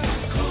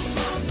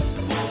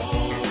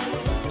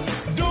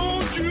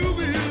 Don't you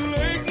be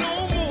late no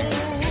more.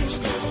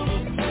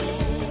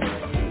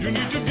 You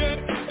need to get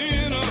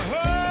in a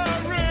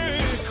hurry.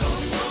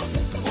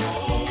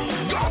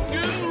 God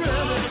get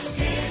ready.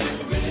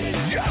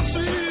 Yes, He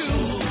is.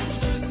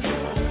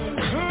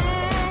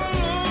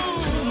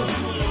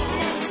 Come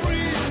on,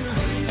 friend.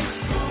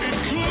 It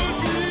could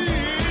be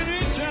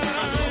any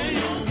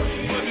time,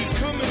 but He's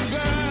coming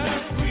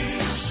back.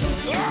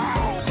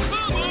 Oh,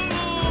 come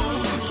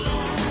on.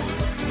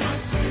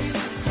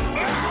 I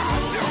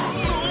don't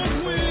know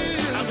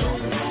when,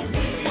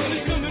 but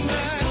He's coming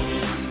back.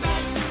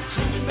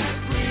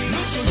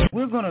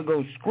 We're going to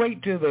go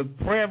straight to the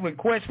prayer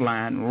request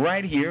line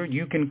right here.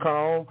 You can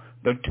call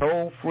the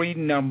toll-free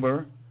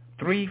number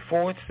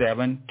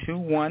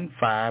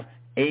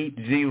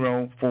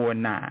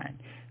 347-215-8049.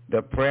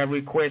 The prayer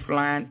request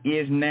line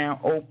is now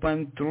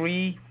open,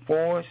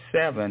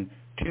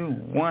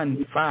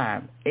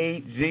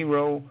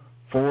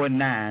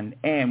 347-215-8049.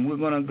 And we're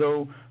going to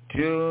go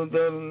to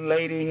the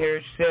lady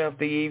herself,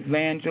 the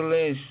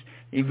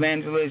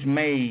Evangelist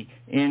May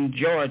in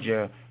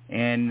Georgia.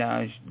 And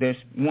there's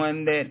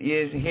one that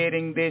is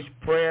heading this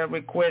prayer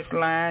request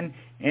line,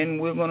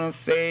 and we're going to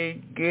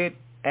say good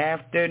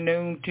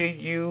afternoon to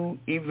you,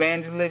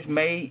 Evangelist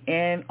May,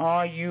 and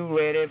are you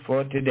ready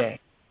for today?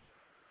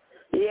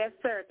 Yes,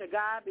 sir. To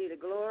God be the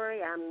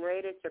glory. I'm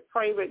ready to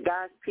pray with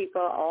God's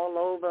people all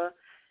over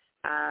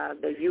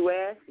the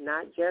U.S.,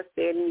 not just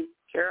in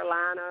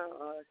Carolina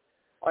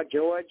or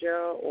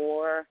Georgia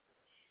or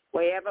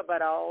wherever,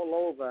 but all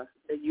over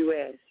the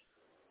U.S.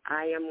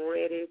 I am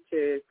ready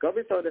to go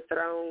before the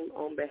throne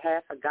on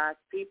behalf of God's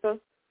people,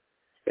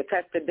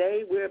 because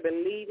today we're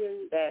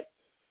believing that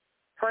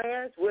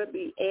prayers will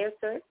be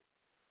answered,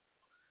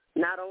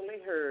 not only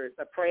heard,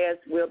 but prayers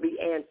will be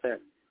answered,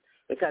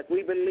 because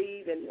we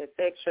believe in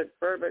effectual,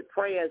 fervent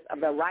prayers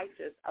of the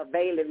righteous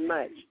availing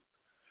much.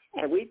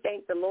 And we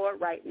thank the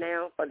Lord right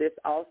now for this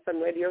awesome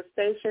radio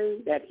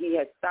station that he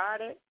has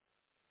started,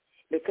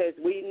 because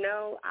we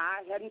know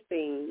eye haven't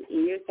seen,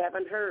 ears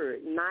haven't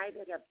heard,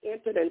 neither have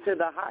entered into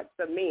the hearts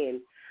of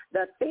men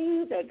the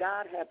things that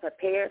God has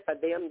prepared for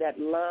them that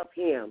love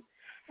him.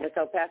 And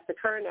so, Pastor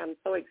Kern, I'm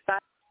so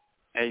excited.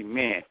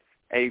 Amen.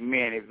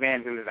 Amen.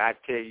 Evangelist, I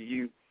tell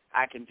you,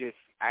 I can just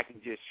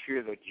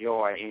hear the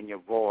joy in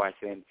your voice.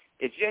 And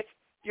it's just,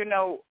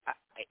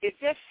 it's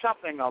just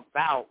something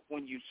about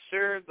when you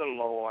serve the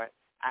Lord.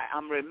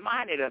 I'm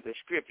reminded of the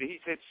scripture. He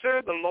said,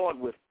 serve the Lord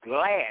with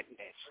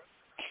gladness.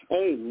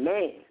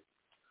 Amen.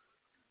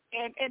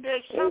 And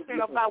there's something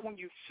about when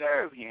you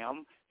serve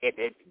him,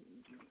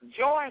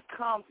 joy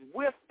comes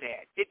with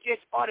that. It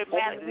just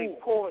automatically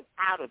pours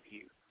out of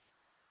you.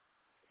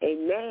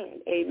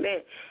 Amen.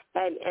 Amen.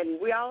 And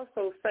we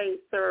also say,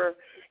 sir,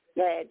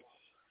 that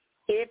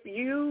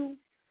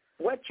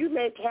what you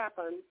make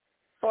happen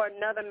for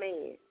another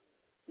man,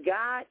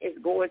 God is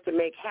going to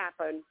make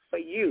happen for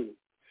you.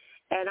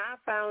 And I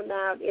found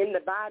out in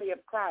the body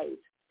of Christ,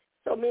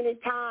 so many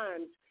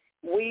times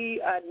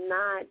we are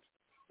not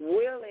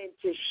willing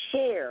to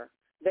share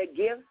the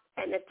gifts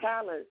and the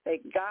talents that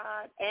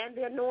God and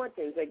the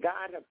anointings that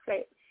God has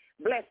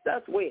blessed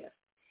us with.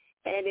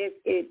 And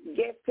it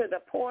gets to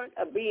the point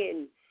of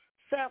being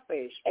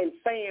selfish and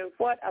saying,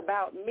 what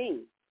about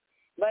me?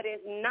 But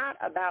it's not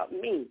about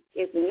me.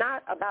 It's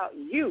not about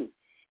you.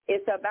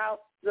 It's about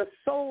the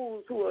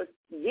souls who are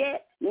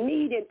yet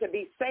needing to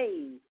be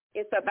saved.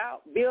 It's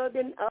about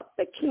building up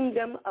the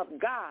kingdom of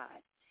God.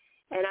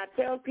 And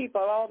I tell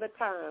people all the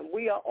time,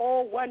 we are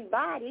all one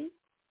body.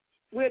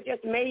 We're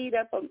just made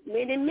up of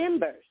many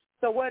members.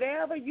 So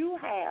whatever you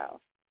have,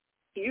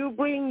 you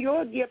bring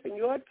your gift and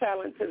your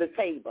talent to the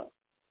table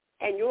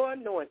and your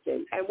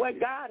anointing. And what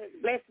God has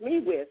blessed me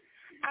with,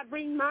 I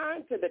bring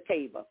mine to the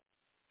table.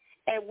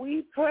 And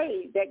we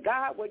pray that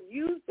God would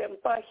use them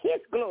for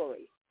his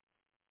glory,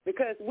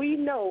 because we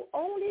know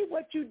only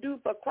what you do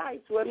for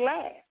Christ will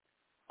last.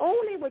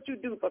 Only what you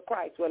do for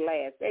Christ will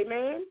last.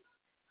 Amen?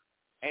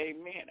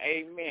 Amen.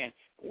 Amen.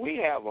 We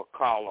have a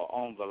caller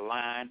on the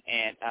line,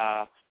 and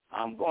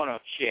I'm going to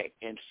check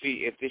and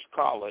see if this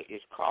caller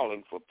is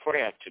calling for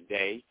prayer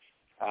today.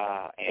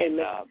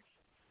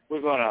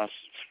 We're going to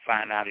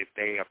find out if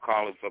they are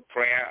calling for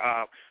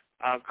prayer.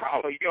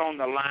 Caller, you're on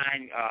the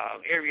line,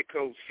 area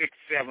code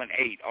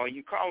 678. Are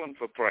you calling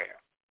for prayer?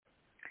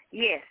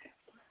 Yes.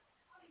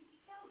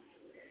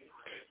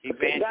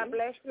 God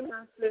bless you,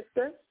 my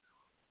sister.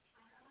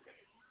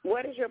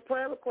 What is your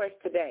prayer request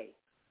today?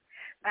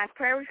 My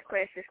prayer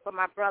request is for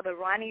my brother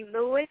Ronnie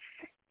Lewis.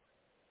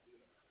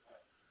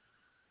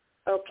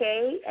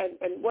 Okay,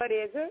 and what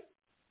is it?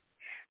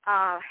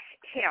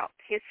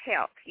 His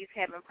health. He's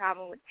having a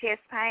problem with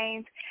chest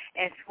pains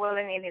and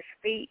swelling in his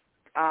feet,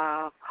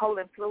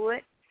 holding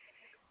fluid.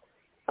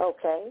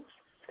 Okay.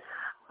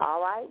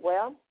 All right,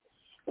 well,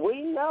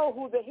 we know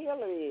who the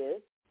healer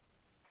is.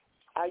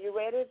 Are you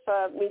ready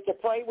for me to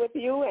pray with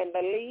you and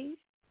believe?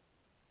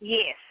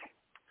 Yes.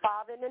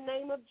 Father, in the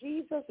name of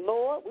Jesus,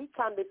 Lord, we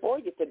come before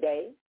you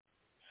today.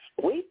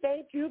 We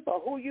thank you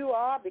for who you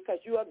are, because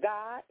you are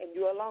God and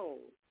you alone.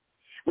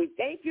 We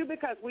thank you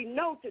because we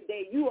know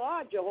today you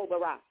are Jehovah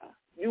Rapha.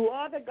 You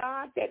are the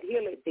God that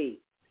healeth thee.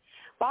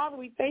 Father,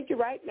 we thank you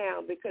right now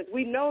because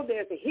we know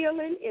there's a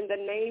healing in the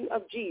name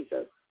of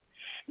Jesus.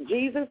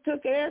 Jesus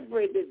took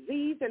every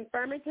disease,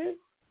 infirmity,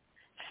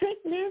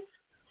 sickness,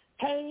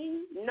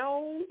 pain,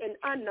 known and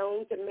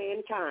unknown to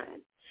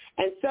mankind.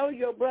 And so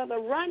your brother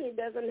Ronnie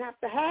doesn't have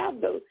to have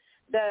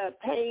the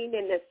pain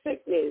and the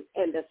sickness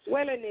and the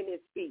swelling in his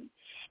feet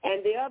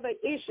and the other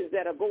issues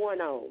that are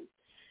going on.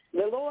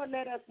 The Lord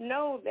let us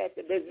know that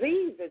the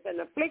diseases and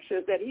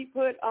afflictions that he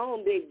put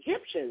on the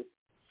Egyptians,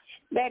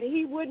 that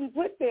he wouldn't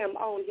put them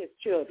on his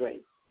children.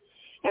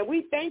 And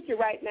we thank you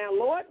right now,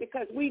 Lord,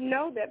 because we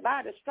know that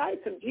by the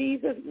stripes of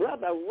Jesus,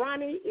 brother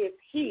Ronnie is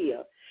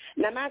healed.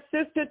 Now, my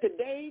sister,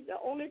 today, the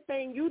only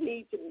thing you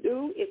need to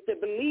do is to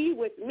believe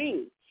with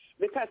me,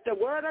 because the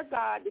word of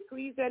God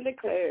decrees and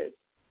declares,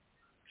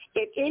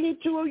 if any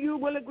two of you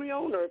will agree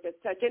on earth as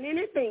touching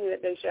anything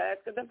that they shall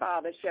ask of the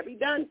Father shall be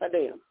done for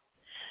them.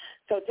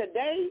 So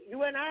today,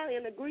 you and I are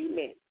in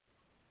agreement.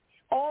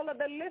 All of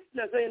the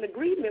listeners are in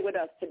agreement with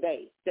us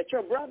today that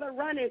your brother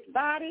Ronnie's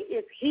body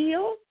is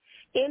healed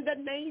in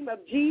the name of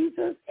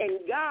Jesus, and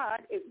God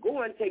is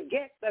going to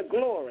get the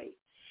glory.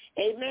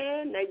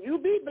 Amen. Now you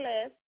be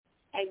blessed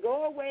and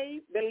go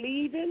away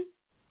believing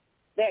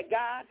that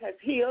God has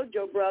healed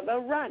your brother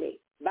Ronnie.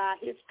 by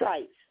his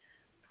stripes.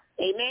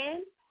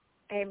 Amen?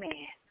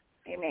 Amen.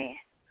 Amen.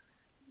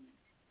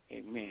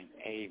 Amen.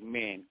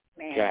 Amen.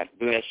 Amen. God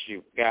bless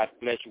you. God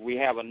bless you. We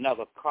have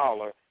another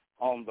caller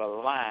on the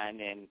line,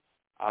 and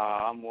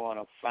I'm going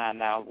to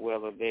find out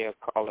whether they're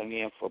calling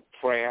in for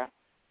prayer.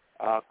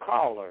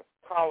 Caller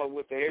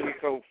with the area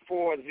code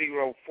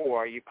 404.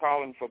 Are you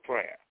calling for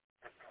prayer?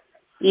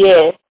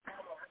 Yes.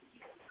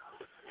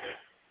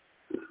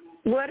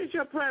 What is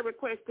your prayer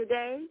request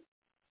today?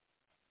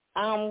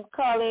 I'm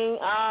calling,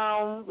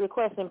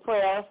 requesting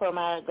prayer for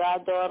my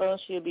goddaughter.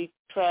 She'll be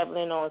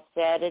traveling on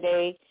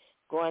Saturday,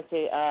 going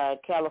to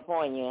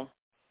California.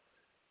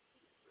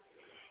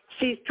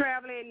 She's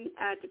traveling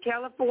to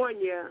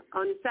California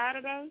on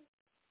Saturday?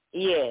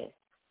 Yes.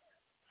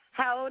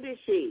 How old is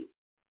she?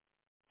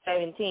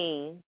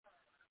 17.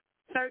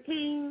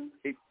 13?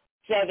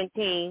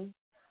 17.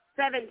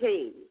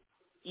 17.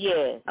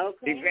 Yes. Okay.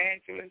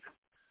 Evangelist,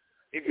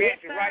 yes,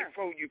 right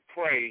before you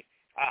pray,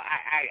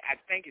 I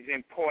think it's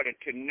important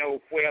to know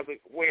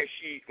where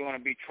she's going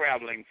to be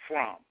traveling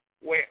from.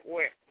 Where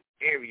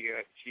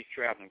area she's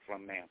traveling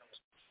from, ma'am?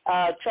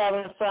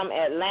 Traveling from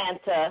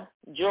Atlanta,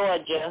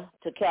 Georgia,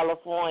 to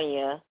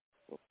California.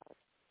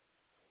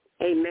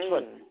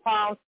 Amen.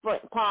 Palm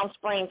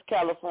Springs,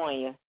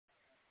 California.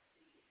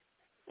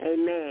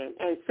 Amen.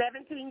 And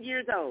 17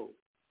 years old?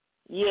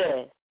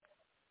 Yes.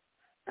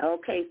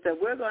 Okay, so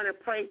we're going to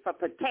pray for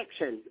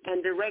protection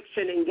and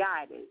direction and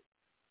guidance.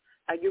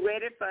 Are you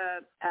ready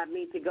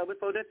to go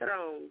before the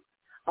throne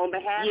on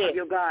behalf of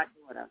your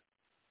goddaughter?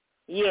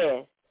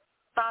 Yes.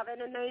 Father, in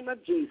the name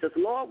of Jesus,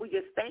 Lord, we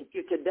just thank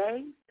you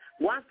today.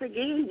 Once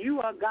again, you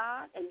are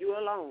God and you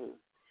alone.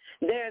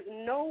 There's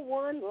no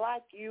one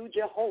like you,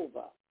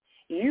 Jehovah.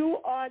 You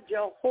are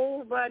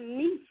Jehovah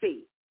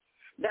Nissi,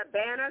 the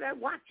banner that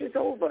watches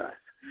over us.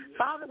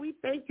 Father, we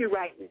thank you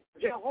right now,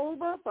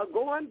 Jehovah, for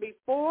going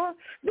before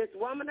this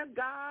woman of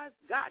God's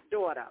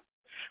goddaughter.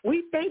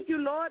 We thank you,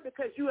 Lord,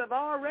 because you have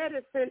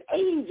already sent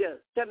angels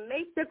to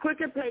make the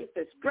crooked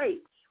places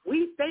straight.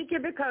 We thank you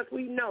because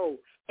we know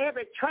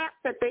every trap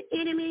that the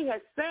enemy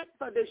has set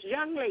for this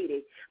young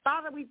lady.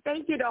 Father, we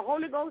thank you the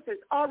Holy Ghost has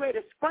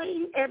already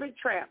spraying every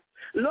trap.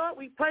 Lord,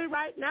 we pray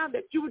right now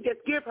that you would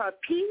just give her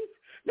peace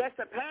that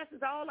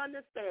surpasses all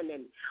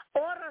understanding.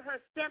 Order her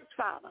steps,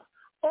 Father.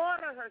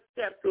 Order her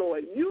steps,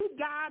 Lord. You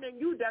guide and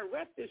you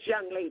direct this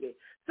young lady.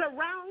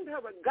 Surround her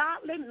with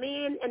godly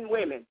men and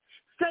women.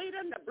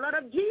 Satan, the blood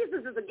of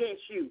Jesus is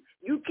against you.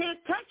 You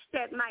can't touch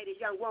that mighty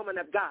young woman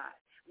of God.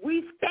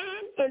 We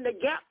stand in the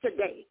gap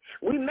today.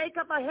 We make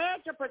up a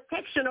hedge of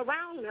protection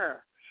around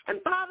her.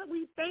 And, Father,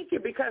 we thank you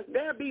because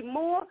there'll be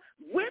more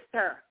with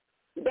her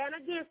than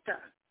against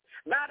her.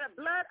 By the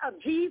blood of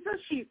Jesus,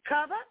 she's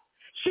covered.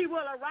 She will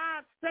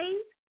arrive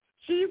safe.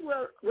 She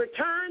will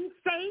return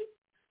safe.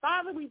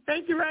 Father, we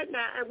thank you right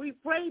now, and we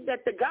pray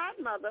that the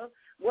godmother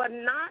will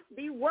not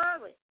be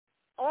worried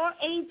or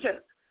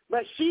anxious,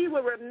 but she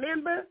will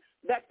remember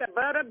that the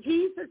blood of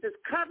Jesus is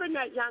covering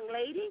that young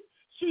lady.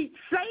 She's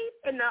safe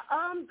in the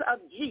arms of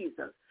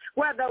Jesus,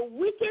 where the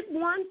wicked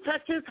one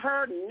touches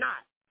her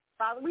not.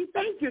 Father, we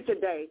thank you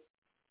today.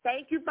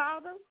 Thank you,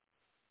 Father.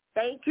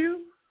 Thank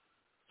you.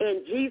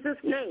 In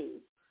Jesus'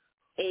 name,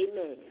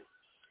 amen.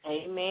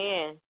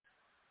 Amen.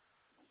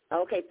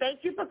 Okay,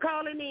 thank you for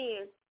calling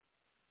in.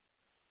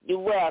 You're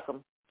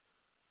welcome.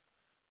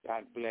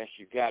 God bless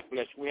you. God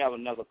bless you. We have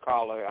another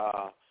caller,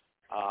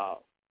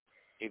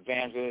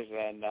 Evangelist,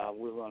 and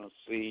we're going to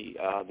see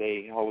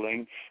they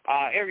holding.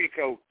 Area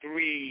code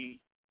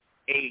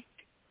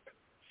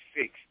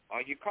 386.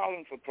 Are you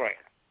calling for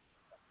prayer?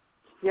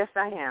 Yes,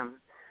 I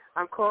am.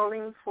 I'm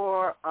calling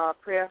for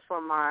prayer for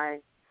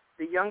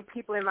the young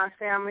people in my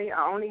family.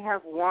 I only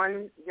have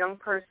one young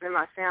person in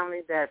my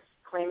family that's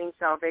claiming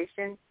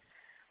salvation,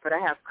 but I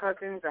have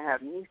cousins, I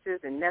have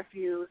nieces and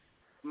nephews.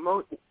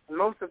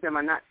 Most of them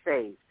are not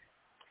saved.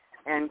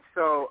 And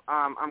so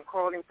I'm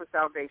calling for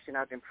salvation.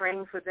 I've been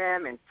praying for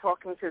them and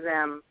talking to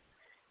them,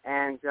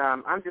 and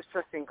I'm just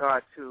trusting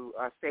God to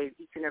save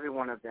each and every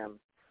one of them.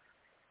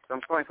 So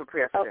I'm calling for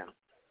prayer for them.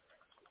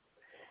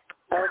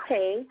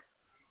 Okay.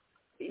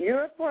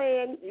 You're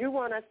praying, you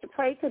want us to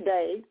pray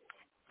today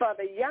for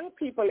the young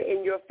people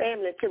in your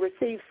family to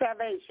receive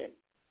salvation.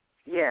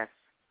 Yes.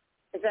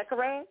 Is that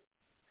correct?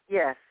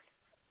 Yes.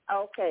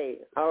 Okay.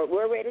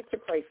 We're ready to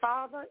pray.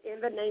 Father, in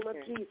the name of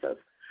Jesus,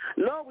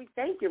 Lord, we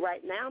thank you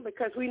right now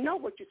because we know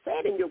what you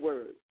said in your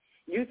word.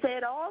 You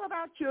said all of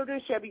our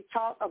children shall be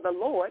taught of the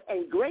Lord,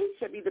 and great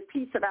shall be the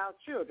peace of our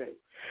children.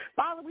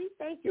 Father, we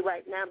thank you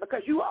right now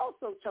because you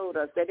also told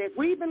us that if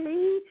we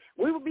believe,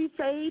 we will be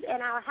saved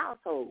in our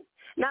household.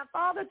 Now,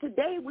 Father,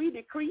 today we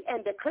decree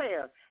and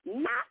declare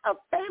not a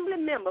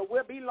family member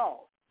will be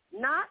lost.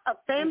 Not a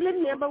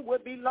family member will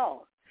be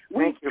lost.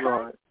 Thank you,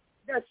 Lord.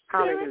 The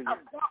spirit of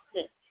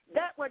darkness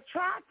that would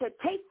try to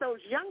take those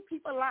young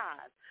people's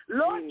lives.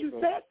 Lord, you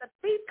said the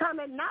thief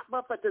cometh not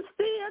but for to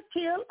steal,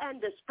 kill,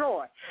 and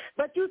destroy.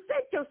 But you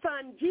sent your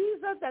son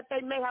Jesus that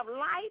they may have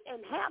life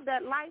and have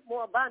that life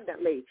more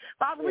abundantly.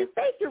 Father, we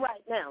thank you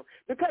right now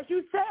because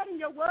you said in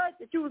your word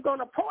that you was going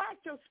to pour out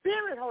your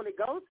spirit, Holy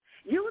Ghost.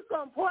 You was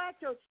going to pour out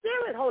your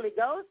spirit, Holy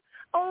Ghost,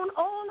 on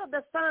all of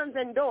the sons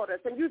and daughters.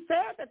 And you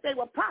said that they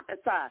will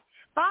prophesy.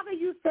 Father,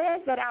 you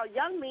said that our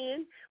young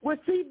men will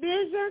see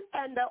visions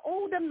and the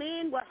older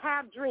men will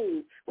have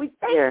dreams. We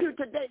thank you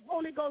today,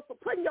 Holy Ghost, for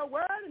putting your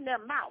word in their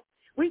mouth.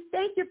 We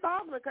thank you,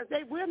 Father, because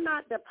they will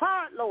not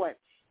depart, Lord.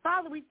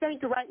 Father, we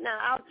thank you right now.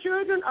 Our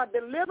children are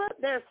delivered,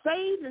 they're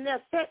saved, and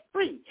they're set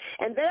free.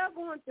 And they're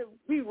going to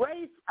be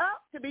raised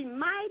up to be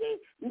mighty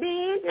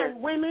men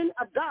and women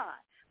of God.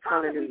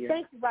 Father, we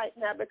thank you right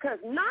now because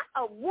not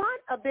a one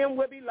of them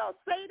will be lost.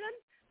 Satan,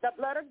 the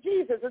blood of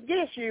Jesus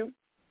against you.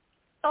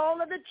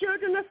 All of the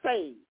children are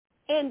saved.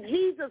 In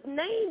Jesus'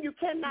 name, you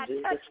cannot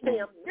touch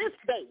them this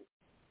day.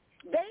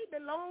 They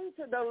belong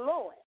to the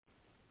Lord.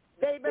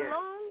 They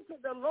belong to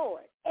the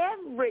Lord.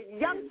 Every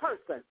young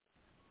person,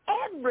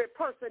 every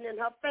person in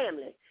her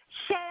family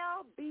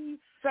shall be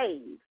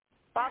saved.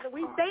 Father,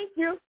 we thank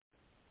you.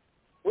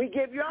 We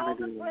give you all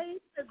the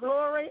praise, the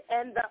glory,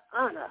 and the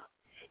honor.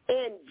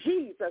 In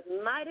Jesus'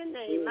 mighty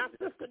name, my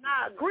sister and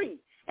I agree,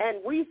 and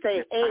we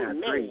say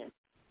amen.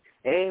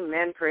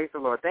 Amen. Praise the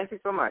Lord. Thank you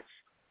so much.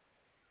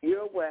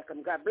 You're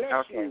welcome. God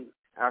bless you.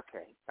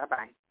 Okay.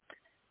 Bye-bye.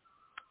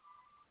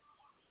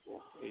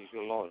 Praise the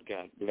Lord.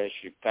 God bless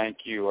you. Thank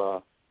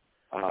you,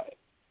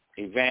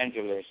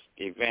 Evangelist,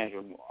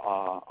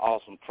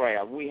 awesome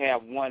prayer. We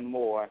have one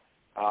more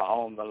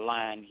on the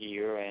line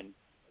here, and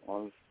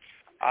on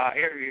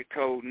area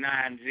code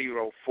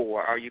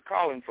 904. Are you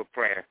calling for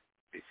prayer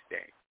this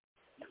day?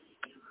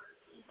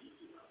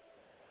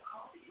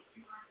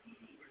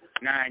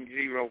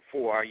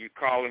 904. Are you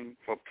calling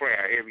for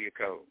prayer? Area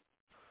code.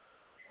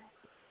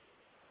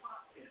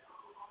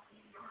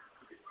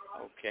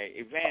 Okay,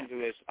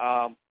 Evangelist.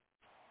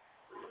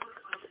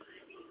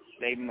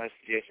 They must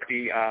just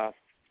be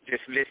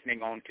just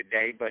listening on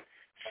today, but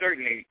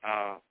certainly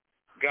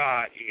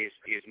God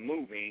is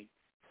moving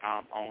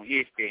on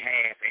His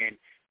behalf. And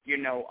you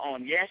know,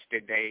 on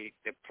yesterday,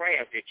 the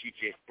prayer that you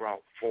just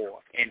brought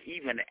forth, and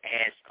even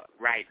as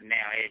right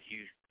now as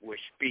you were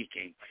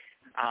speaking,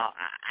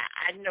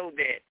 I know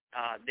that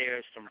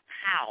there's some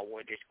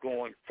power that's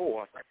going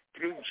forth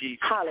through Jesus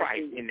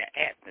Christ in the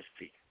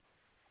atmosphere.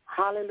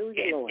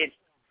 Hallelujah, Lord.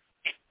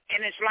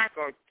 And it's like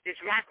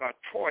a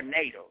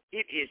tornado.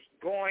 It is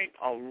going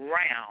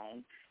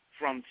around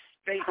from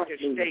state to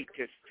state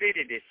to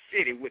city to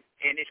city,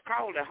 and it's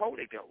called the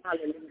Holy Ghost.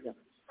 Hallelujah.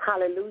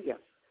 Hallelujah.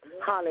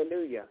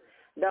 Hallelujah.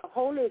 The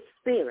Holy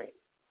Spirit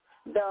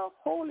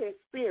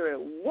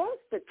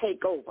wants to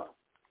take over.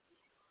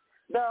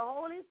 The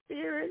Holy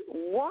Spirit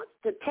wants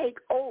to take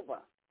over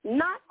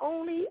not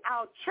only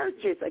our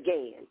churches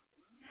again,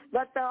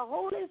 but the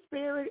Holy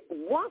Spirit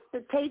wants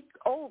to take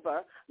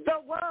over the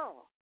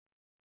world,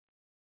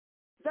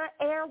 the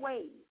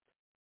airwaves,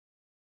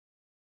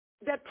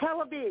 the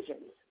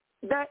televisions,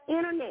 the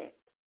internet,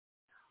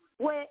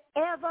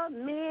 wherever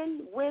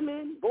men,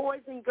 women,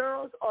 boys, and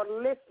girls are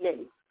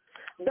listening.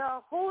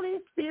 The Holy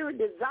Spirit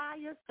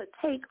desires to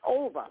take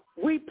over.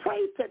 We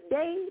pray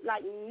today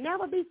like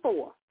never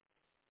before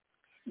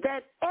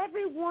that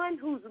everyone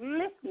who's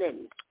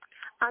listening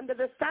under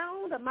the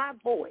sound of my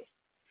voice,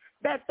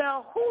 that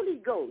the Holy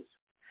Ghost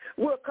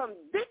will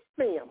convict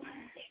them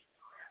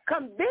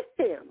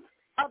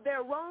of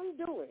their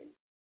wrongdoing.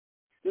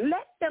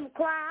 Let them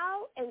cry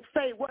out and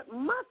say, what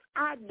must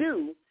I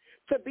do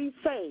to be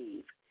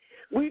saved?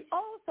 We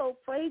also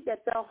pray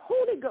that the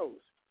Holy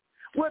Ghost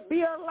would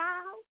be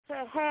allowed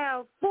to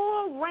have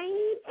full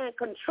reign and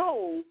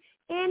control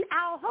in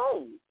our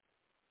homes,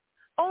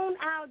 on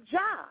our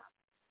job,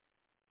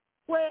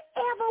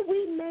 wherever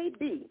we may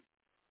be.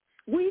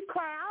 We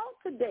cry out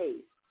today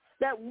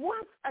that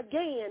once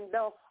again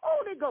the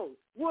Holy Ghost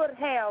would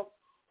have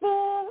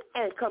full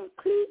and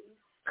complete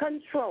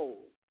control.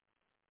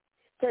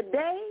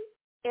 Today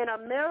in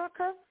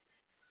America,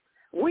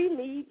 we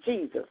need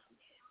Jesus.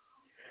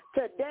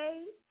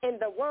 Today in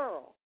the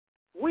world,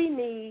 we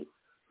need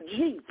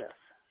Jesus.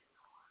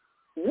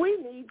 We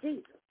need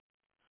Jesus.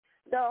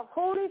 The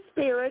Holy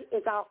Spirit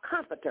is our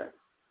comforter.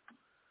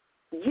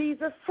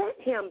 Jesus sent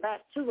him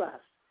back to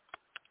us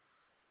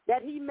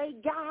that he may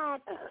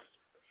guide us,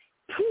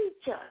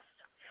 teach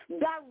us,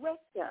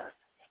 direct us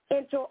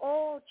into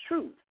all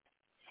truth.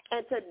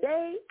 And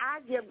today I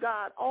give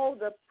God all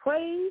the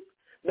praise,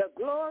 the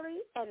glory,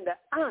 and the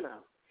honor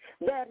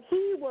that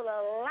he will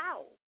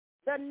allow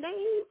the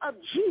name of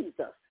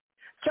Jesus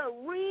to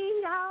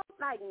ring out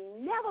like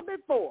never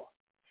before,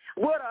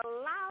 would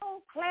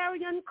allow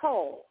clarion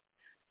call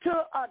to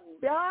a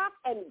dark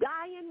and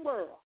dying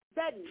world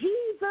that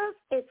Jesus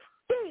is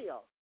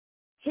still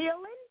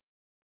healing,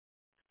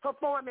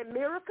 performing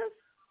miracles,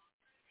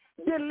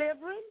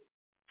 delivering,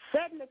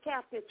 setting the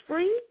captives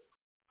free,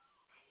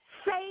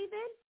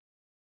 saving.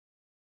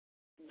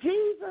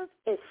 Jesus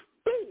is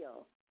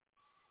still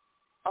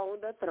on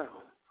the throne.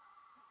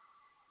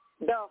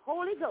 The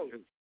Holy Ghost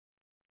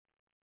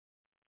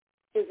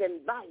is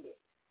invited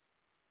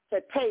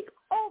to take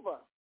over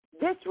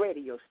this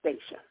radio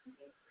station.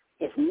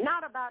 It's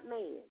not about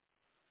man.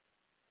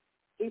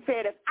 He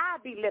said, if I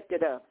be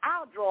lifted up,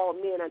 I'll draw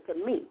men unto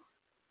me.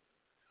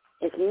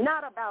 It's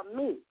not about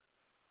me.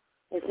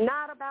 It's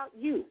not about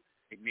you.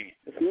 Amen.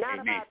 It's not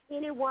Amen. about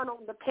anyone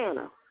on the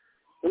panel.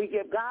 We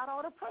give God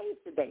all the praise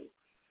today,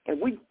 and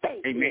we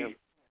thank Him.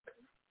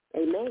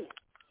 Amen.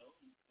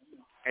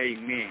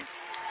 Amen.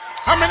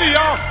 How many of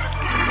y'all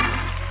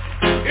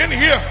in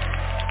here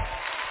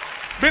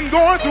been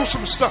going through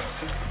some stuff?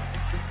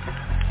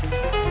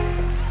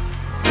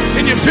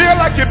 And you feel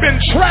like you've been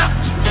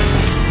trapped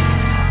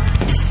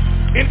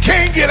and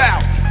can't get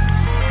out.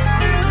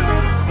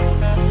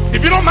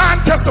 If you don't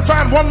mind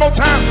testifying one more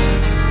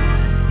time.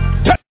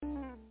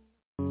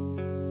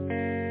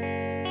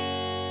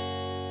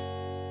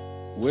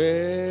 Well,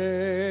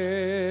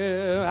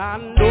 I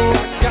know I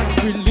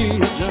got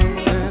religion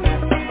and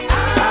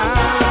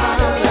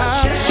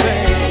I'm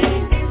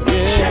ashamed.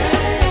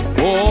 Yeah,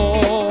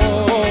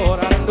 Lord,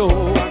 I know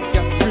I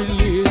got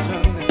religion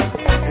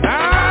and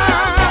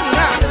I'm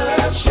not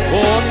ashamed.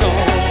 Oh no,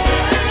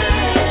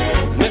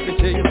 let me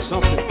tell you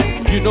something.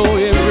 You know,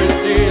 every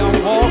day I'm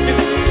walking,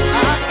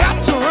 I got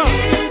to run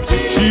to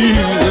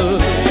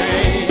Jesus'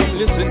 name.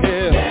 Listen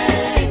here.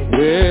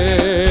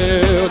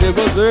 Well, there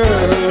was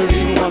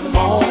early one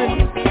morning,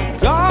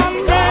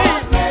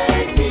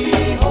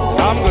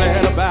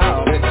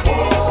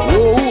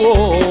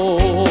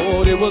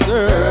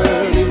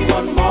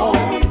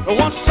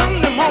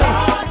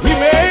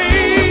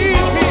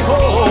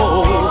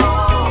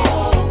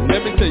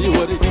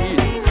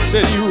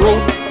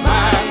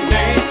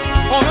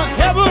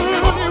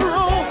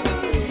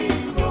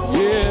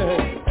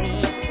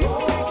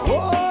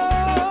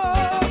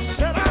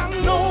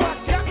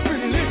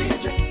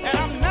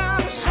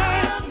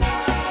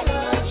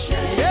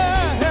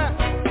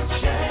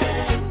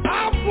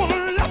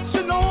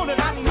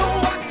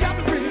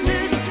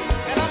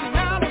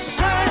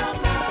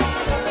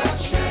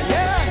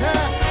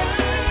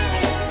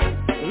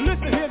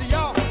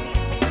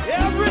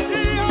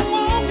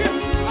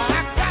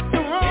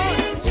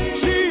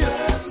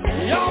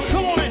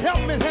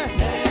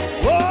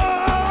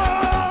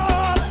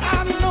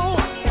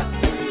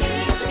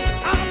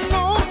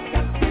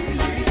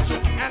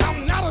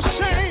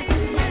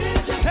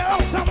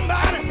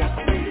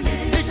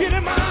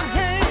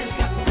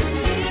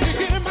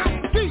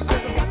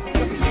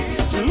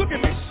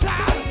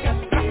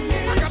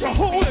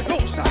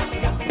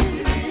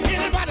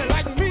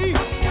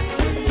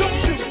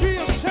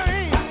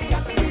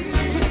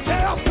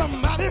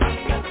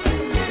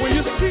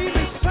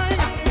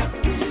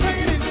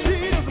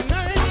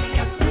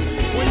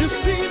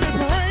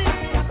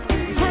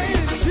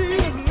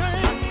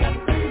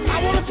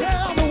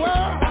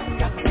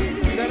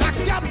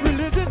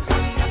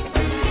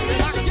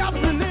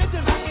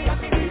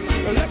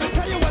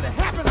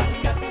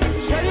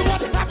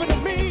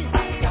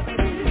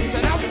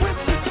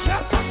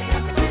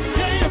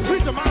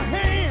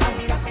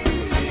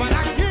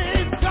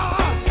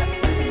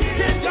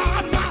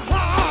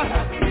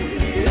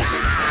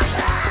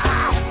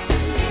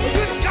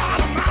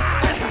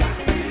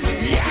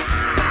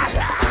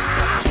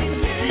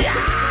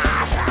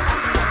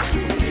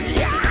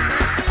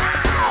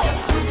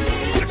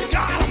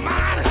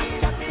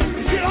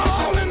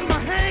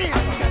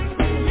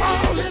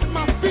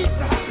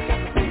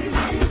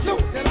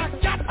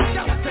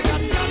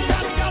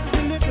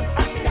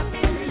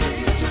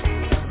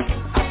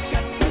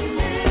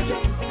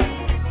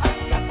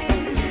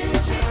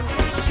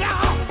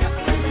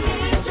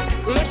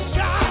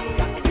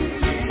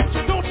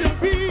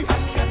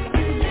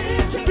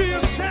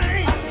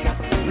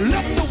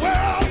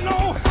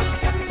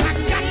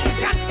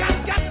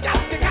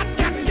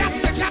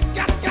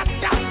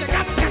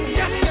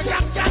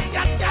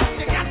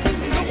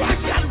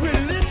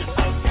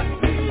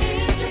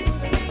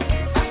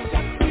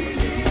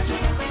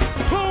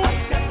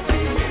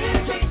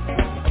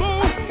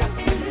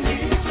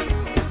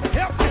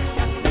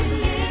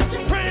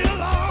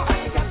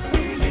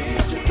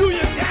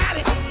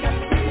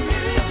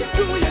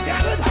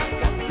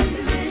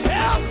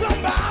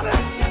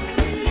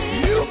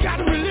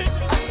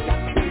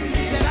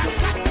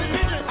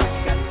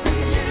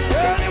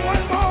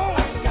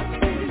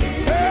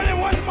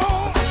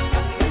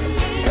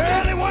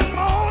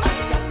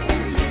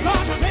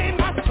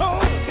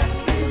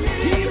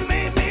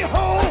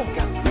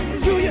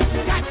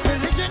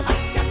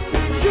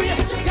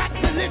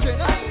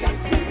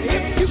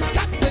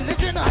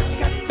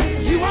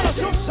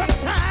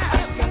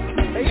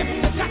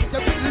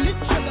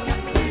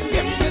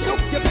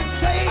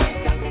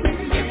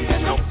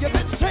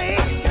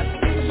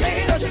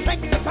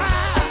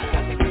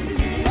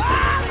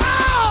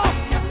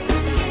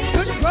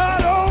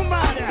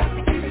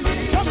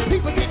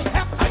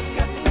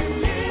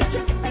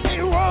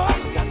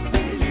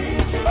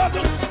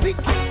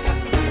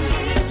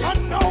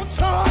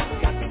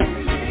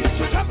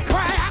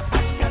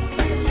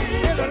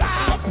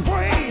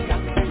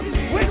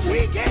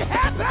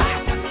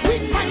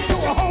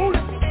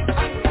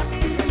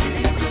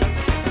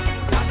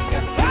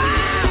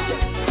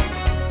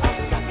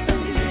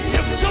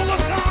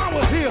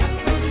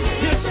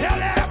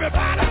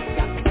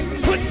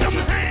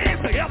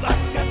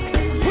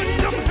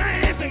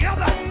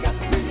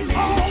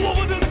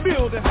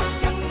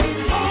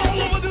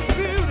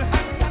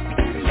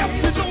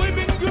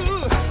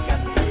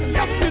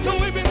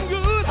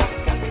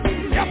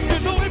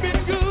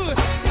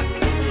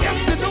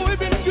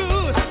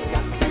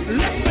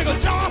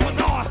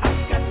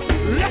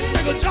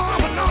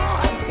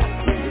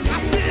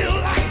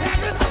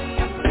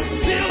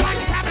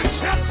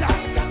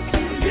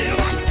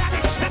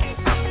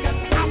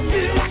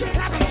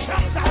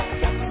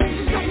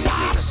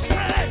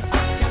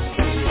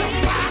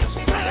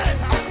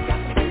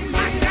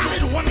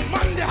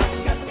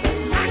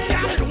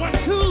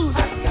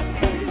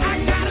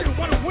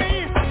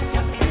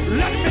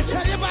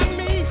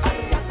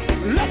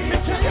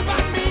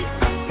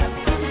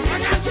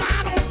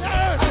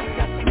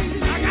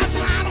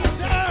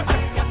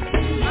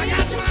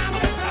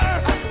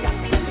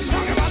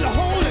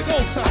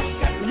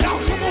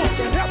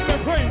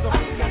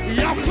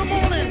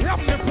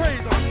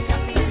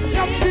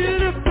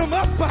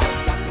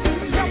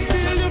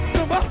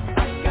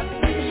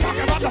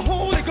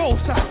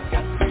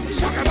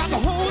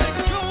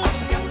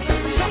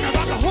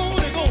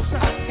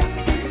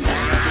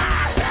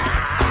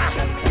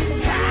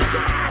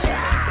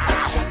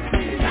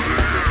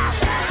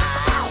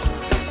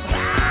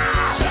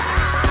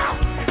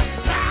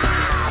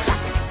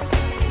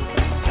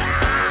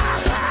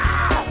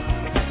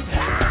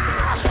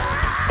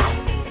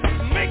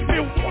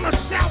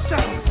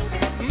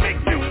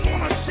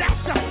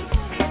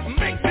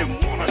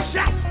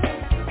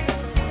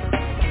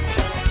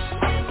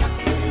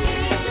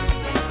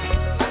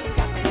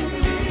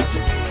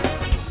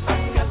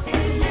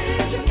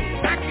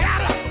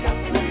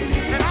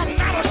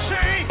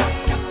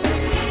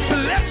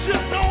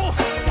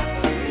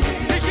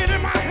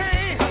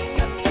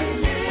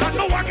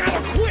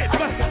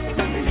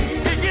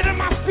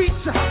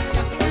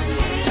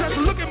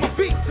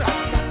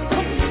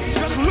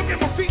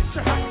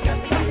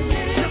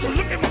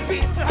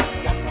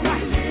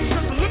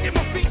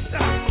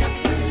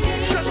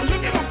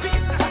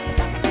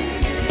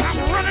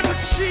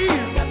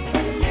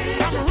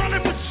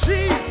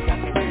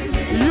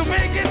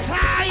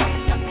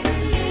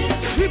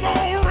 tired, keep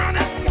on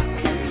running.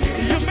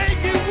 You may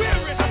get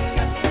weary,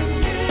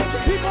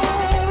 keep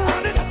on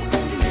running.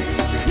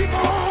 Keep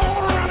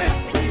on running.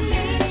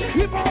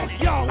 Keep on,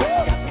 y'all.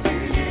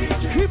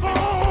 Keep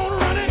on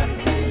running.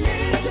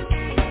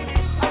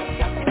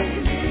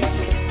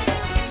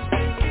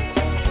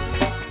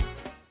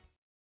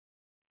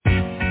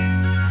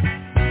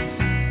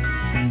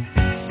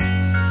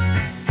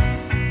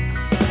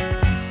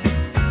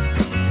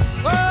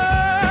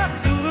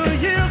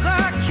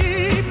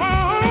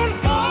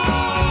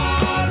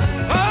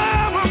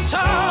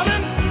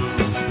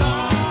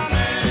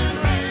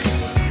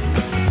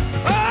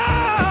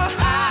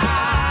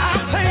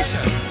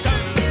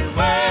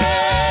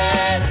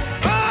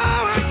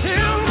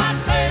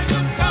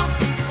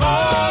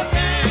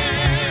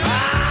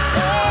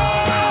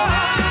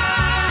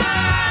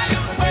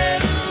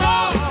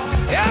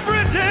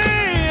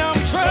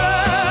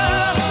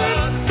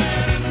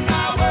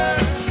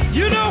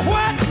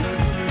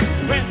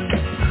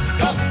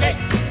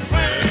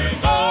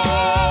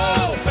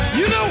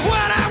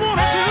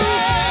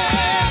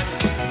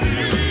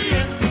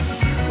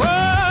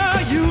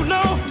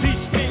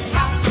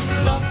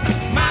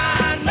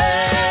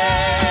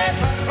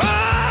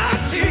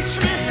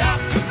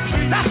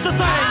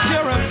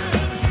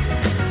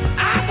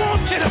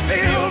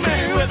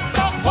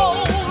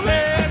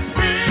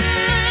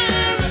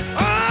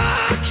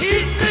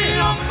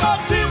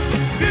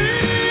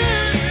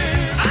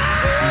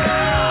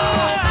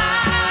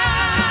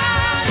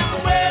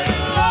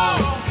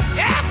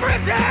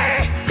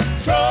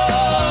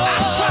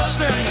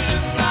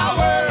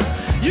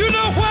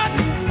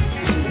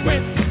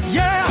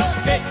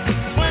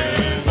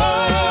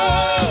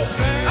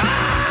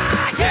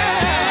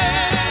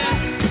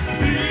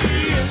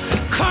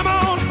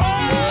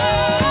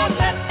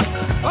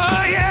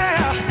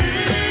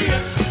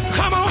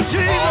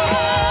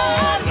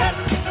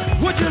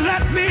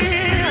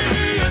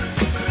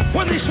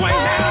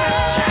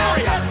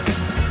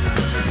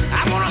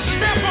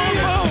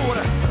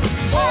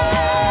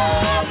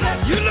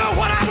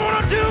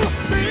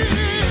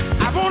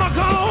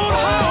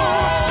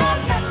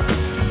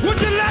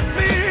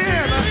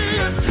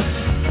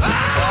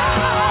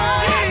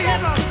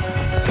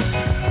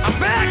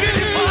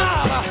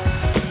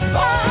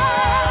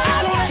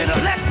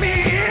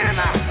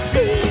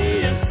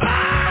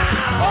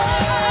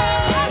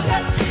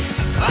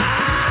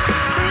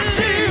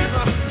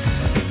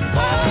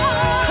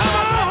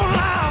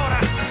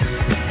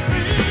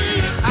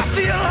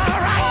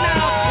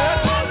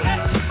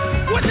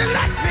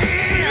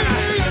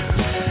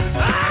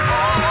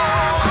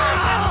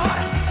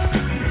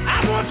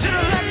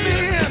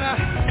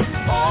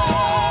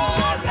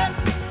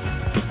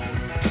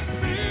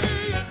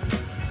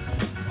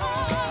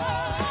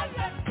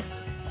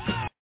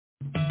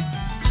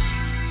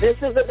 This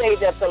is the day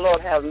that the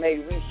Lord has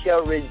made. We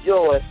shall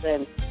rejoice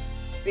and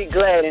be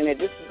glad in it.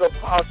 This is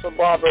Apostle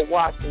Barbara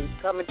Watkins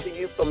coming to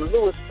you from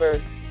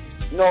Lewisburg,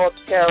 North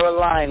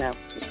Carolina,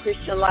 the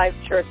Christian Life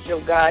Church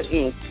of God,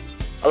 Inc.,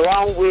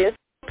 along with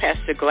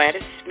Pastor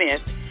Gladys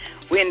Smith.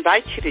 We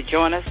invite you to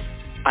join us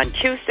on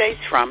Tuesdays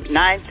from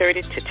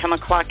 9:30 to 10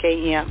 o'clock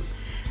a.m.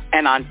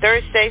 and on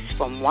Thursdays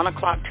from 1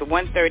 o'clock to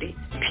 1:30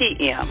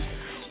 p.m.,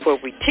 where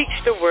we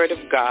teach the Word of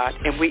God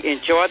and we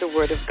enjoy the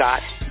Word of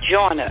God.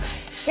 Join us.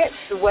 Catch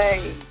the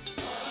wave.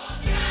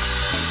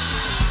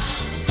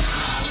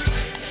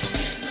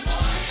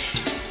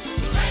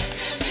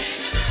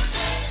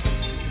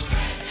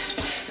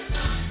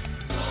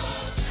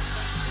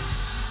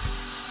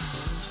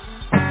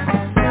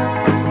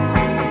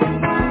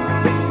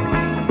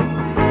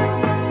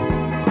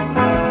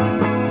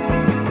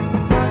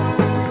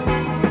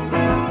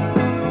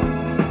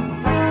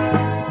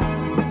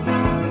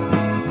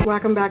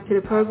 Welcome back to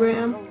the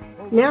program.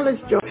 Now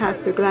let's join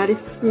Pastor Gladys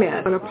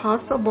Smith and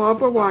Apostle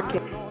Barbara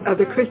Watkins of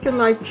the Christian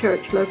Life Church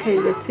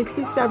located at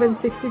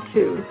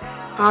 6762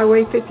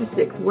 Highway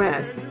 56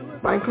 West,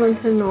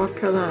 Franklinton, North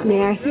Carolina.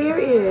 Now here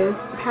is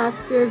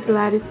Pastor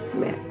Gladys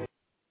Smith.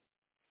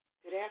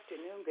 Good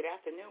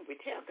afternoon. We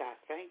tell God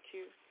thank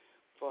you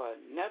for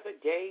another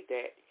day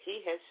that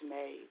he has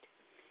made.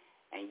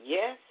 And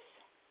yes,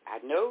 I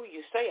know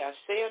you say I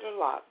say it a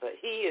lot, but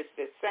he is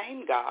the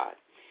same God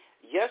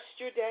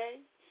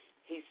yesterday.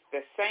 He's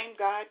the same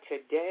God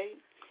today.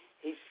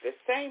 He's the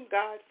same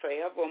God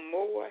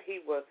forevermore. He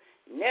will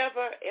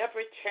never,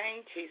 ever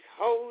change. He's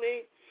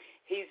holy.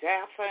 He's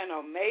Alpha and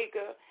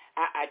Omega.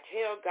 I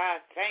tell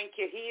God, thank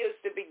you. He is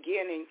the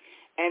beginning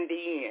and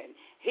the end.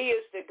 He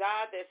is the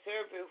God that's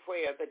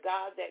everywhere, the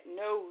God that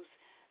knows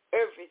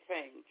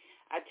everything.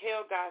 I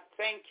tell God,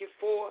 thank you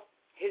for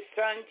his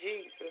son,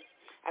 Jesus.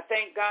 I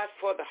thank God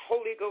for the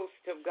Holy Ghost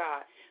of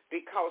God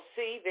because,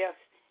 see, there's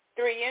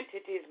three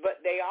entities,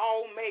 but they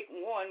all make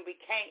one. We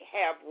can't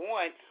have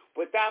one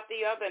without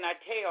the other, and I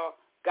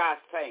tell God,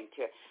 thank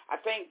you. I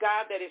thank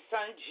God that his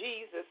son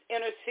Jesus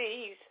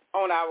intercedes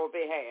on our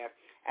behalf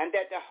and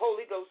that the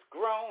Holy Ghost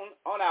groan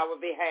on our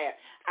behalf.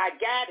 I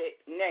got it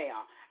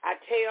now. I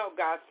tell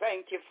God,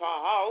 thank you for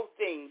all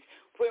things.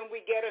 When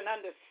we get an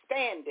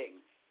understanding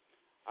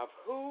of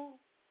who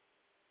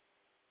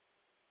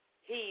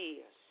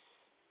he is.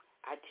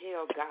 I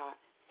tell God,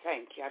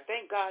 thank you. I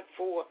thank God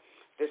for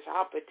this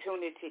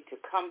opportunity to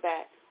come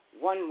back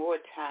one more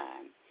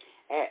time.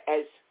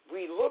 As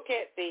we look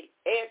at the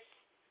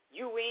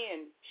SUN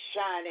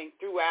shining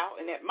throughout,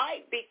 and it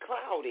might be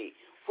cloudy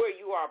where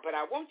you are, but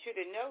I want you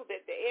to know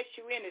that the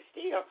SUN is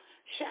still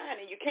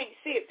shining. You can't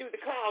see it through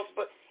the clouds,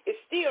 but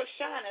it's still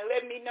shining.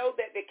 Let me know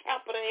that the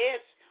capital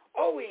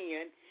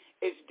SON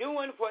is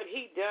doing what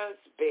he does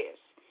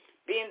best,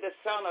 being the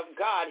Son of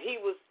God.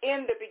 He was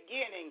in the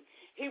beginning.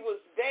 He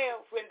was there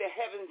when the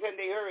heavens and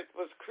the earth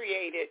was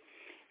created.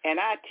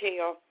 And I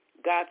tell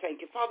God,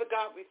 thank you. Father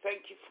God, we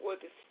thank you for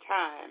this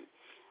time.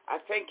 I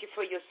thank you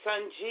for your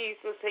Son,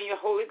 Jesus, and your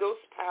Holy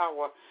Ghost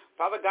power.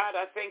 Father God,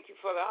 I thank you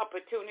for the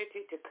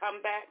opportunity to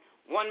come back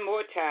one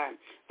more time.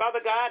 Father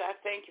God, I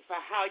thank you for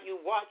how you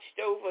watched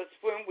over us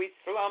when we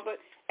slumbered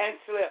and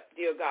slept,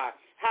 dear God,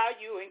 how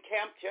you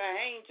encamped your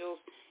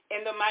angels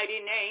in the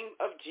mighty name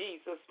of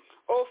Jesus.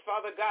 Oh,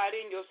 Father God,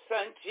 in your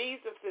Son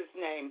Jesus'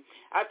 name,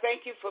 I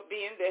thank you for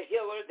being the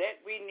healer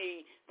that we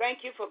need.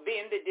 Thank you for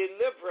being the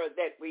deliverer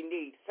that we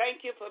need.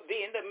 Thank you for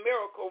being the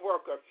miracle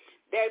worker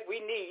that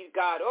we need,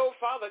 God. Oh,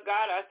 Father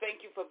God, I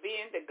thank you for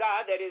being the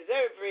God that is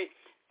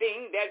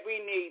everything that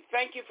we need.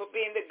 Thank you for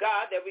being the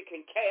God that we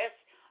can cast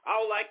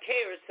all our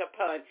cares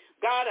upon.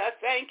 God, I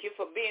thank you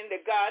for being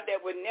the God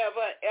that would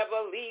never,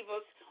 ever leave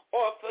us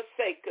or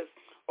forsake us.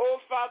 Oh,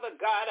 Father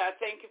God, I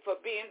thank you for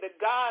being the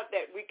God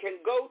that we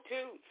can go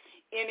to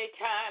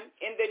anytime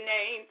in the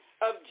name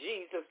of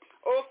Jesus.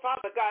 Oh,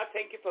 Father God,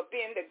 thank you for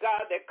being the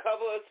God that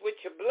covers us with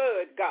your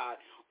blood,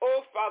 God.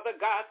 Oh, Father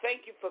God,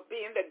 thank you for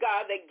being the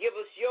God that gives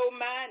us your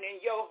mind and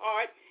your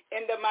heart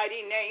in the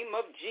mighty name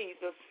of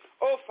Jesus.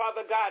 Oh,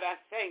 Father God, I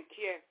thank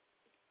you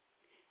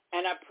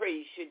and I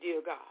praise you,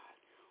 dear God.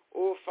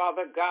 Oh,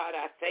 Father God,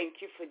 I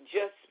thank you for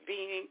just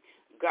being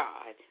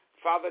God.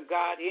 Father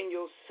God, in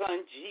your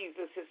Son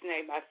Jesus'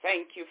 name, I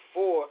thank you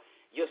for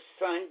your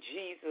Son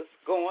Jesus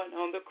going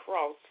on the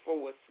cross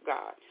for us,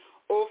 God.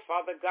 Oh,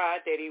 Father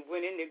God, that he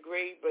went in the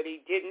grave, but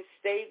he didn't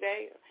stay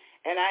there.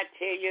 And I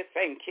tell you,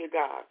 thank you,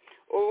 God.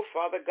 Oh,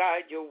 Father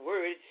God, your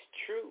word is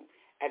true.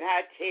 And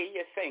I tell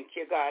you, thank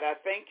you, God. I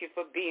thank you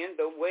for being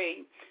the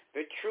way,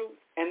 the truth,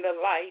 and the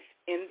life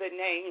in the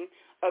name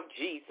of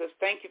Jesus.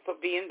 Thank you for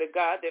being the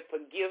God that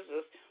forgives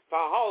us for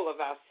all of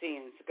our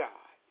sins,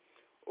 God.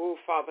 Oh,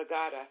 Father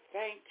God, I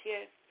thank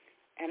you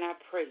and I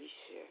praise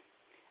you.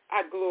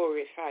 I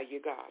glorify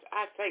you, God.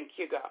 I thank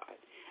you, God.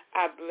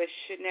 I bless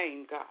your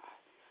name, God.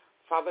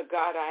 Father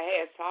God,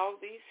 I ask all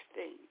these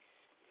things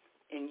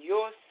in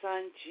your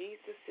Son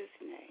Jesus'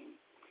 name,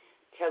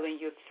 telling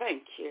you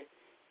thank you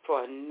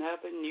for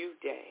another new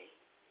day.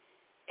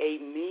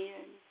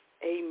 Amen,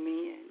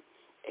 amen,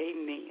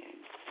 amen.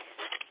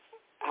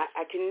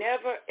 I can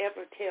never,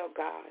 ever tell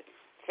God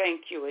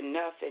thank you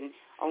enough. And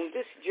on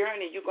this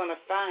journey, you're going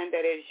to find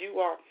that as you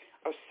are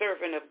a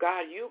servant of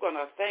God, you're going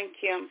to thank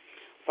him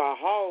for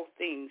all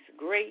things,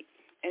 great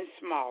and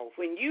small.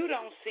 When you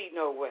don't see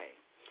no way,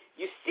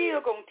 you're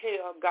still going to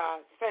tell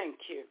God thank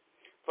you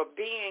for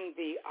being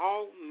the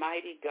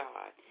Almighty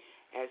God.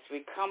 As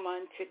we come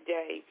on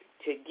today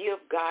to give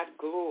God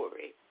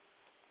glory.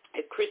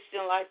 At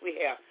Christian Life, we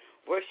have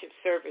worship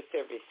service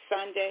every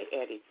Sunday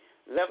at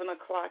 11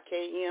 o'clock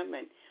a.m.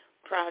 And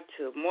prior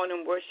to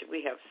morning worship,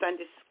 we have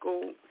Sunday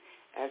school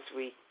as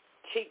we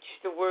teach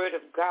the Word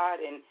of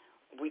God and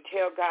we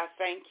tell God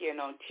thank you.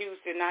 And on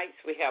Tuesday nights,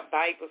 we have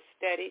Bible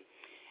study,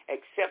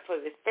 except for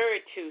the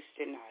third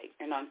Tuesday night.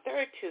 And on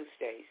third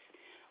Tuesdays,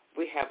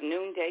 we have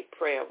noonday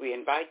prayer. We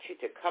invite you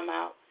to come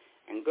out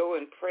and go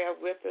in prayer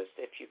with us.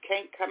 If you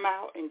can't come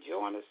out and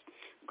join us,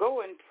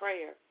 go in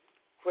prayer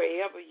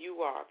wherever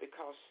you are,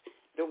 because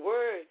the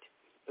Word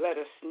let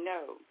us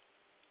know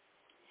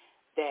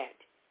that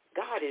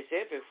God is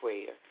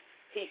everywhere.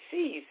 He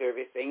sees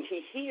everything.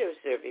 He hears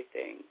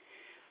everything.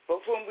 But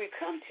when we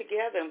come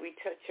together and we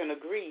touch and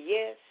agree,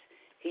 yes,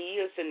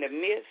 he is in the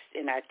midst,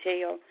 and I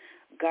tell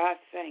God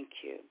thank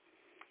you.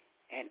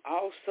 And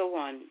also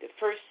on the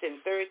first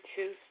and third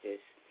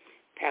Tuesdays,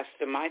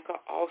 Pastor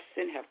Michael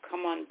Austin have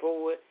come on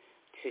board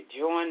to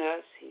join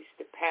us. He's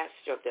the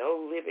pastor of the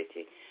Old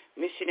Liberty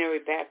Missionary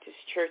Baptist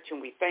Church,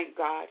 and we thank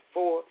God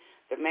for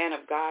the man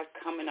of God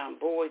coming on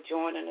board,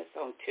 joining us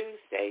on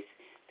Tuesdays,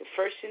 the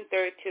first and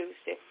third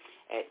Tuesday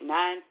at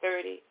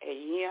 9:30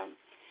 a.m.,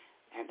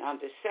 and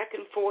on the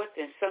second, fourth,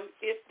 and some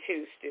fifth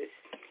Tuesdays,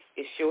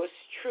 it's yours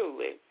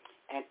truly,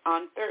 and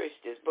on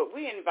Thursdays. But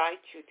we invite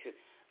you to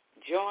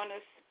join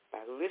us by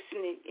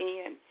listening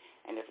in.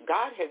 And if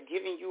God has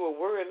given you a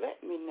word,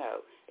 let me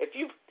know. If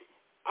you've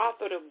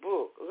authored a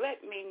book,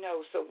 let me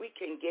know so we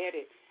can get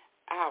it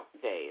out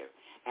there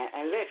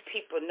and let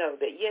people know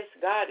that, yes,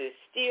 God is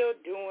still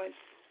doing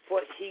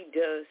what he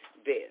does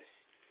best.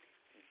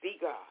 Be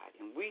God.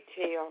 And we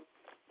tell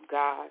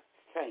God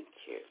thank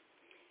you.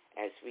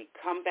 As we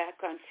come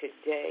back on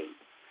today,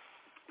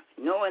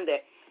 knowing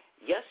that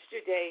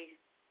yesterday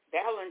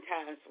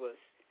Valentine's was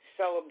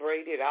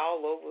celebrated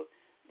all over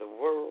the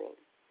world.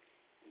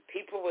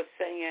 People were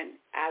saying,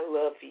 I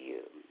love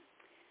you.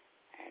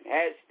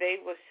 as they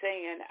were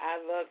saying,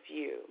 I love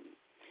you,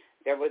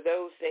 there were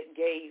those that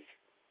gave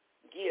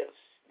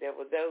gifts. There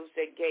were those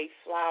that gave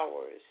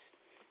flowers.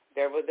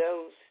 There were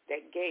those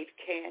that gave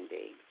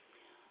candy.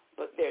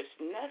 But there's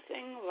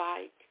nothing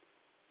like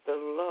the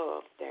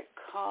love that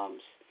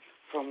comes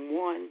from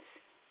one's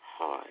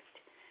heart,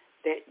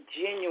 that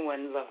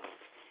genuine love.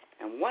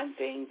 And one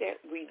thing that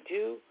we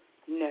do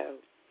know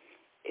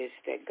is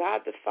that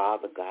God the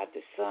Father, God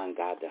the Son,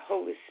 God the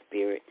Holy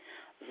Spirit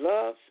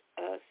loves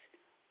us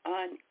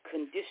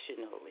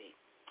unconditionally.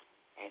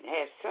 And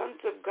as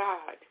sons of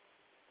God,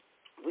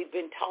 we've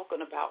been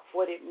talking about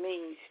what it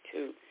means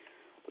to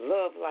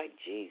love like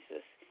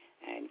Jesus.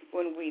 And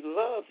when we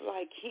love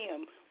like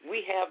him,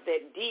 we have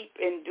that deep,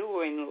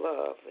 enduring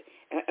love.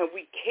 And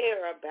we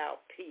care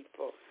about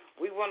people.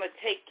 We want to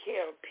take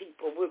care of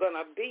people. We're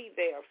going to be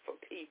there for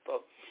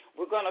people.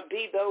 We're going to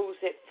be those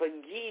that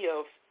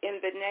forgive in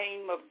the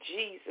name of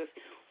Jesus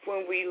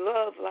when we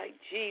love like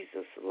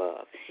Jesus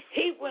loved.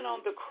 He went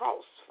on the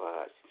cross for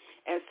us.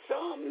 And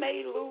some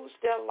may lose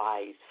their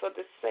lives for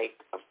the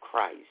sake of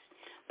Christ.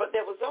 But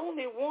there was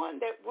only one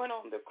that went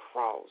on the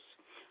cross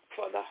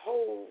for the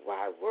whole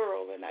wide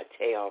world. And I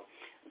tell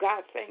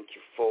God, thank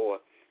you for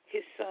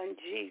his son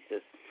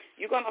Jesus.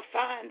 You're going to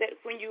find that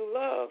when you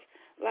love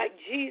like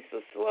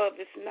Jesus loved,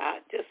 it's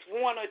not just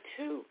one or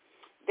two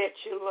that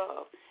you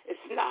love.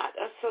 It's not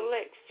a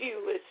select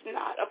few. It's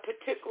not a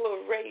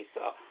particular race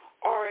or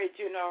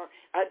origin or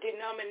a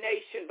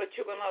denomination, but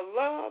you're going to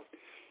love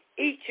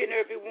each and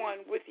every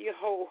one with your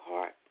whole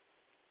heart.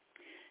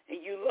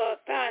 And you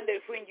find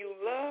that when you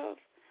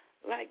love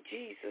like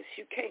Jesus,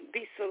 you can't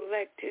be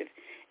selective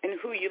in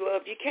who you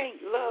love. You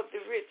can't love the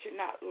rich and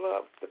not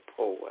love the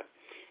poor.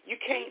 You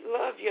can't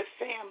love your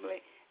family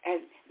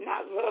and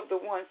not love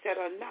the ones that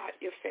are not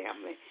your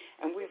family.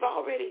 And we've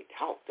already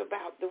talked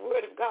about the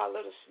Word of God.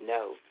 Let us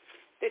know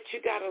that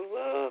you got to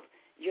love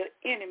your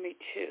enemy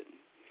too.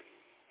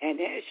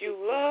 And as you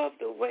love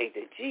the way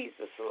that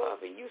Jesus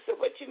loved, and you said,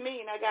 what you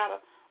mean I got to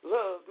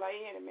love my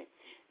enemy?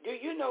 Do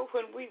you know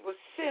when we were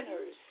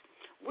sinners,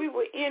 we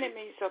were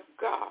enemies of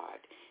God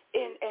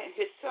and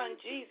his son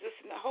Jesus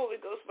and the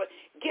Holy Ghost? But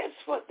guess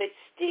what? They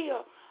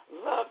still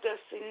loved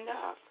us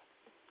enough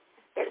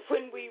that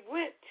when we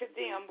went to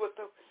them with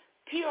a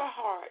pure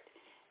heart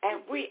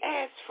and we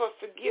asked for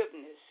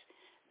forgiveness,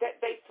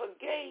 that they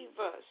forgave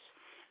us.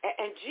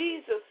 And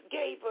Jesus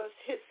gave us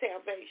his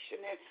salvation.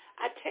 And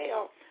I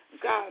tell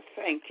God,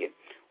 thank you.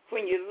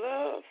 When you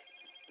love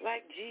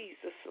like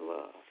Jesus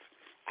loved,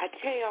 I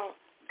tell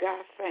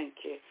God, thank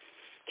you.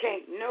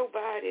 Can't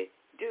nobody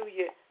do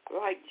you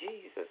like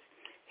Jesus.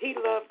 He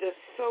loved us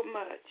so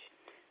much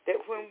that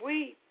when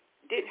we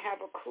didn't have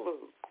a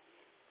clue,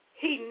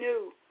 he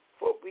knew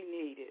what we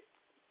needed.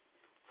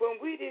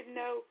 When we didn't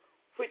know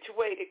which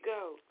way to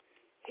go,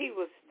 he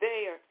was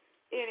there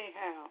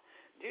anyhow.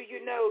 Do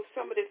you know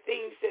some of the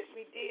things that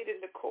we did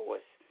in the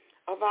course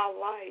of our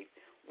life?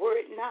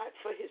 Were it not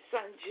for his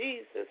son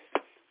Jesus,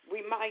 we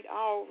might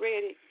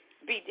already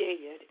be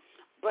dead.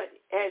 But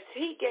as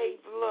he gave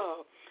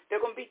love, there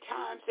are going to be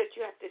times that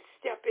you have to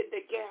step in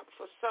the gap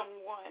for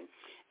someone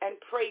and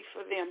pray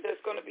for them. There's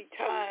going to be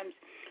times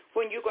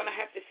when you're going to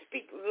have to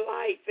speak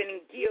life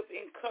and give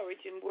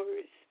encouraging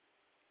words.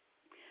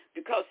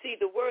 Because, see,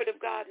 the Word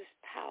of God is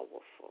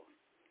powerful.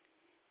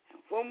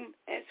 And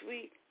as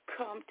we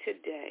come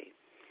today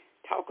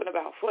talking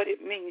about what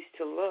it means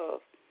to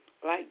love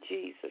like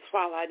Jesus,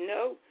 while I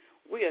know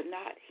we are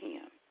not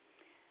him,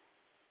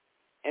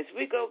 as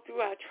we go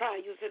through our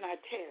trials and our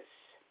tests,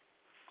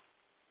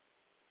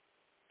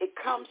 it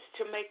comes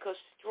to make us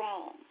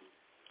strong.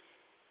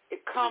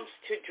 It comes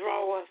to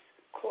draw us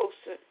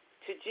closer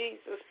to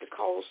Jesus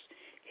because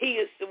he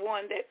is the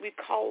one that we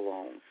call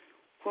on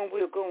when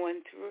we're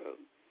going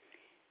through.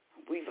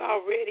 We've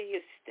already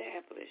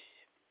established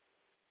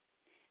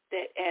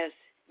that as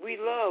we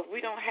love,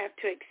 we don't have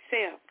to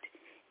accept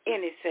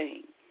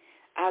anything.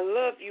 I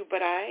love you,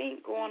 but I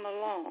ain't going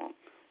along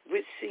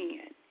with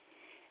sin.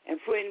 And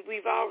when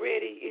we've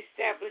already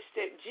established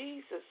that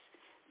Jesus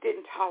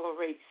didn't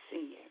tolerate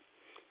sin.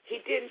 He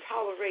didn't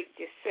tolerate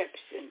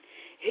deception.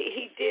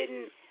 He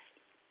didn't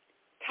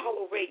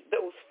tolerate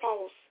those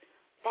false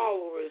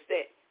followers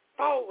that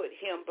followed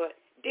him but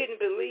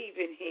didn't believe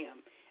in him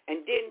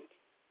and didn't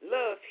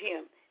love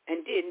him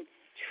and didn't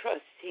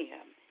trust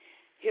him.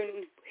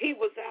 He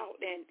was out,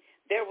 and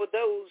there were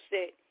those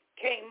that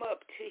came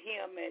up to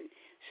him and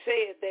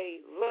said they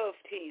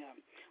loved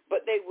him,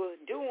 but they were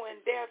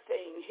doing their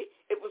thing.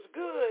 It was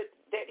good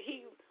that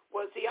he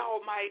was the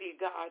almighty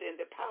God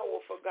and the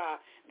powerful God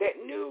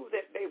that knew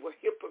that they were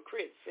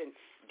hypocrites and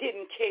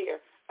didn't care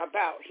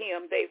about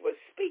him. They were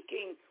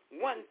speaking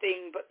one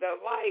thing, but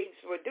their lives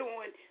were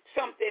doing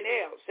something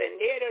else. And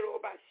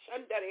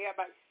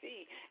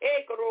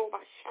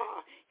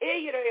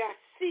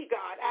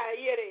God,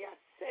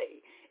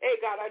 hey,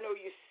 God, I know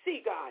you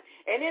see, God.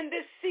 And in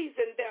this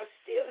season, they're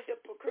still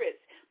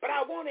hypocrites. But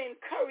I want to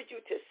encourage you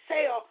to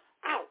sell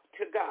out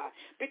to God,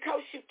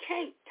 because you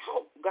can't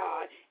talk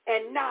God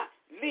and not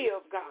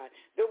live God.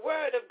 The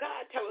word of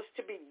God tells us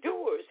to be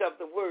doers of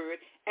the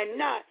word and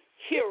not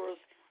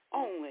hearers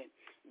only.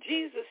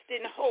 Jesus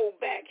didn't hold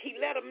back. He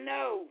let them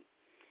know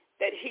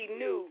that he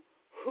knew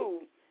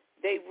who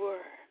they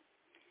were.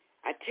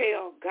 I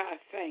tell God,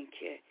 thank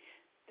you,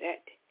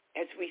 that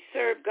as we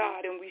serve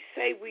God and we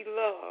say we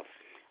love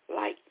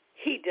like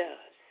he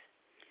does,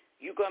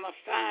 you're going to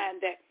find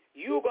that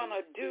you're going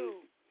to do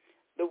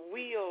the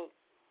will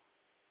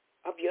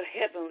of your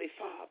heavenly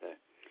Father.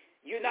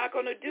 You're not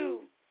going to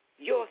do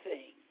your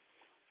thing,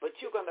 but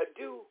you're going to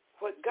do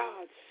what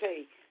God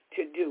say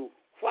to do.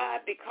 Why?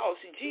 Because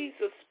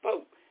Jesus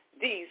spoke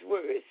these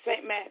words.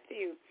 St.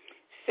 Matthew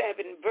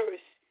 7,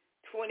 verse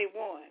 21.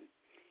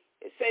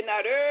 It said,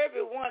 not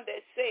everyone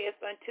that saith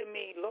unto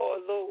me,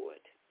 Lord,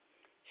 Lord,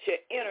 shall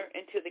enter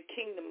into the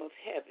kingdom of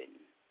heaven,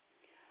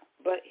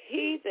 but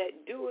he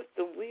that doeth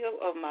the will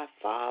of my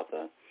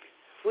Father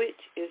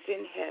which is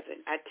in heaven.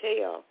 I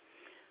tell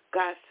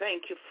God,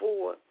 thank you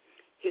for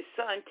his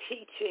son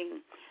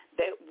teaching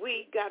that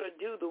we got to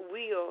do the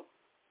will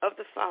of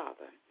the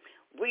Father.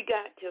 We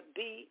got to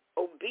be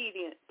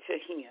obedient to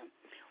him.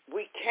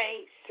 We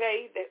can't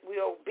say that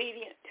we're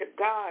obedient to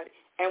God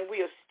and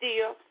we are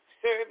still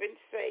serving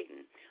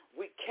Satan.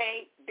 We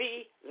can't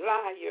be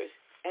liars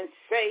and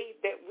say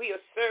that we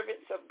are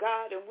servants of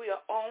God and we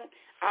are on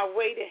our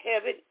way to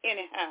heaven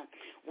anyhow.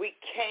 We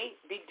can't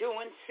be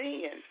doing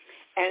sin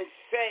and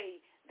say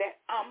that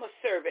I'm a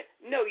servant.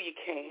 No, you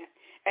can't.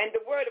 And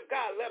the word of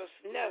God let us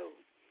know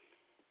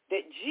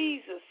that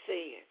Jesus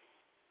said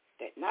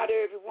that not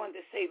everyone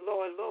that say,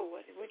 Lord,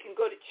 Lord, we can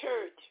go to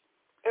church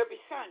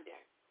every Sunday.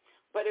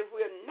 But if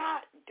we're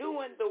not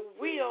doing the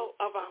will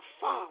of our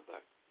Father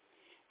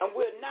and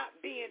we're not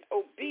being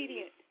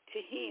obedient to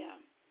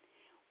him,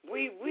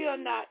 we will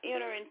not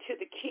enter into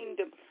the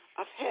kingdom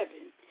of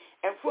heaven.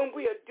 And when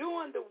we are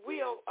doing the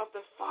will of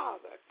the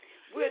Father,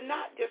 we're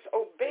not just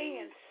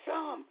obeying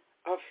some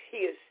of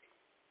his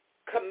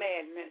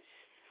commandments,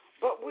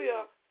 but we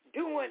are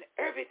doing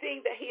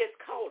everything that he has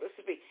called us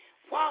to be.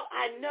 While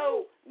I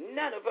know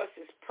none of us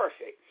is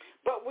perfect,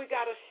 but we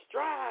got to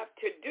strive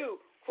to do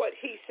what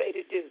he say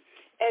to do.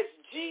 As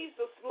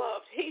Jesus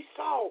loved, he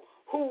saw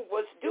who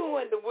was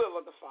doing the will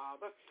of the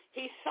Father.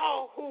 He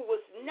saw who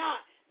was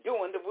not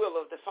doing the will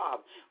of the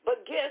Father.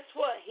 But guess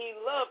what? He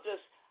loved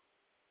us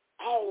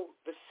all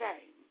the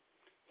same.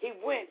 He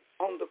went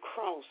on the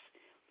cross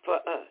for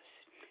us.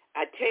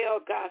 I tell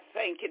God,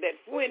 thank you, that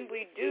when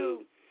we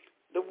do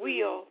the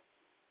will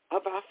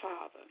of our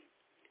Father,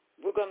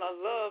 we're going to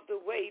love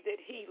the way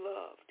that he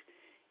loved.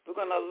 We're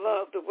going to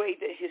love the way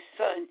that his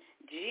son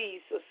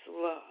Jesus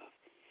loved.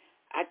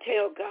 I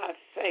tell God,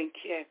 thank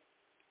you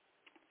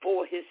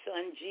for his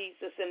son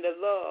Jesus and the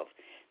love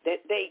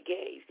that they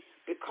gave.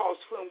 Because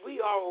when we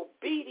are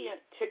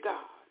obedient to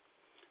God,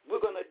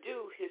 we're going to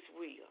do his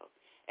will.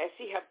 As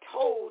he have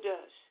told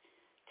us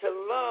to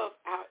love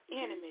our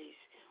enemies,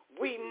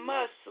 we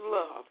must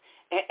love.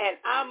 And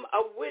I'm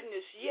a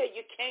witness, yeah,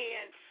 you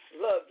can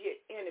love your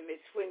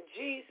enemies when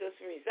Jesus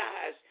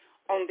resides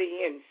on the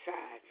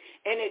inside.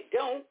 And it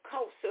don't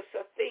cost us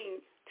a thing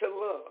to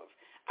love.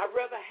 I'd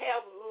rather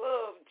have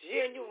love,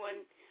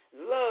 genuine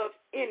love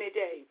any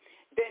day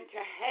than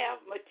to have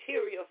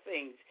material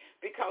things.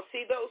 Because,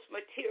 see, those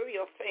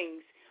material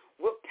things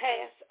will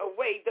pass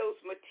away, those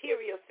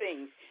material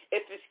things.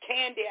 If it's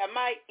candy, I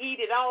might eat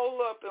it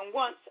all up, and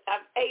once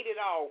I've ate it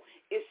all,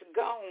 it's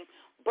gone.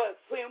 But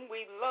when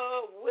we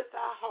love with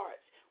our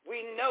hearts,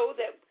 we know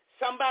that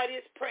somebody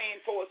is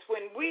praying for us.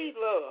 When we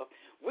love,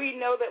 we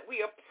know that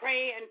we are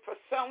praying for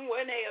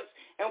someone else.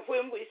 And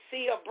when we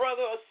see a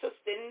brother or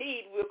sister in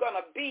need, we're going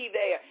to be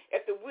there.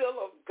 If the will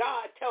of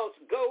God tells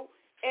us, go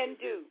and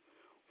do.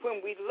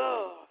 When we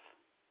love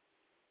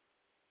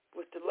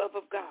with the love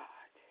of God,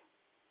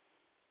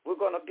 we're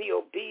going to be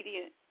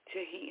obedient to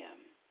him.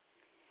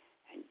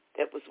 And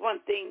that was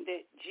one thing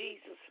that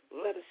Jesus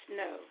let us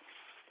know,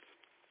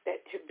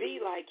 that to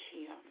be like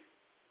him,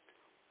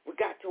 we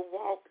got to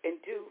walk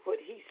and do what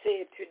he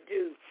said to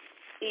do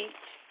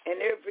each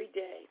and every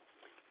day.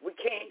 We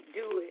can't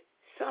do it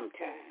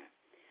sometime,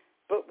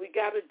 but we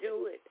got to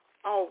do it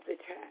all the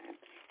time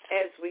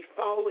as we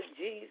follow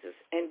Jesus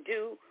and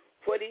do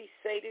what he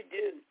say to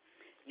do.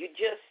 You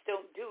just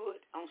don't do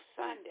it on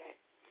Sunday.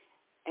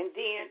 And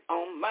then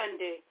on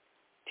Monday,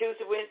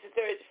 Tuesday, Wednesday,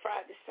 Thursday,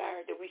 Friday,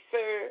 Saturday, we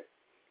serve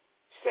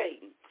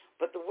Satan.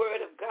 But the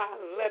word of God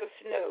let us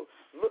know.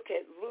 Look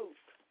at Luke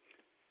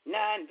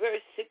 9,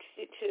 verse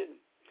 62.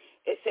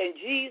 It said,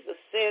 Jesus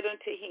said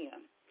unto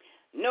him,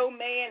 no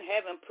man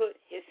having put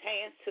his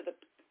hands to the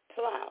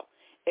plow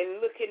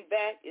and looking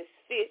back is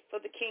fit for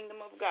the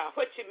kingdom of God.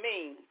 What you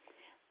mean,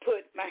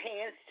 put my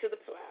hands to the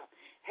plow?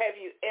 Have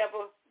you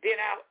ever been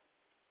out?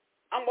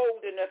 I'm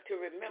old enough to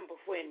remember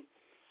when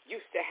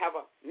you used to have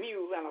a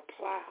mule and a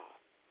plow,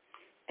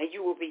 and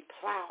you will be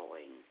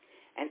plowing,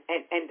 and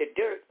the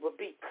dirt will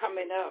be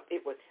coming up.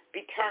 It would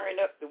be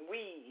tearing up the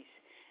weeds.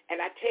 And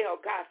I tell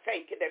God,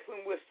 thank you, that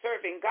when we're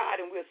serving God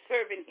and we're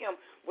serving him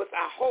with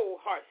our whole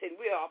hearts and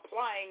we're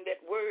applying that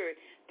word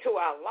to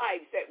our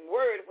lives, that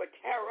word will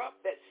tear up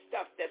that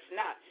stuff that's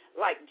not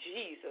like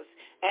Jesus.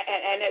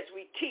 And as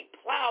we keep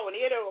plowing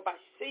it over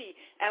sea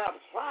and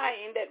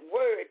applying that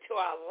word to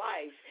our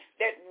lives,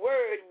 that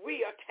word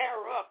will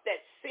tear up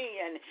that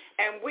sin,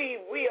 and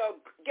we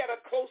will get a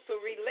closer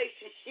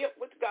relationship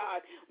with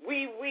God.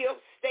 We will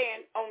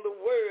stand on the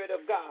word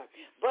of God.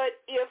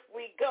 But if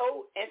we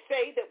go and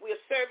say that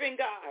we're serving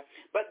God,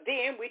 but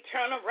then we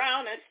turn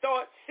around and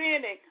start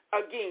sinning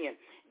again,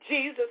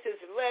 Jesus is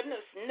letting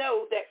us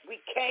know that we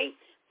can't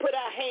put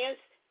our hands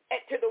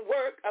to the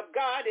work of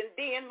God and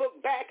then look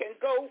back and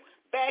go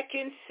back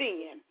in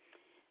sin.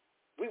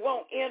 We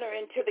won't enter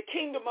into the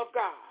kingdom of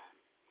God.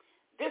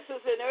 This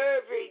is an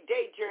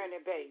everyday journey,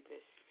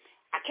 babies.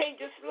 I can't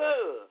just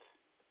love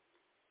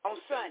on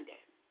Sunday.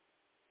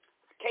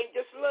 I can't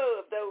just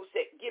love those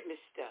that give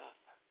me stuff.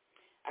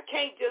 I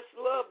can't just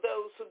love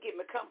those who give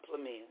me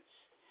compliments.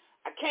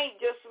 I can't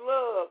just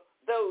love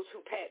those who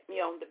pat me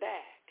on the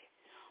back.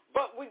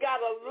 But we got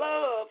to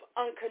love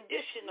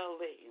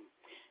unconditionally.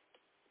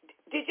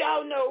 Did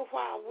y'all know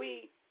while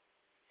we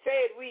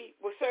said we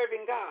were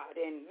serving God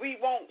and we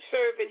won't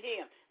serving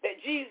him, that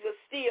Jesus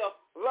still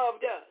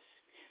loved us?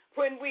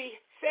 When we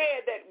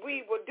said that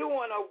we were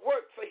doing a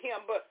work for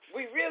him, but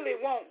we really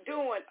weren't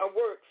doing a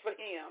work for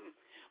him.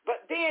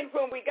 But then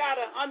when we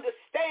got an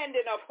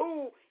understanding of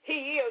who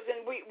he is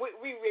and we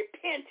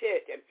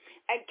repented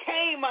and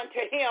came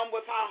unto him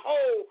with our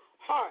whole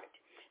heart,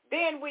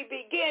 then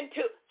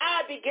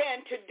I began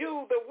to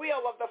do the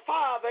will of the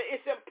Father.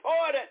 It's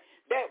important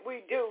that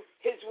we do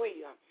his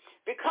will.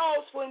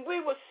 Because when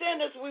we were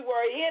sinners, we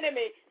were an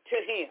enemy to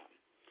him.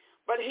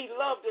 But he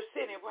loved us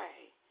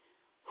anyway.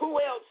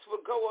 Who else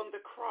would go on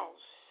the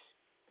cross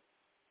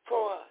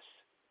for us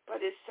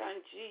but his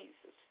son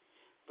Jesus?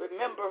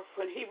 Remember,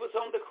 when he was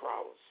on the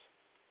cross,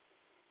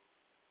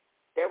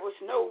 there was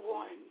no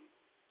one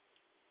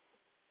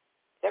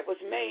that was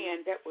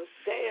man that was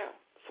there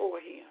for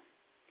him.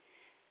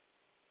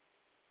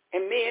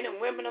 And men and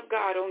women of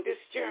God, on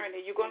this journey,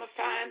 you're going to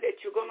find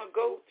that you're going to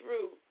go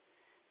through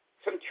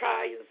some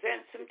trials and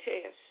some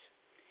tests.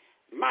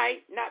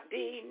 Might not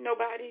be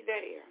nobody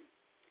there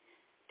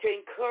to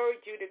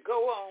encourage you to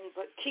go on,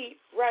 but keep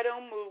right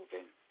on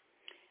moving.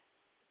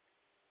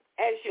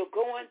 As you're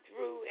going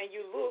through and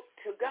you look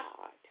to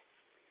God,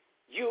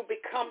 you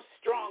become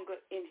stronger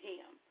in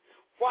him.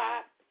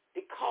 Why?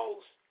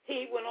 Because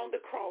he went on the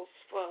cross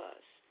for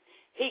us.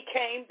 He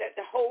came that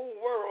the whole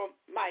world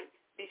might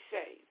be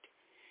saved.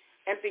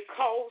 And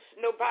because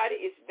nobody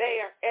is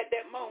there at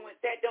that moment,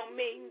 that don't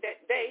mean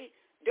that they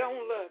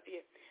don't love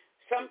you.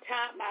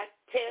 Sometimes our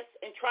tests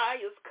and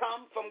trials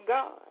come from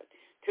God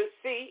to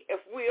see if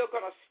we are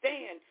going to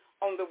stand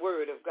on the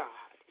word of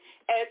God.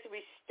 As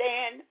we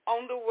stand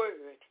on the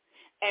word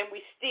and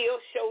we still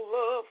show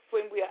love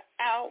when we are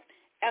out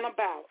and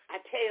about,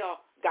 I tell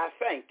God,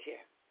 thank you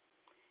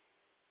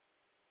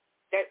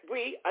that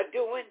we are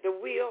doing the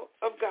will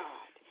of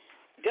God.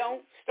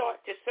 Don't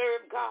start to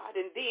serve God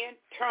and then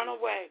turn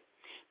away.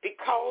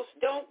 Because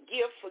don't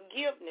give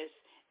forgiveness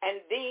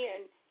and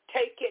then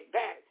take it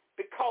back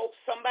because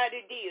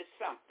somebody did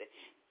something.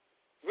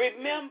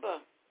 Remember,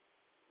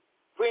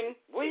 when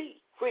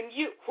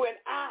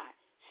I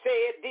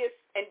said this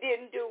and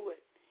didn't do it,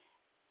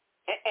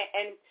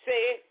 and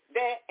said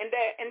that and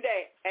that and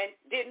that and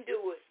didn't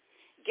do it,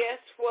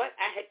 guess what?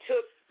 I had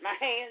took my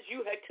hands,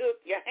 you had took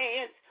your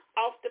hands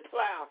off the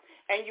plow,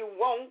 and you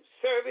won't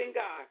serving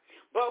God.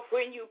 But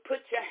when you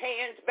put your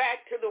hands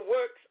back to the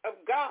works of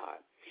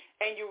God,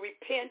 and you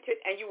repented,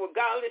 and you were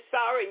godly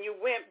sorry, and you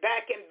went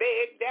back and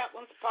begged that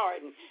one's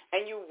pardon,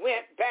 and you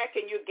went back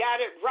and you got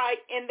it right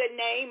in the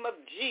name of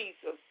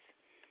Jesus,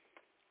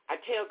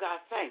 I tell God,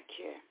 thank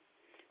you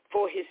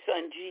for his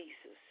son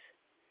Jesus.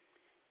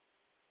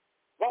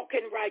 Walk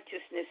in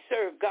righteousness,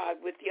 serve God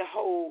with your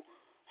whole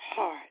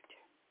heart.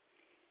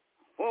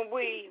 When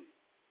we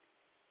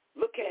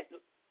look at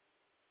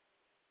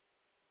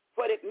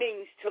what it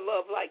means to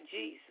love like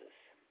Jesus,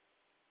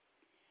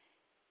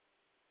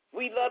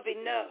 we love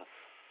enough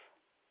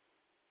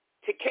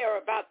to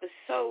care about the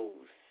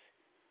souls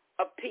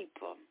of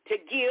people, to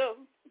give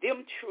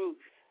them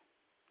truth.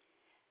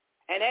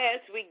 And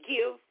as we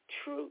give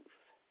truth,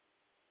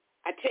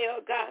 I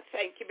tell God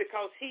thank you,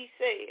 because he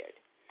said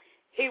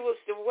he was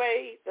the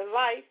way, the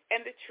life,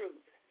 and the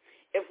truth.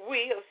 If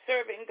we are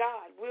serving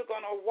God, we're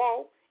going to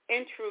walk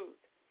in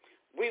truth.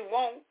 We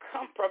won't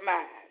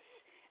compromise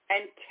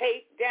and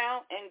take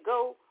down and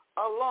go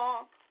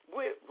along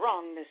with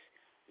wrongness.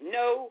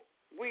 No,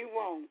 we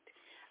won't.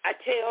 I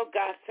tell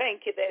God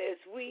thank you that as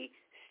we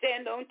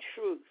stand on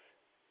truth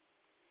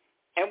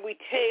and we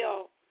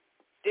tell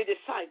the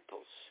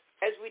disciples,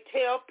 as we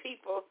tell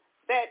people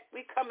that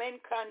we come in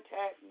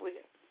contact with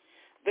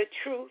the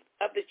truth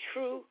of the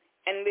true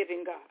and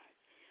living God,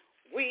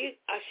 we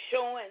are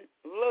showing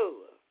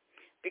love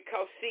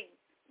because, see,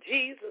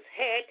 Jesus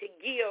had to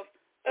give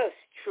us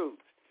truth.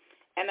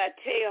 And I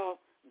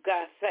tell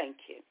God thank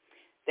you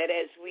that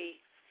as we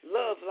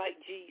love like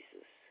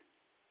Jesus.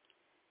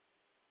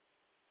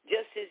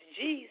 Just as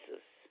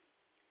Jesus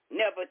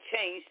never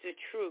changed the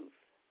truth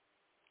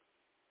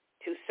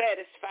to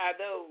satisfy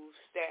those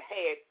that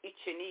had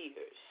itching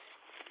ears,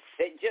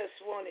 that just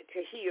wanted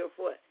to hear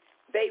what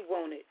they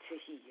wanted to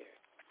hear.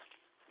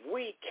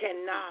 We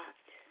cannot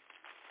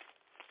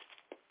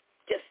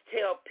just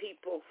tell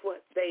people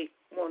what they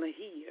want to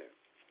hear.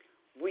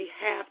 We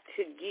have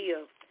to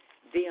give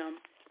them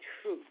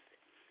truth.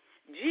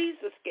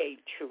 Jesus gave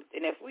truth,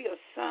 and if we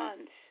are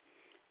sons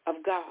of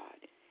God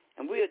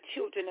and we are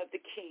children of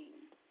the King,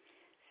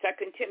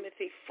 2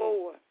 Timothy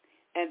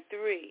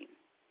 4:3,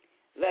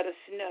 let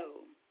us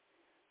know,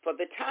 for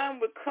the time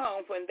would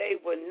come when they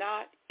will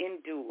not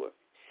endure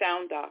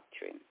sound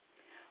doctrine,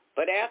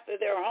 but after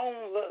their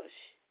own lust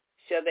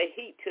shall they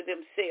heap to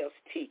themselves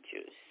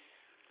teachers,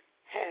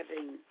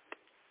 having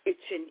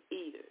itching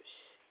ears.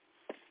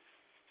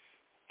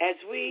 As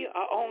we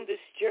are on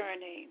this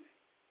journey,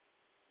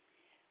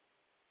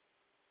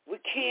 we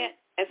can't,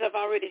 as I've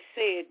already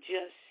said,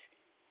 just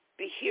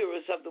be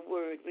hearers of the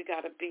word. We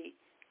got to be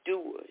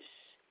doers.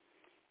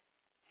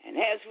 And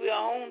as we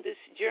are on this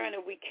journey,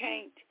 we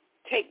can't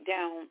take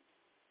down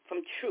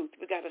from truth.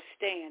 We got to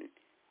stand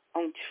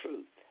on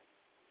truth.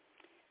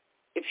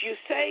 If you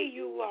say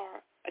you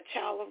are a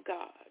child of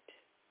God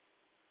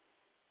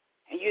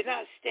and you're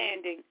not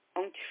standing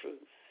on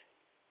truth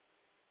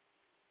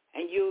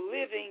and you're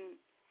living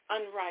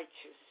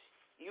unrighteous,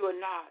 you are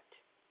not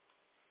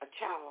a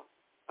child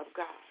of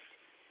God.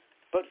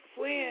 But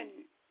when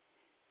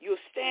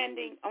you're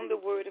standing on the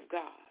word of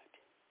God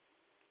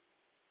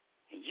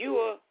and you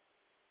are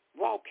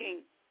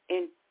walking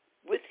in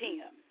with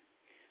him,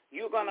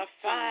 you're going to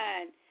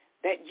find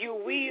that you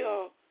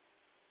will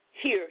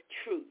hear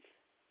truth.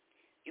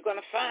 You're going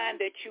to find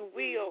that you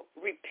will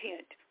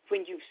repent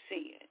when you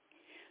sin.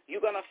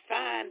 You're going to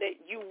find that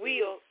you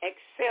will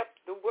accept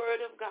the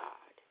word of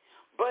God.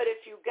 But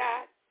if you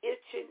got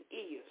itching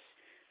ears,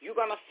 you're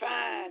going to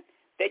find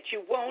that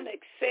you won't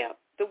accept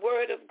the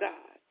word of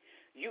God.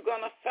 You're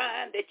going to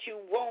find that you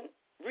won't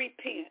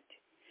repent.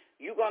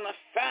 You're going to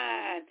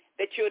find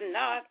that you're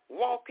not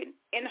walking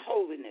in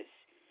holiness.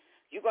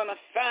 You're going to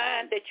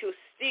find that you're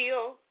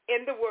still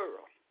in the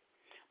world.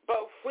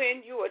 But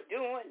when you are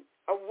doing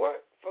a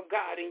work for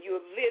God and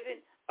you're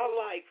living a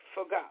life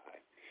for God,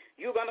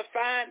 you're going to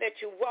find that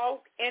you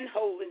walk in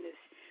holiness.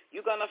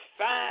 You're going to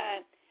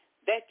find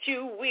that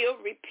you will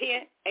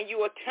repent and you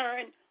will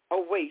turn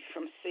away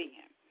from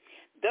sin.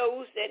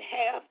 Those that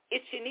have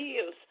itching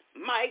ears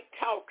might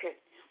talk it,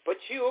 but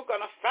you're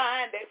going to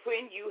find that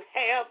when you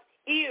have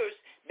ears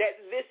that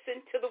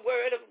listen to the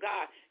word of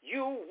God,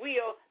 you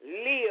will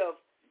live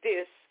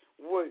this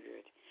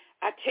word.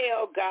 I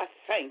tell God,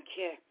 thank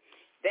you.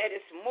 That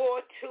is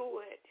more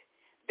to it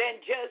than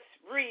just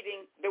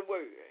reading the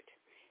word.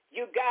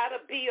 You got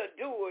to be a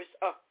doer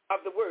of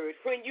the word.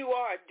 When you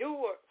are a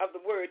doer of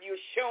the word, you're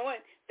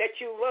showing that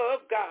you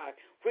love God.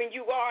 When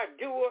you are a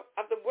doer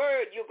of the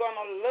word, you're going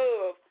to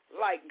love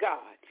like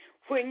God.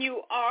 When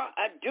you are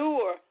a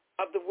doer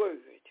of the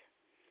word,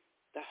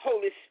 the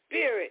Holy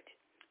Spirit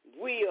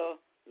will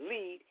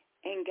lead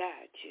and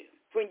guide you.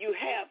 When you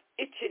have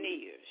itching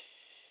ears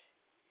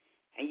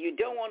and you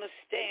don't want to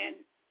stand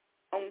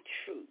on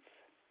truth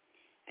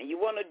and you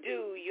want to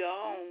do your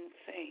own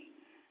thing,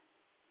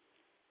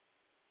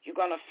 you're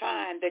going to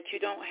find that you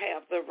don't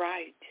have the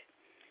right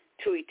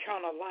to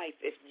eternal life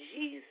if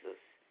Jesus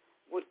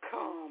would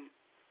come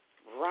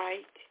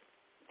right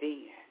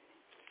then.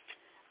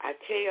 I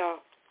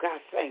tell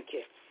God, thank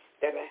you,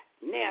 that I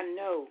now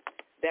know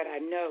that I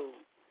know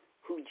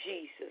who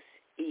Jesus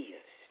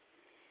is.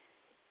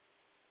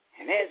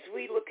 And as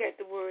we look at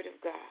the word of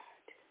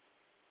God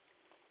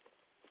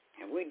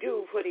and we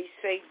do what he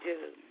say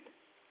do,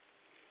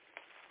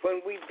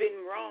 when we've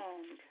been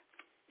wronged,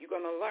 you're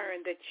going to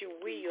learn that you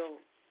will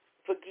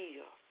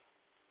forgive.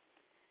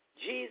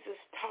 Jesus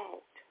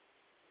taught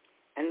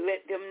and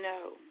let them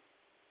know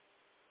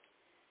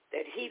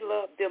that he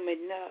loved them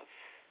enough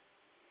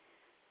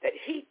that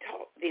he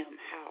taught them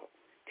how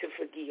to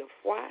forgive.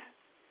 Why?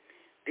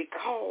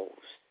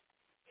 Because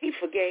he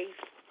forgave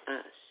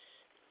us.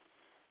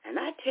 And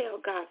I tell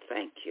God,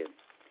 thank you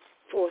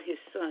for his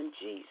son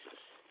Jesus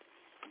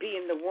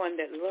being the one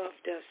that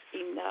loved us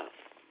enough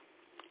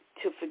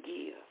to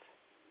forgive.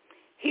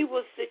 He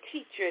was the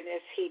teacher, and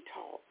as he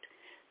taught,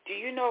 do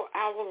you know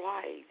our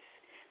lives,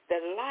 the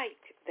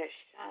light that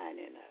shine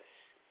in us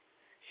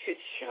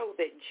should show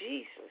that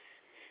Jesus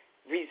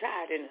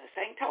reside in us.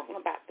 I ain't talking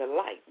about the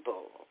light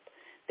bulb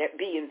that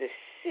be in the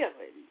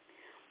ceiling,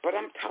 but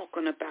I'm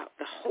talking about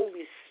the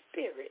Holy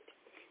Spirit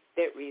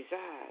that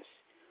resides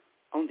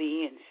on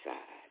the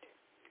inside.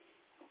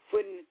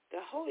 When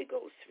the Holy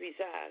Ghost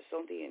resides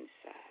on the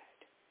inside,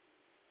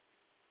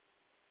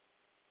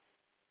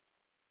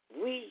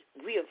 we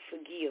will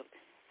forgive.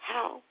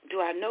 How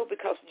do I know?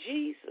 Because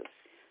Jesus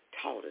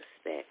taught us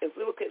that. If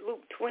we look at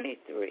Luke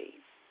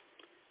 23,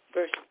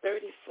 verse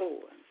 34,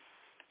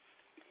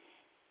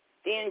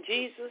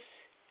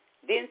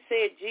 Then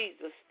said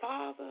Jesus,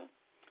 Father,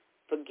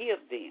 forgive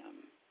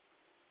them,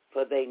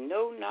 for they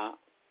know not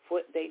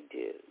what they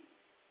do.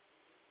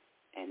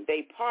 And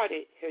they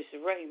parted his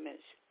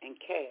raiments and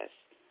cast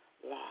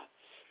lots.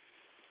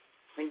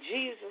 When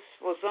Jesus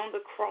was on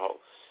the cross,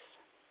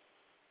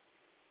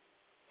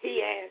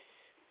 he asked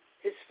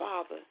his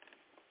Father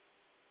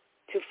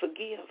to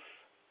forgive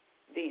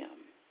them.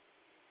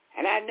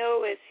 And I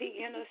know as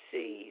he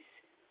intercedes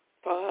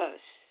for us,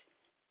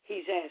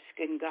 he's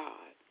asking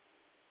God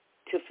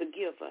to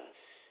forgive us.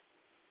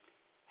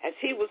 As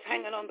he was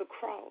hanging on the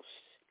cross,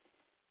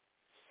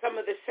 some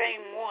of the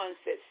same ones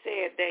that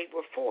said they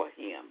were for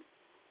him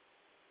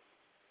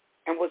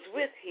and was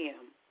with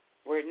him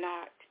were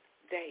not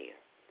there.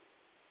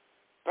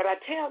 But I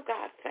tell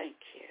God, thank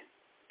you,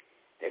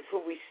 that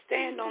when we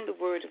stand on the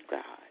word of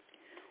God,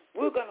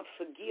 we're going to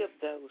forgive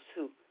those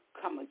who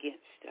come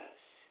against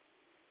us.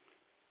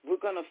 We're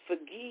going to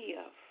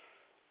forgive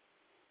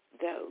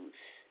those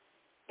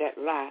that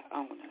lie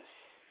on us.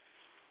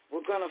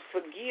 We're going to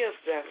forgive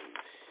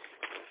those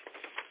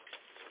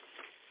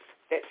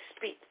that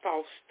speak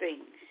false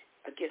things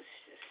against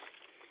us.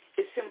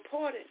 It's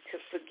important to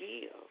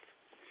forgive,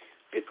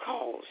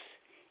 because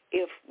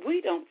if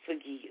we don't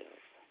forgive,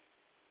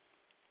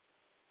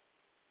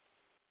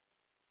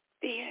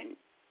 then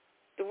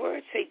the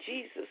words say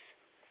Jesus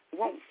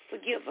won't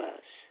forgive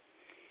us.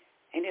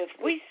 And if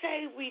we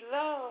say we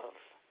love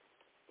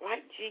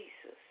like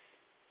Jesus,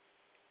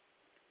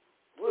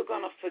 we're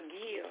going to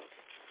forgive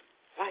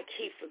like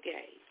he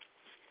forgave.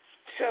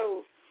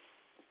 So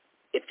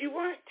if you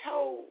weren't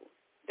told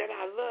that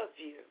I love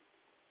you,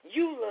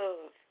 you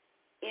love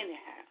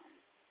anyhow.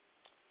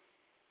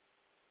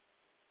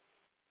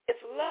 If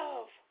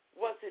love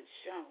wasn't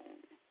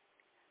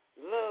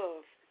shown,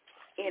 love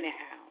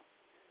anyhow,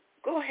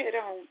 go ahead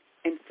on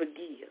and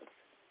forgive.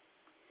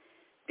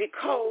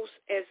 Because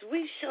as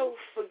we show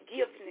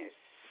forgiveness,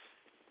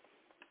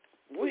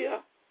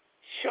 we're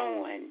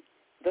showing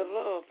the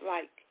love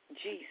like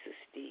Jesus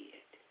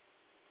did.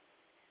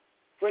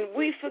 When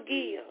we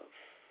forgive,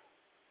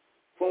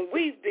 when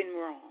we've been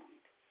wronged,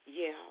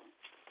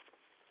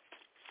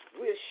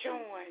 we're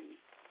showing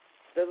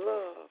the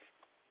love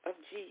of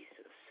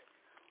Jesus.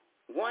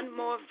 One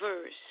more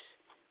verse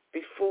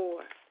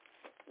before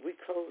we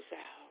close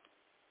out.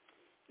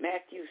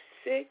 Matthew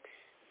 6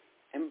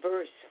 and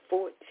verse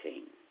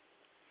 14.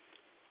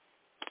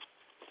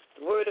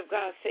 The word of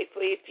God says,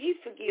 for if ye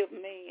forgive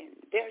men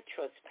their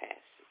trespasses,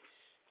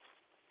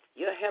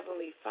 your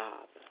heavenly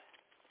Father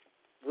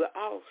will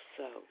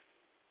also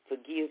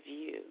forgive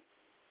you.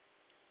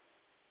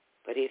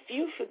 But if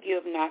you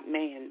forgive not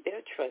man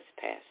their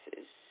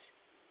trespasses,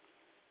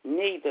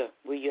 neither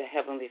will your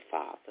heavenly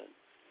Father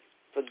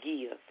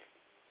forgive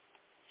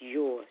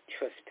your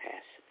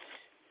trespasses.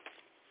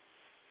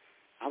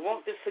 I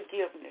want the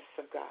forgiveness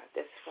of God.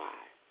 That's why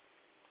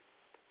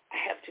I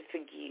have to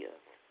forgive.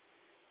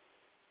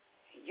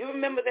 You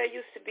remember there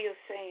used to be a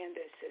saying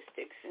that says,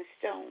 sticks and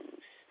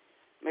stones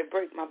may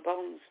break my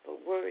bones,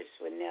 but words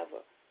will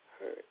never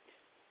hurt.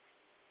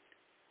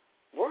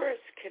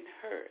 Words can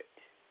hurt,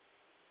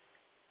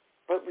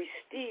 but we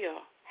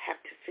still have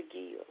to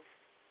forgive.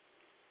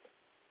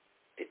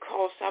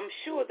 Because I'm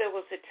sure there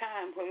was a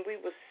time when we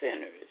were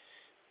sinners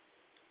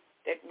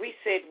that we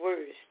said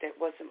words that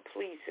wasn't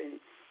pleasing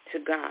to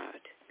God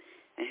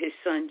and his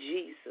son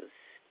Jesus,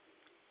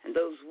 and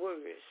those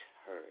words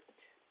hurt.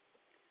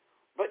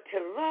 But to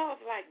love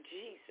like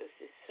Jesus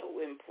is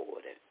so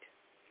important.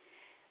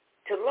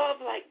 To love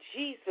like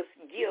Jesus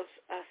gives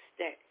us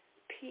that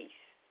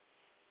peace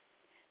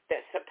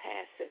that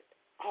surpasses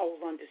all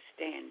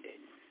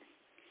understanding.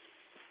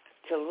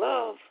 To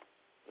love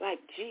like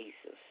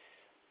Jesus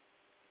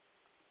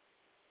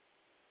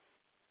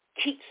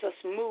keeps us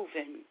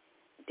moving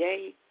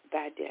day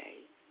by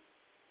day.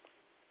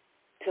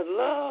 To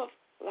love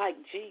like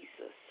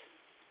Jesus,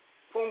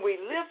 when we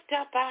lift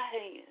up our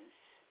hands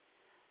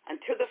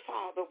unto the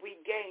Father, we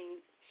gain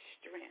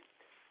strength.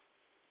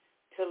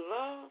 To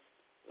love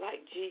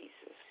like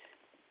Jesus,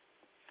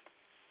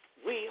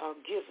 will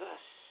give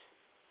us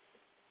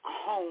a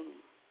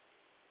home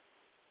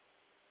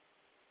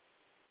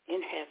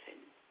in heaven.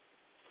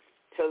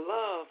 To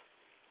love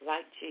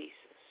like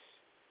Jesus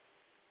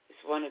is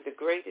one of the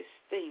greatest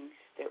things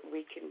that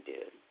we can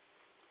do.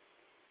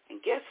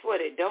 And guess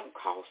what? It don't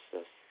cost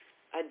us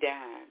a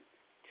dime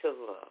to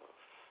love.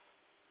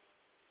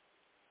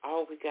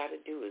 All we got to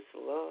do is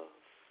love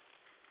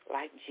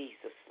like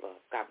Jesus loved.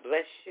 God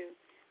bless you.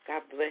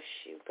 God bless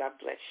you. God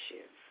bless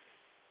you.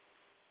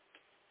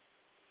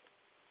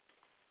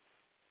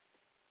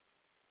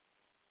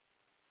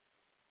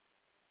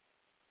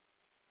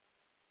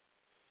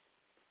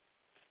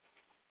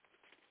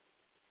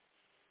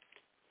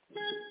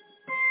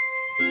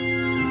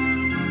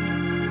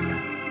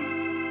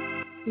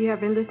 You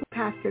have been listening to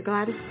Pastor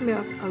Gladys Smith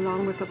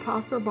along with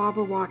Apostle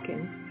Barbara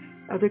Watkins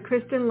of the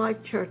Christian Life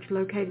Church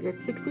located at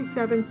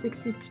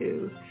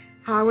 6762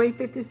 Highway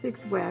 56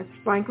 West,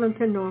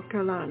 Franklinton, North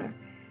Carolina.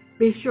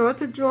 Be sure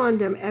to join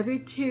them every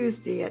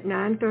Tuesday at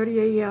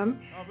 9:30 a.m.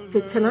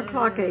 to 10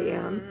 o'clock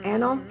a.m.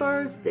 and on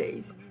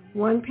Thursdays,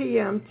 1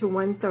 p.m. to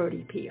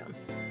 1:30 p.m.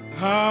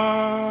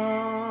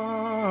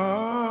 how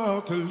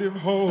to live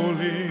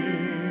holy.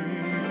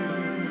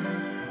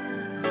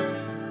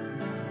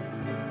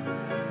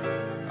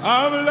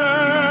 I've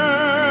learned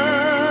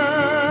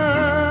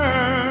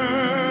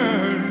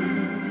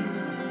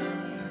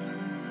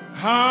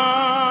how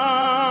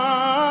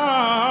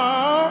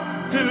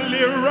to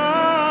live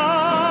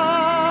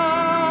right.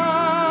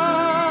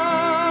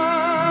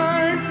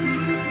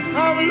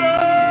 I've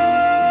learned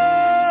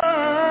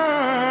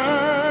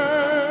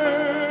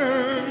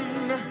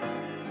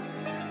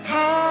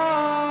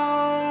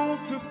how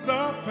to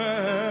suffer.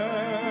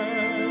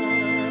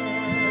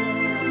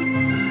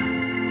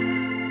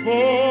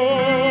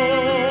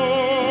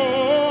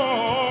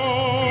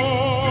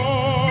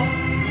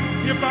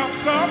 If I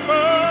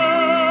suffer,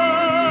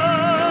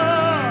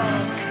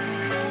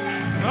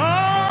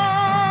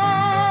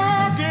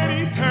 I'll get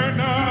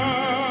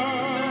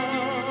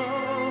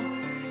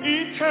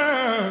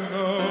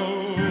eternal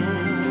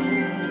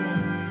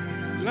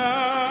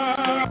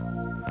life.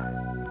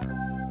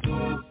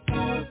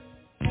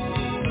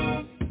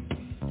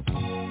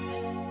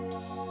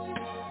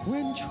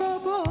 When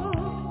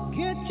trouble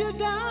gets you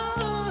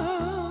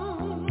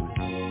down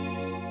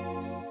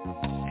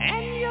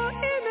and your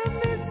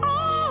enemies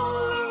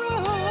all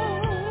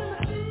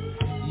around,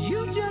 you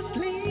just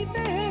leave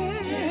there.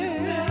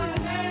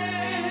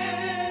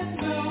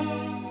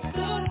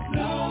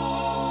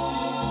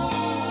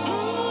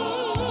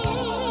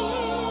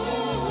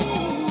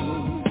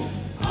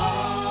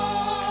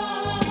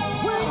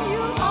 When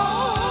you're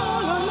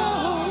all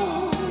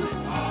alone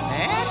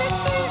and it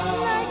seems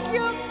like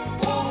you're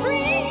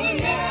free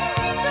to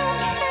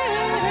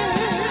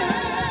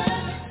stand.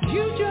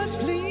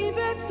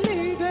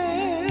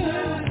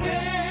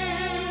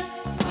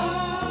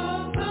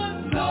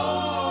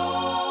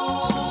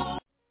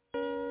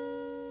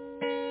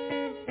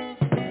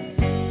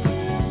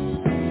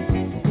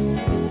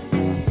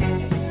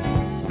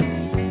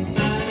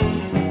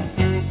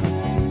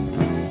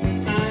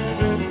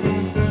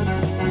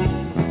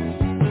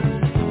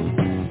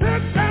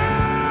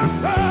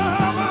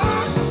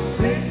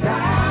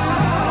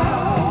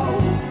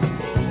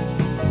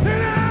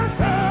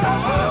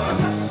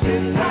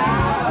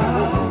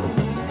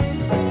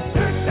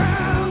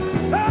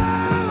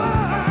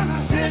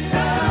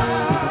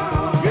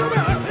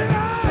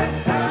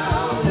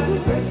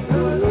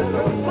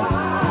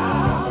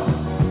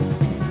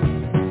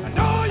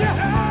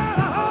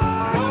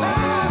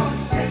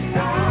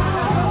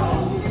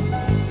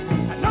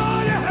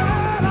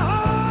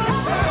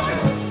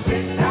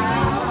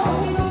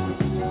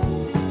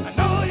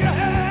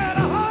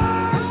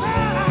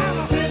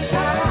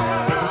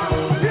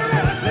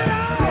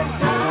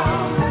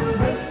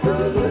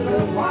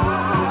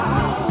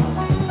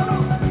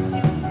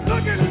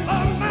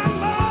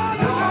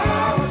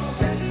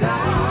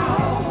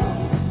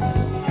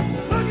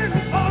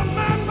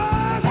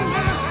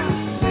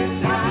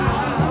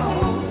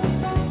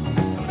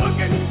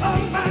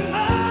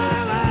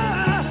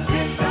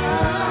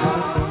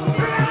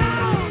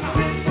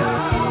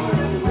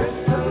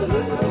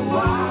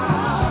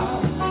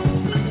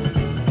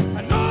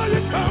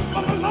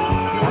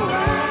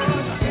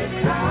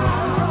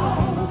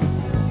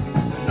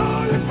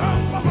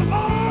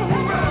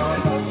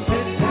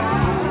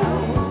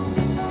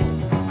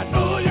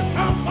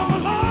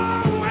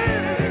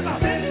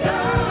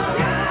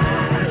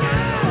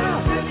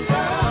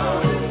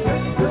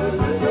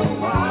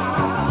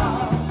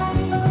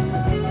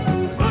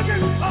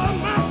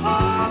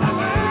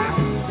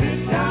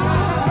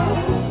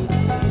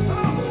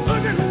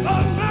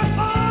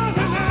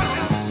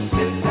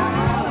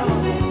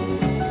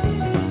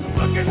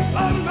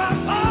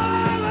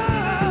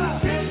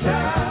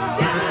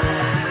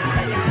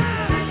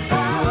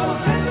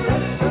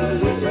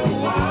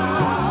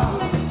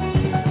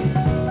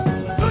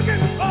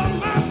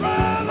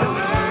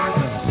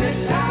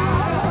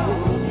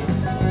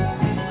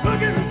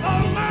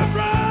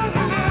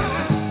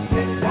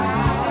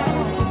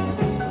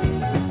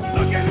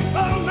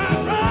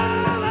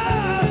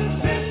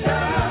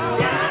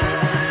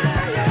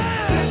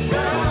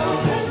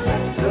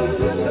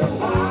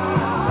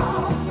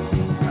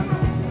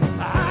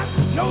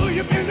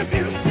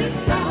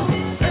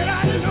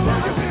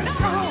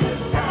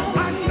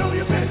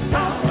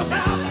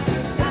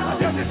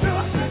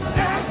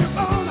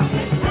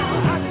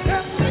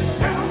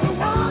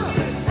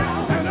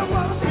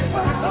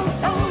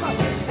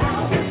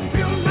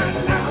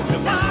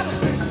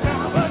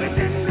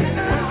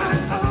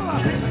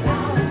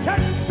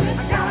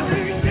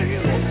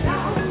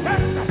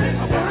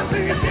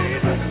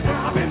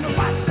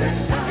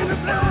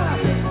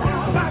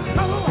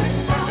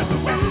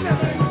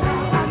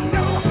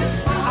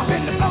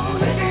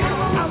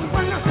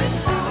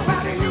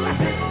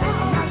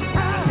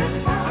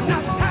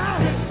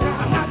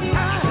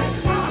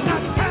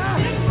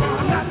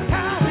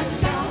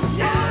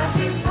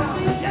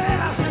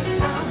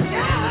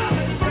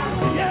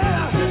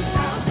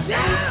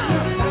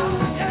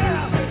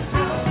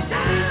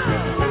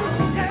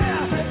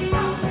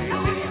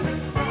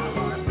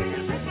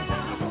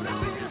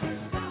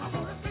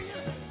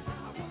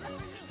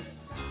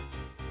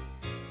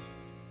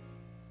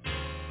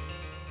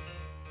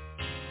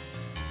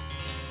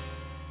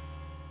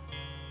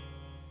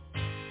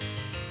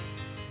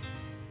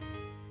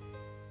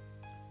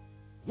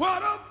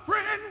 What a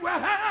friend we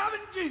have in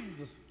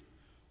Jesus.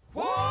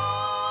 What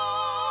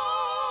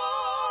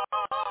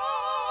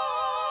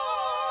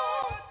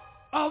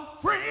a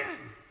friend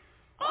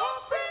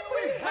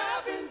we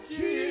have in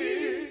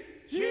Jesus.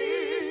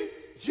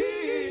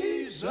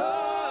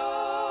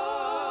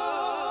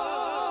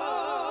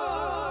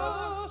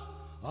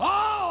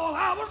 All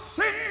our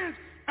sins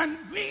and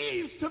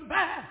griefs to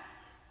bear.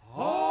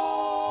 All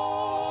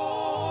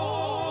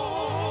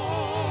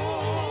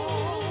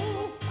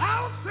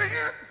our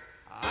sins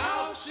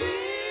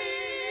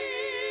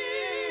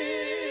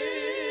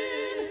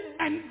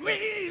and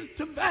griefs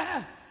to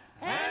bear.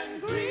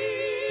 And griefs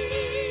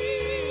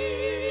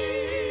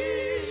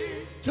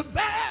to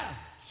bear.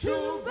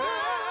 To bear.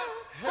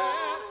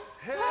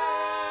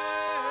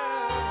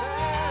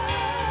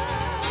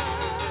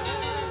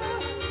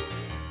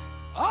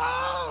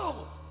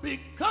 Oh,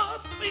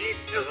 because we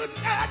do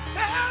not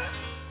care.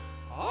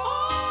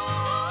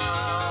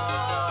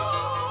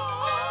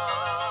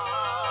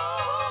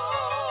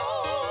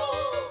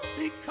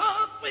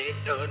 Because we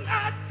do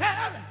not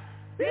care.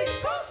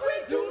 Because we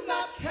do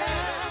not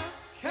care.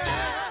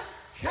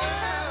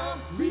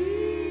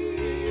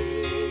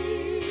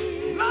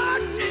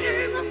 Lord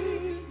Jesus,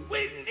 we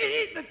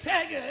need to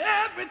take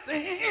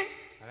everything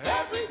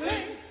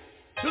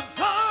to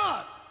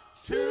God.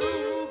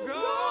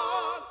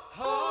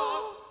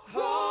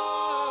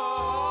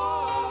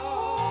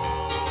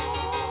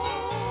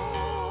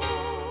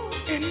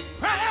 In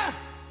prayer.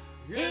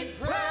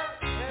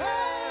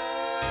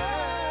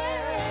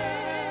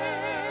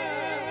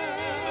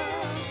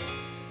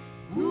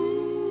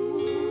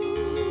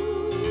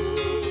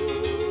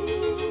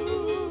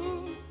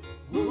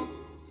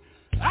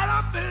 I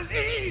don't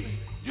believe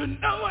you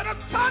know what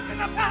I'm talking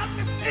about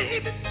this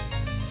evening.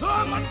 So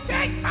I'm going to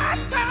take my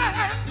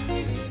time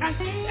and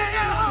say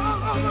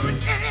all over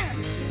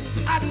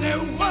again. I say,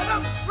 what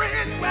a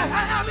friend we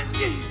have in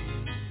Jesus.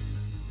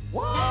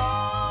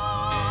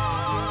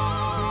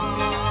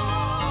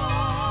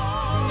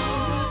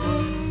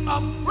 A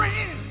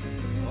friend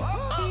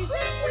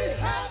we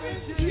have in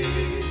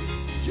Jesus.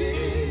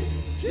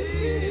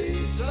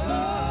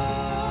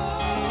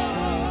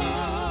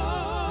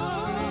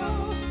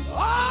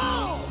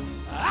 All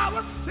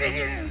our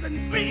sins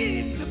and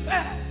griefs to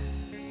bear.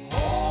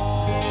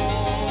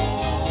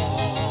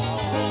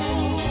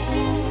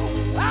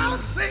 Our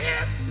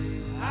sins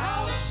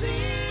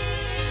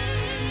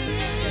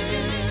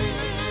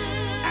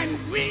and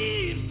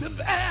griefs to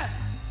bear.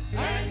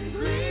 And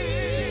griefs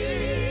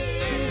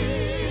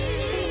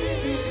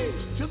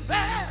to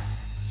bear.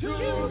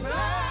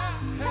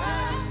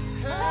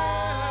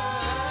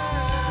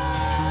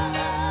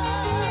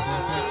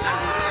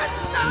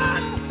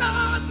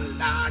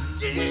 Lord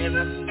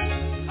Jesus.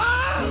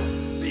 Oh,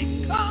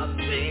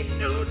 because we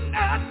do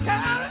not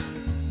carry.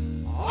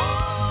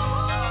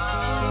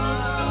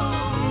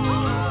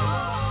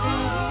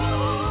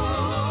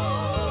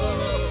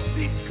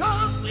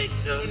 Because we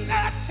do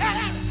not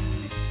carry.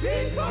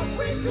 Because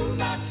we do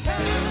not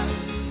carry.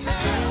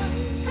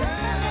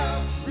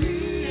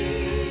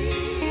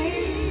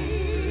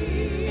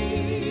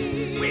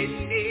 We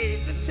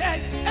need to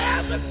take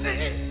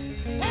everything.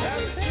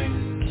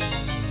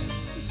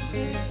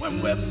 When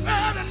we're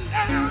burning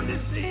down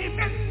this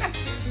evening,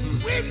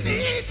 we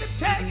need to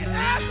take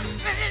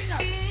everything.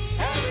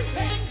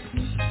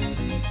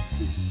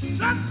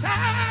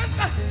 Sometimes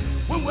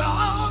when we're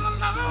all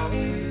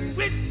alone,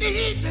 we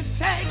need to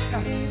take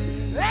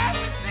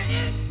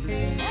everything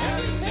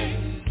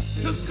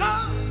to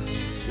God.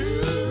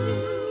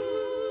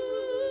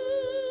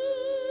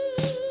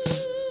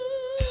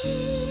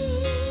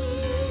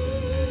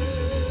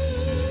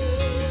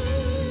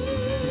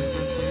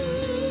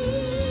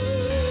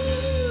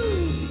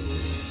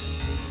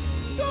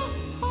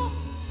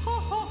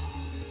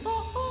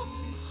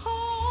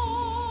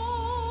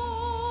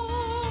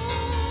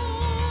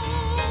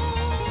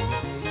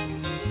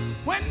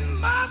 When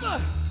mother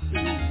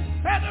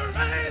had to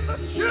raise the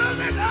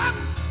children up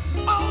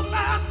all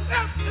by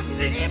herself this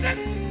evening,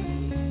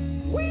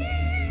 we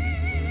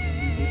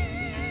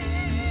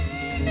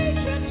need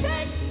to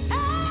take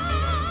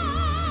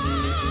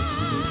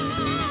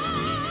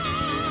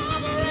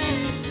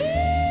everything.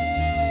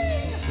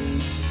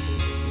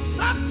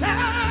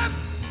 Sometimes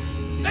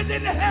they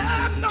didn't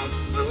have no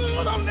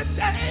food on the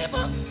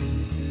table.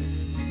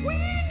 We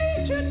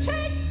need to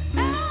take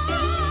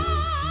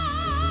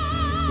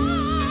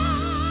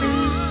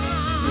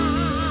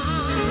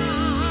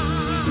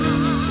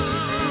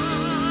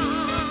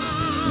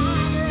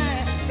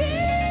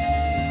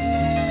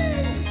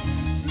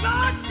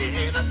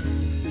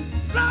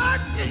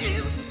Lord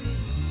Jesus,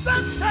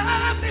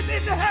 sometimes they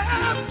didn't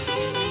have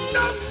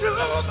no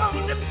shoes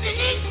on the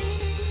feet.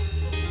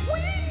 We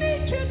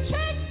need to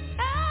take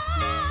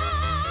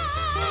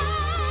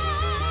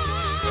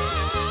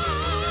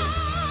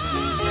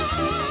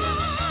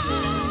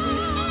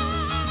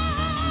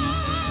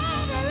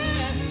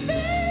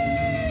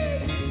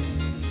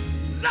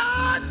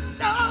Lord,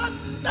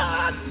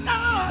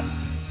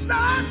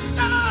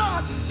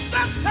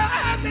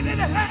 sometimes they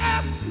didn't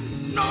have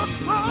no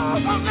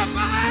song on the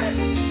mind.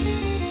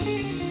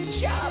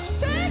 Just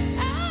take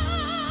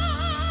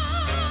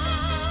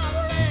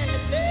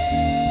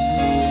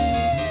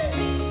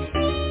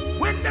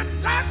when the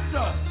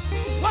doctor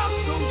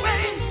walks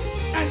away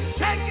and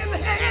shake his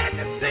head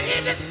and say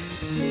it,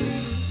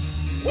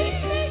 we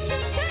need to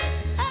take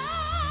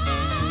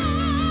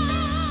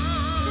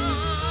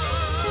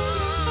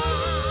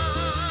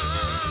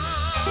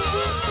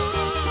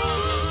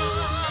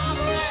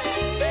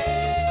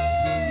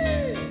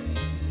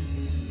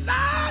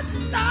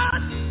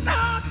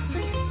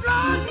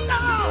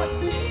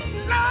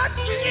Lord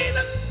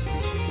Jesus,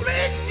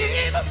 please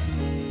Jesus,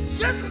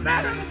 just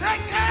let him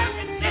take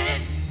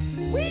everything.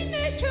 We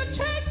need to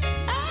take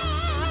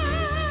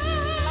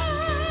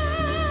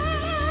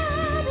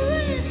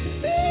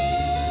everything.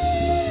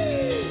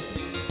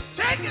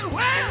 Take it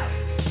where?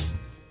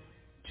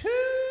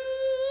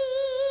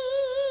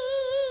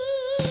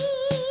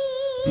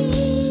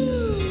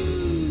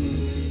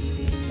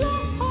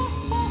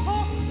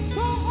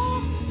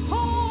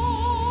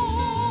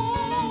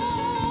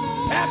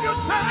 Have you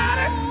tried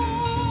it?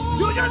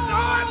 Do you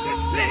know if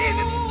it's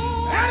pleasing?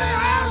 And it's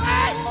all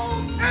right.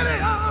 And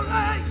it's all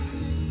right.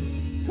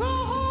 Go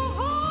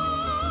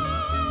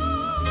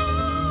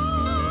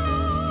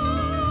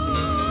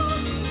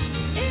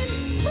in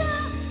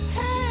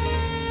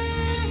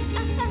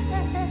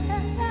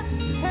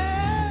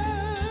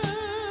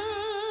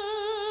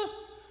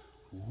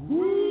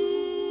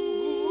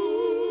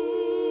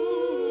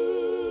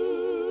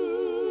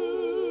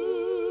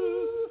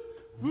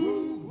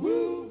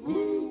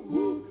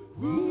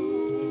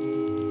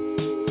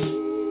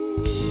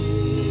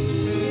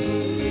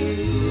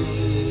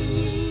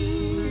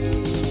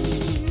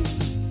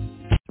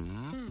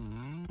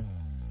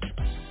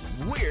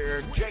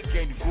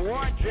taking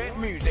quartet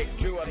music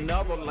to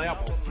another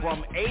level.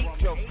 From 8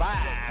 to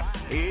 5,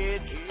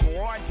 it's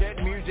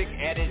quartet music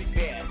at its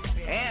best.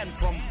 And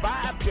from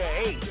 5 to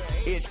 8,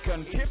 it's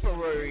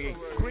contemporary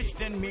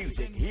Christian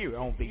music here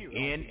on the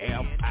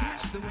NFI.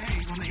 Catch the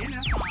wave on the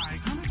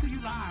NFI, coming to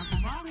you live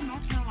from Raleigh,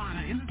 North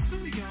Carolina, in the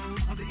studios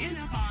of the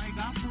NFI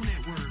Gospel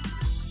Network.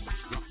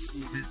 Gospel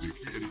music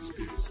at its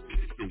best.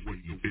 The way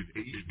in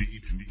HD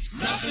to me.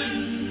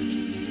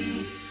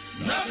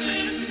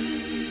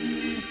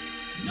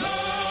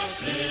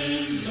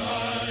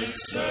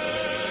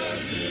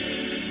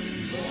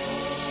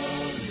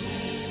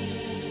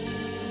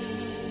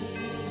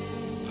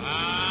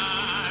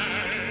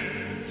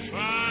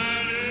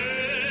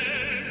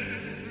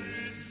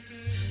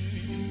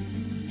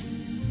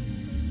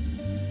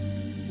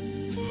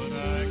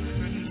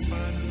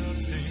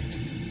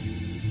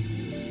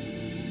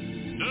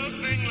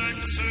 Nothing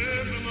like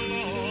serving the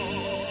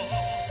Lord.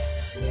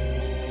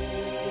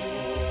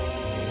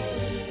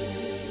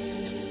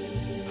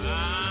 I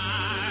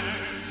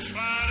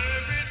tried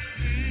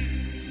everything,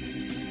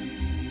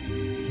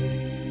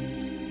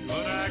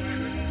 but I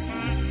couldn't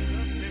find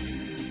nothing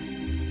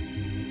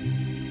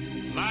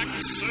like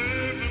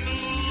serving the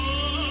Lord.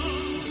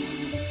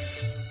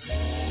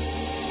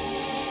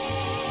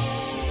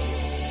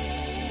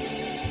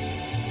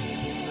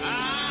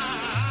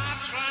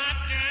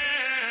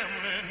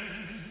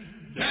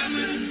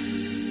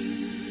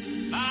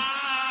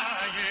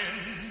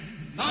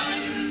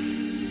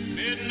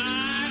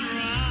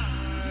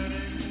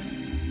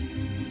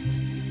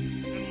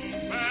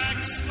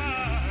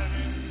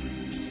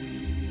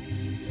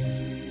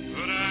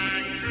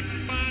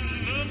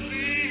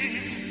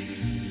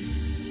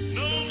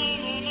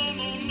 No.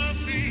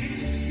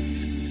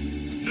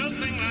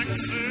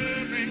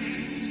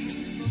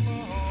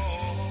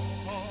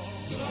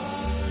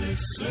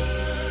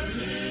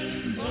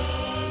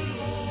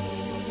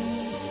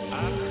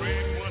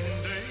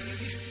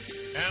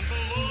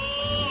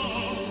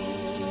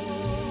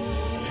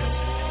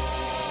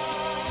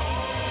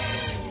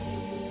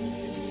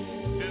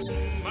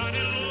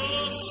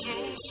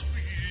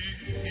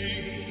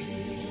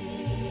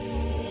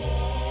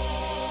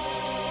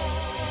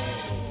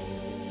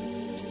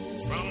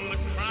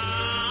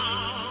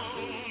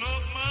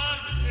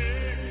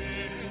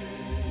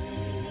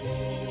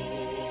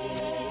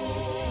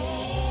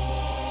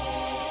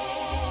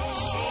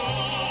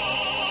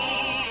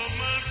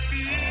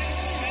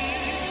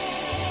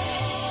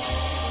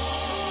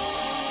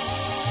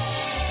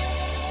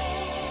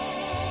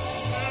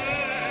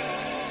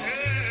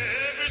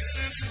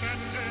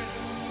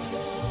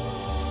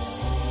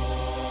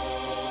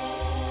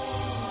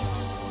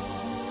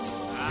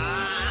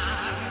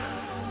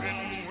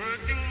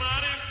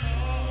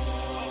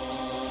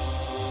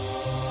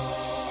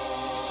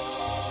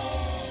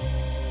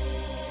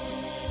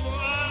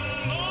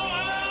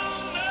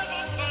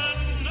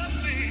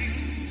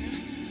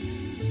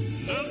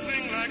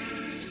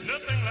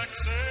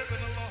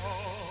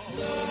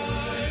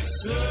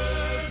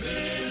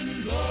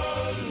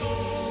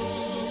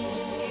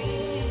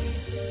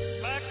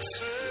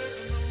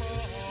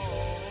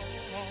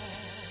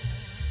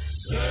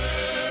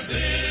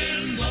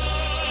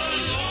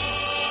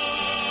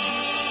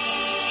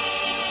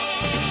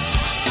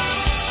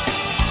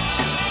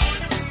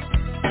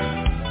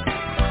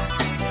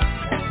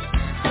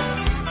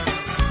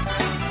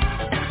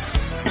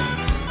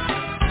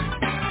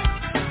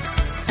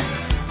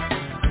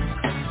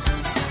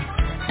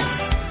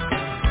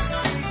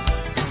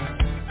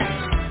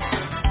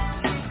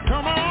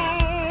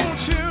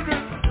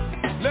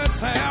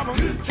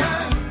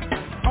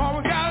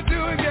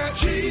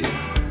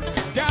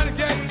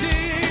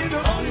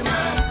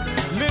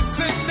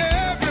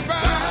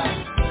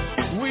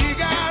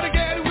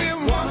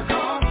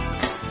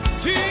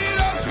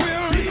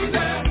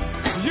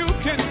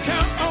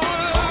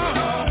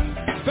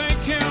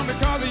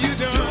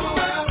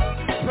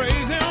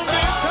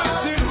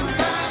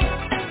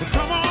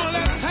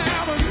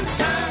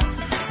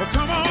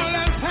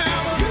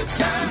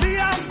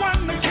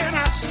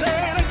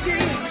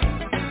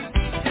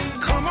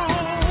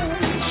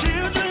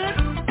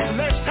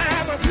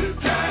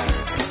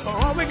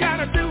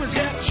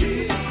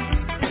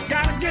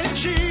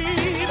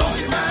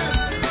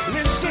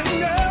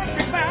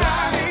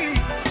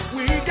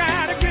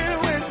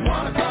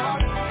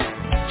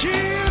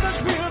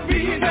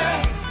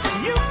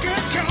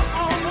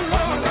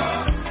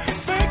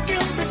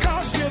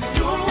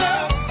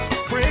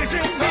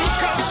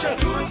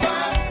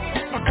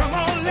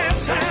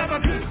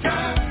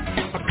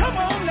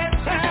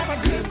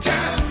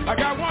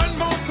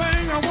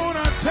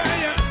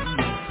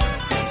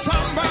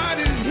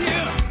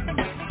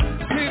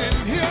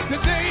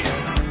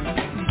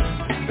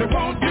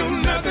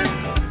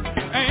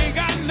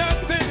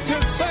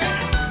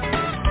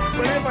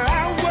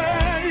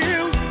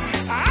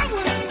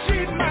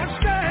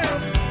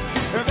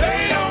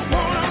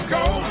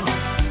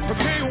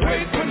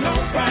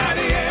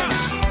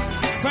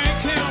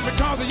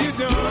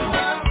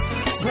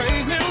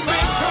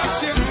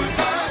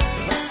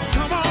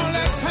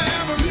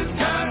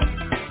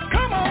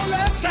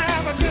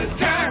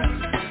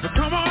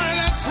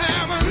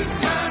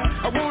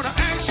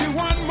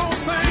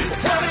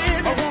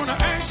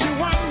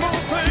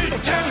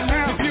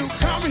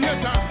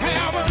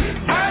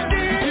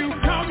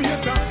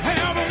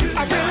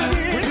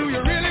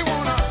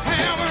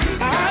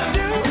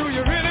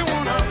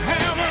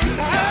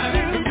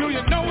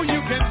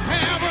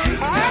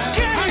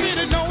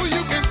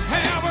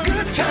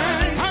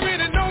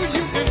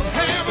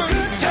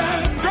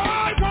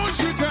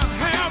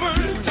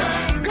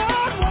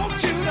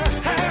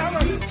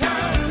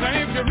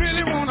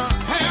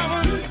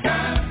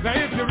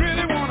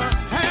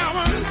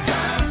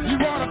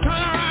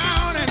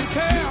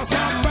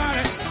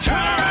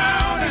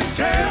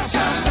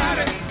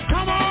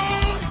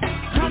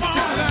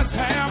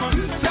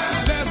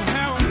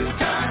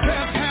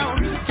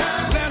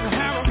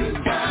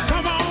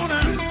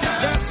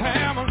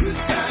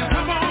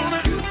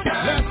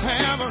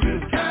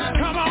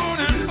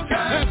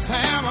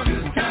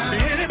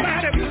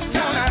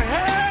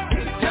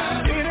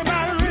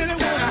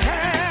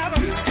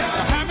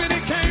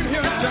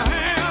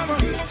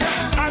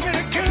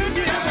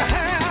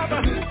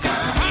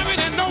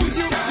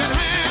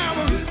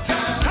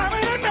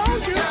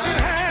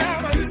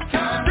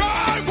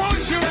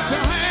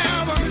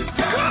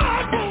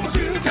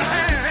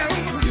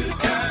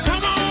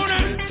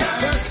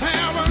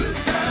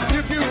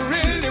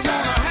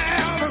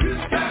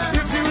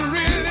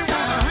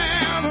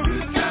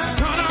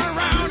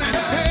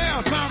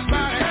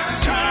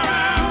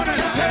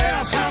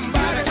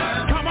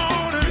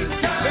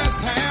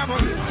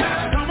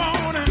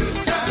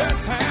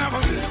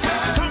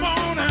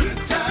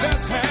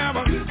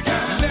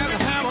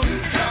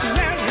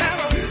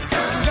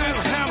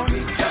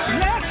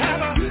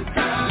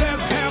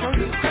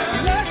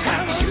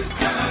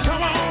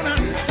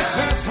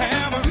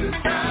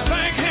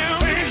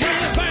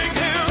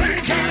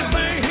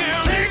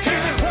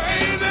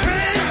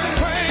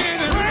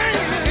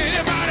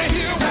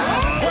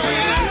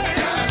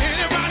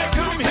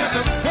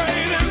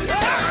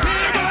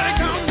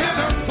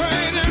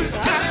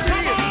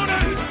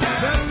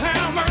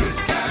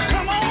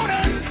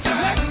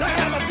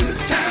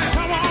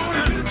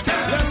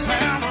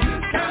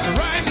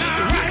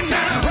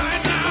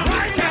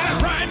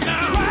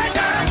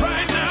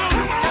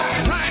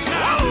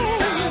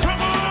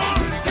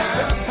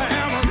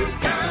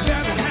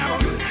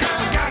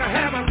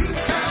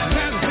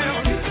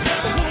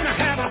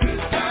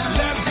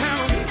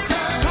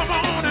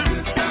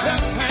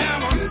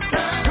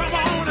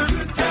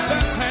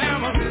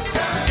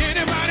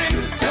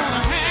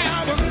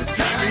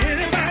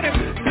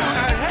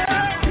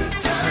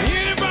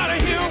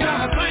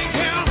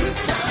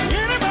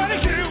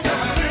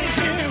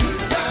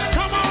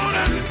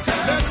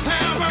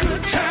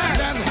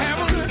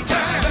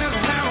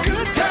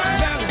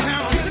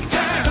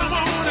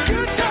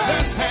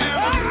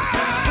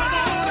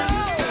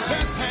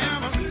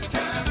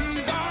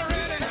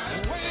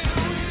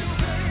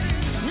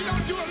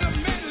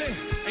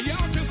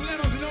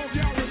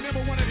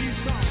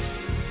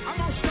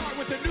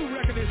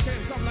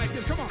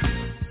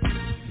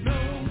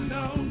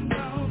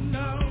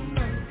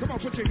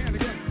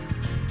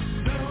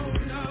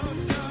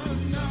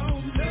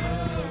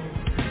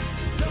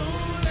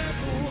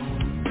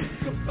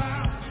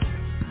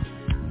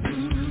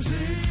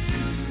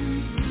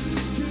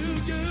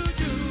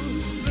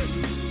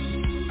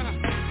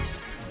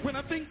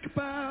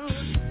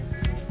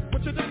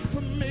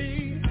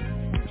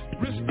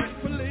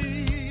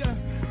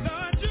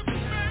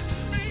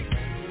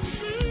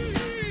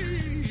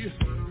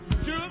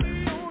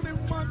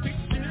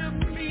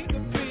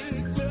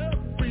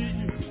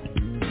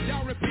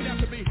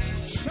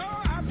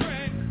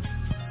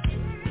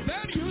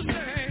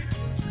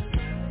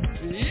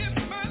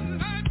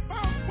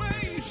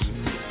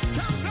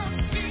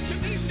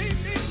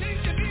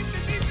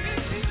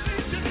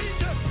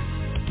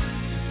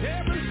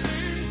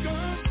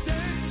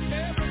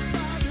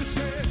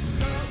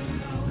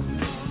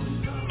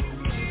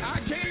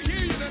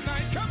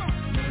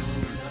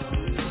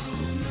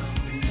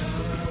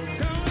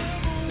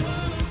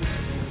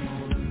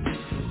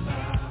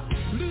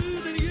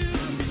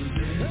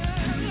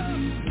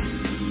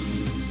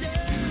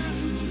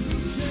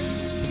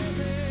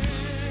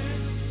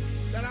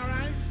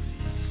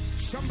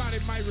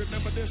 might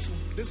remember this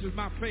one. This is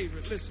my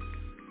favorite. Listen.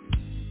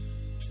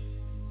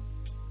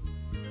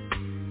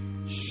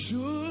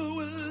 Sure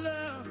will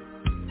love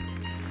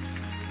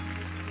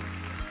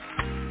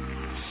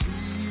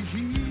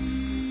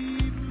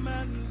see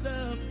my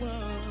loved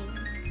one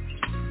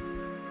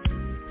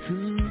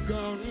who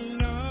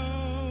gone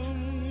on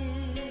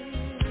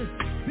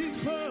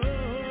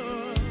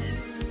before.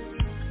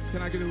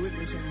 Can I get a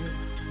witness on here?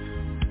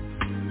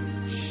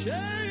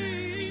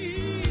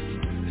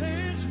 Shake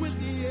hands with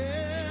the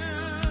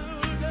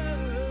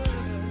elders.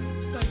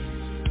 Thank you.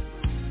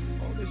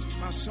 Oh, this is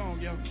my song,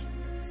 y'all.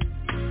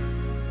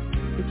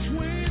 The 20,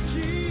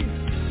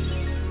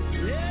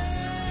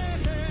 yeah,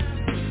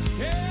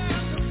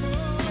 the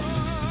boy,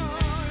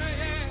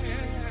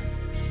 yeah,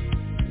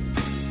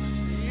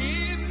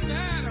 in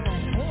that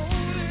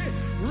holy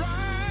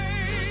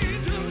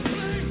righteous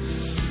place.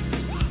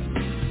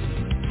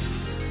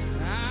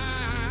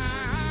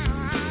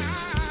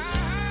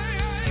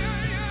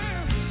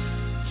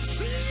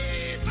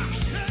 See my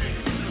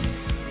shame,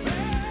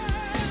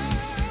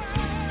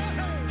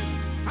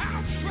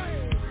 I'm afraid.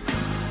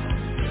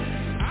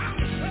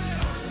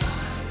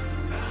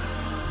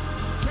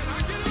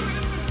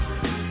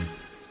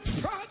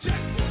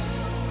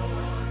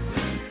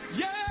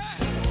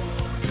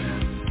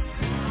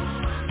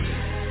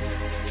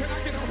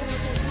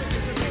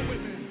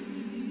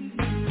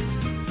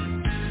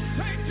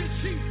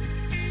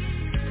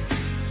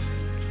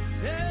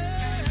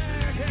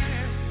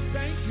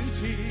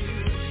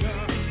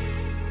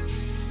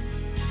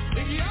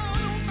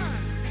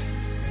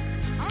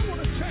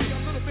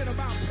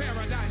 About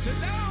paradise. Is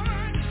that all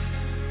right?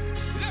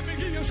 Let me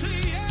hear you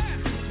sing, yeah.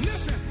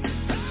 Listen.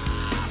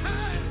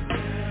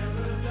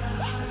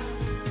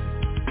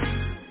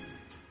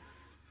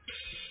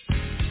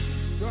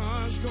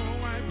 God's gonna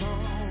wipe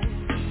all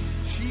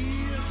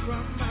tears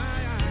from my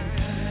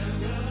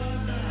eyes.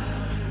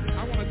 I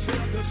want to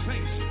tell the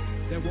saints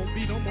there won't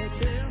be no more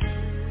care.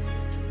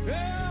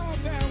 Well,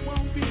 there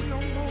won't be no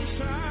more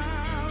sorrow.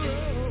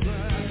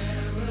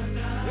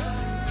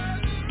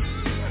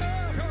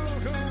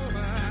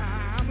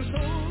 So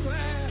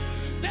glad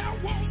there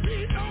won't be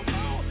no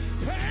more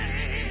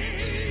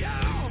pain.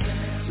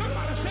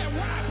 Somebody said,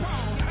 why,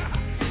 Paul?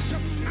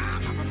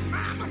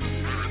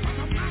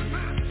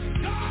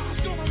 God's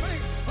gonna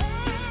make all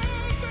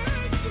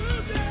things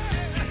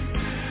today.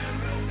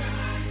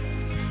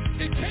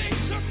 In case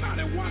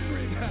somebody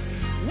wondering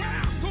where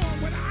I'm going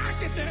when I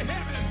get to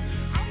heaven,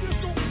 I'm just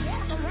gonna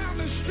walk around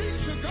the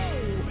streets of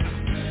gold.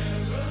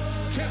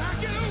 Can I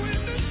get a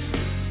witness?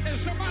 And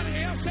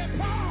somebody else said,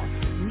 Paul,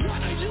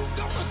 what are you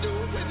gonna do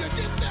when you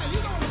get there? You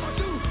know what I'm gonna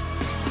do?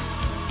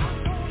 I'm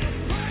gonna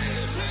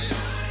praise him.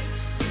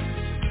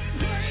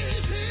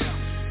 Praise him.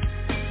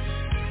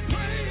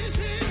 Praise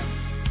him.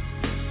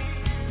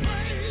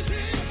 Praise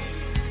him.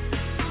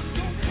 I'm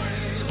gonna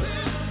praise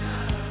him.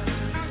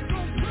 I'm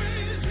gonna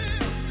praise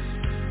him.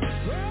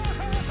 Oh,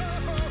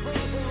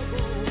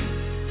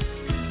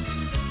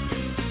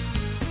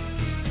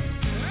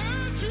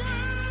 that's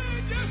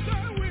right. Yes, I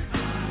will.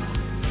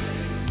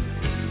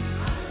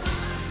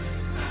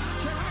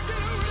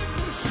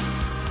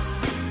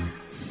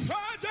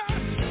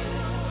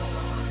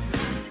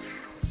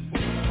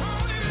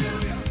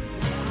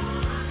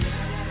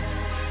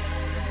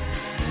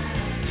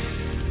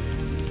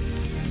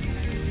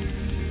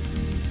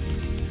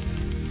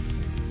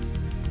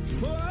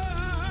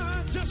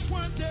 Just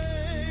one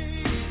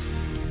day,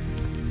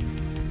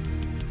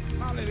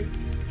 hallelujah.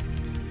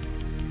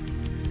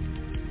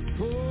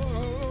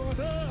 For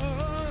the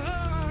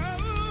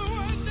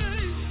one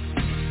day,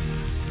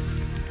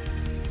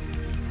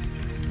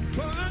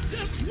 for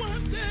just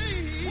one day,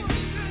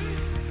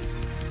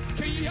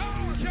 can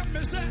y'all help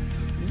me say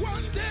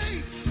one day,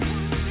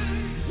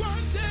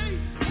 one day,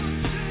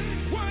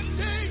 one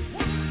day,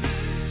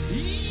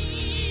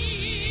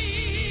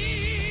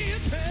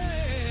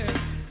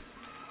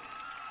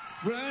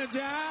 fragile.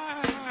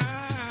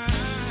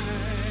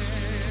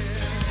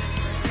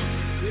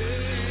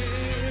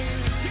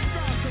 Give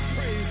God some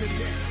praise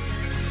again.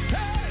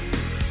 Hey!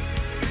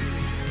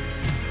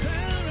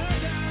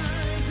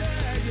 Paradise,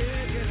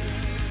 yeah.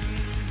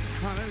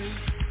 Hallelujah.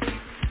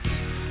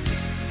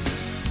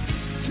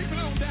 Keep it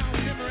on down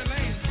memory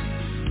lane.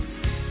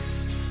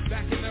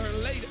 Back in the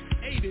late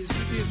 80s,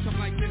 we did something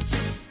like this.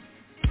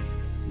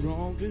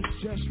 Wrong is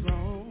just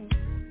wrong.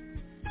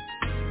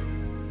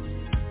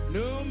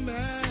 No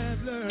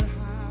matter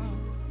how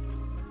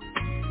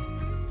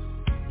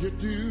you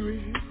do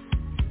it.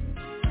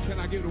 Can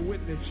I get a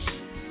witness?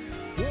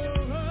 Oh,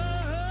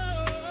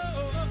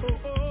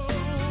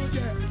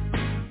 yeah.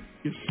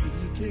 You're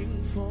seeking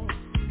for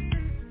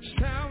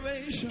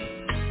salvation,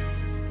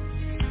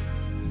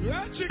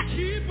 but you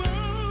keep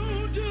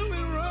on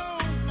doing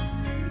wrong.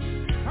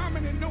 How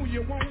many know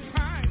you won't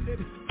find it?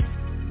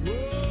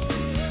 Whoa.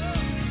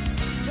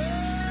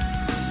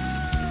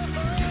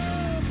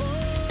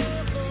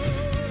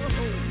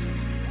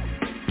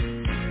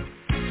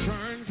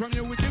 From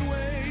your wicked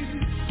ways,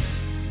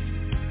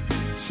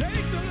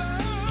 shake the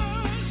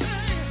Lord's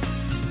hand.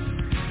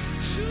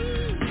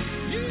 Shoot.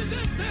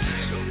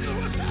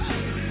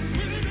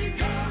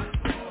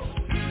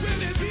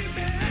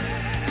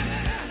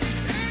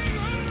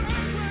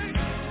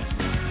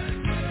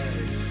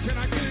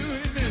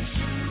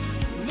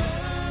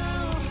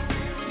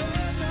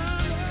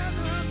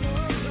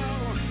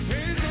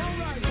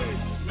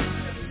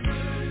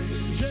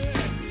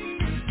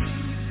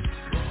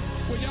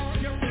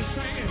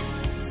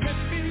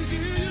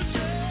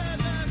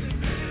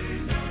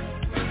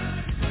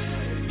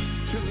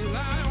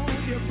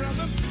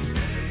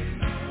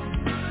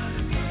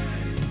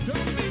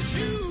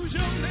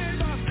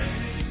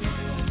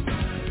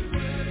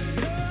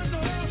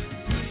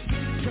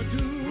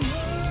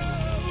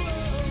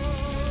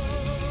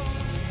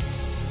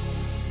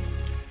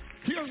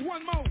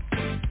 one more.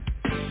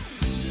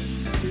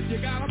 If you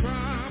got a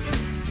problem,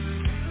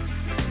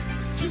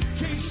 you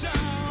can't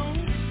shout.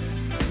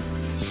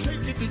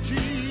 Take it to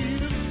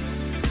Jesus.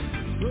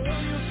 Oh,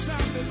 you'll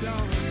stop the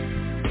door.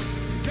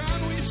 God,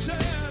 we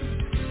said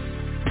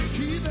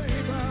He's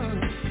able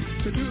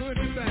to do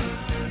anything.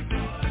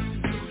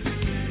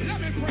 Let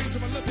me pray to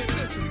him a little bit.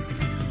 Listen.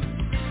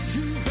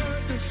 You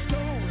heard the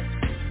story.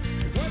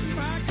 What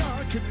my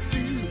God can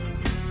do.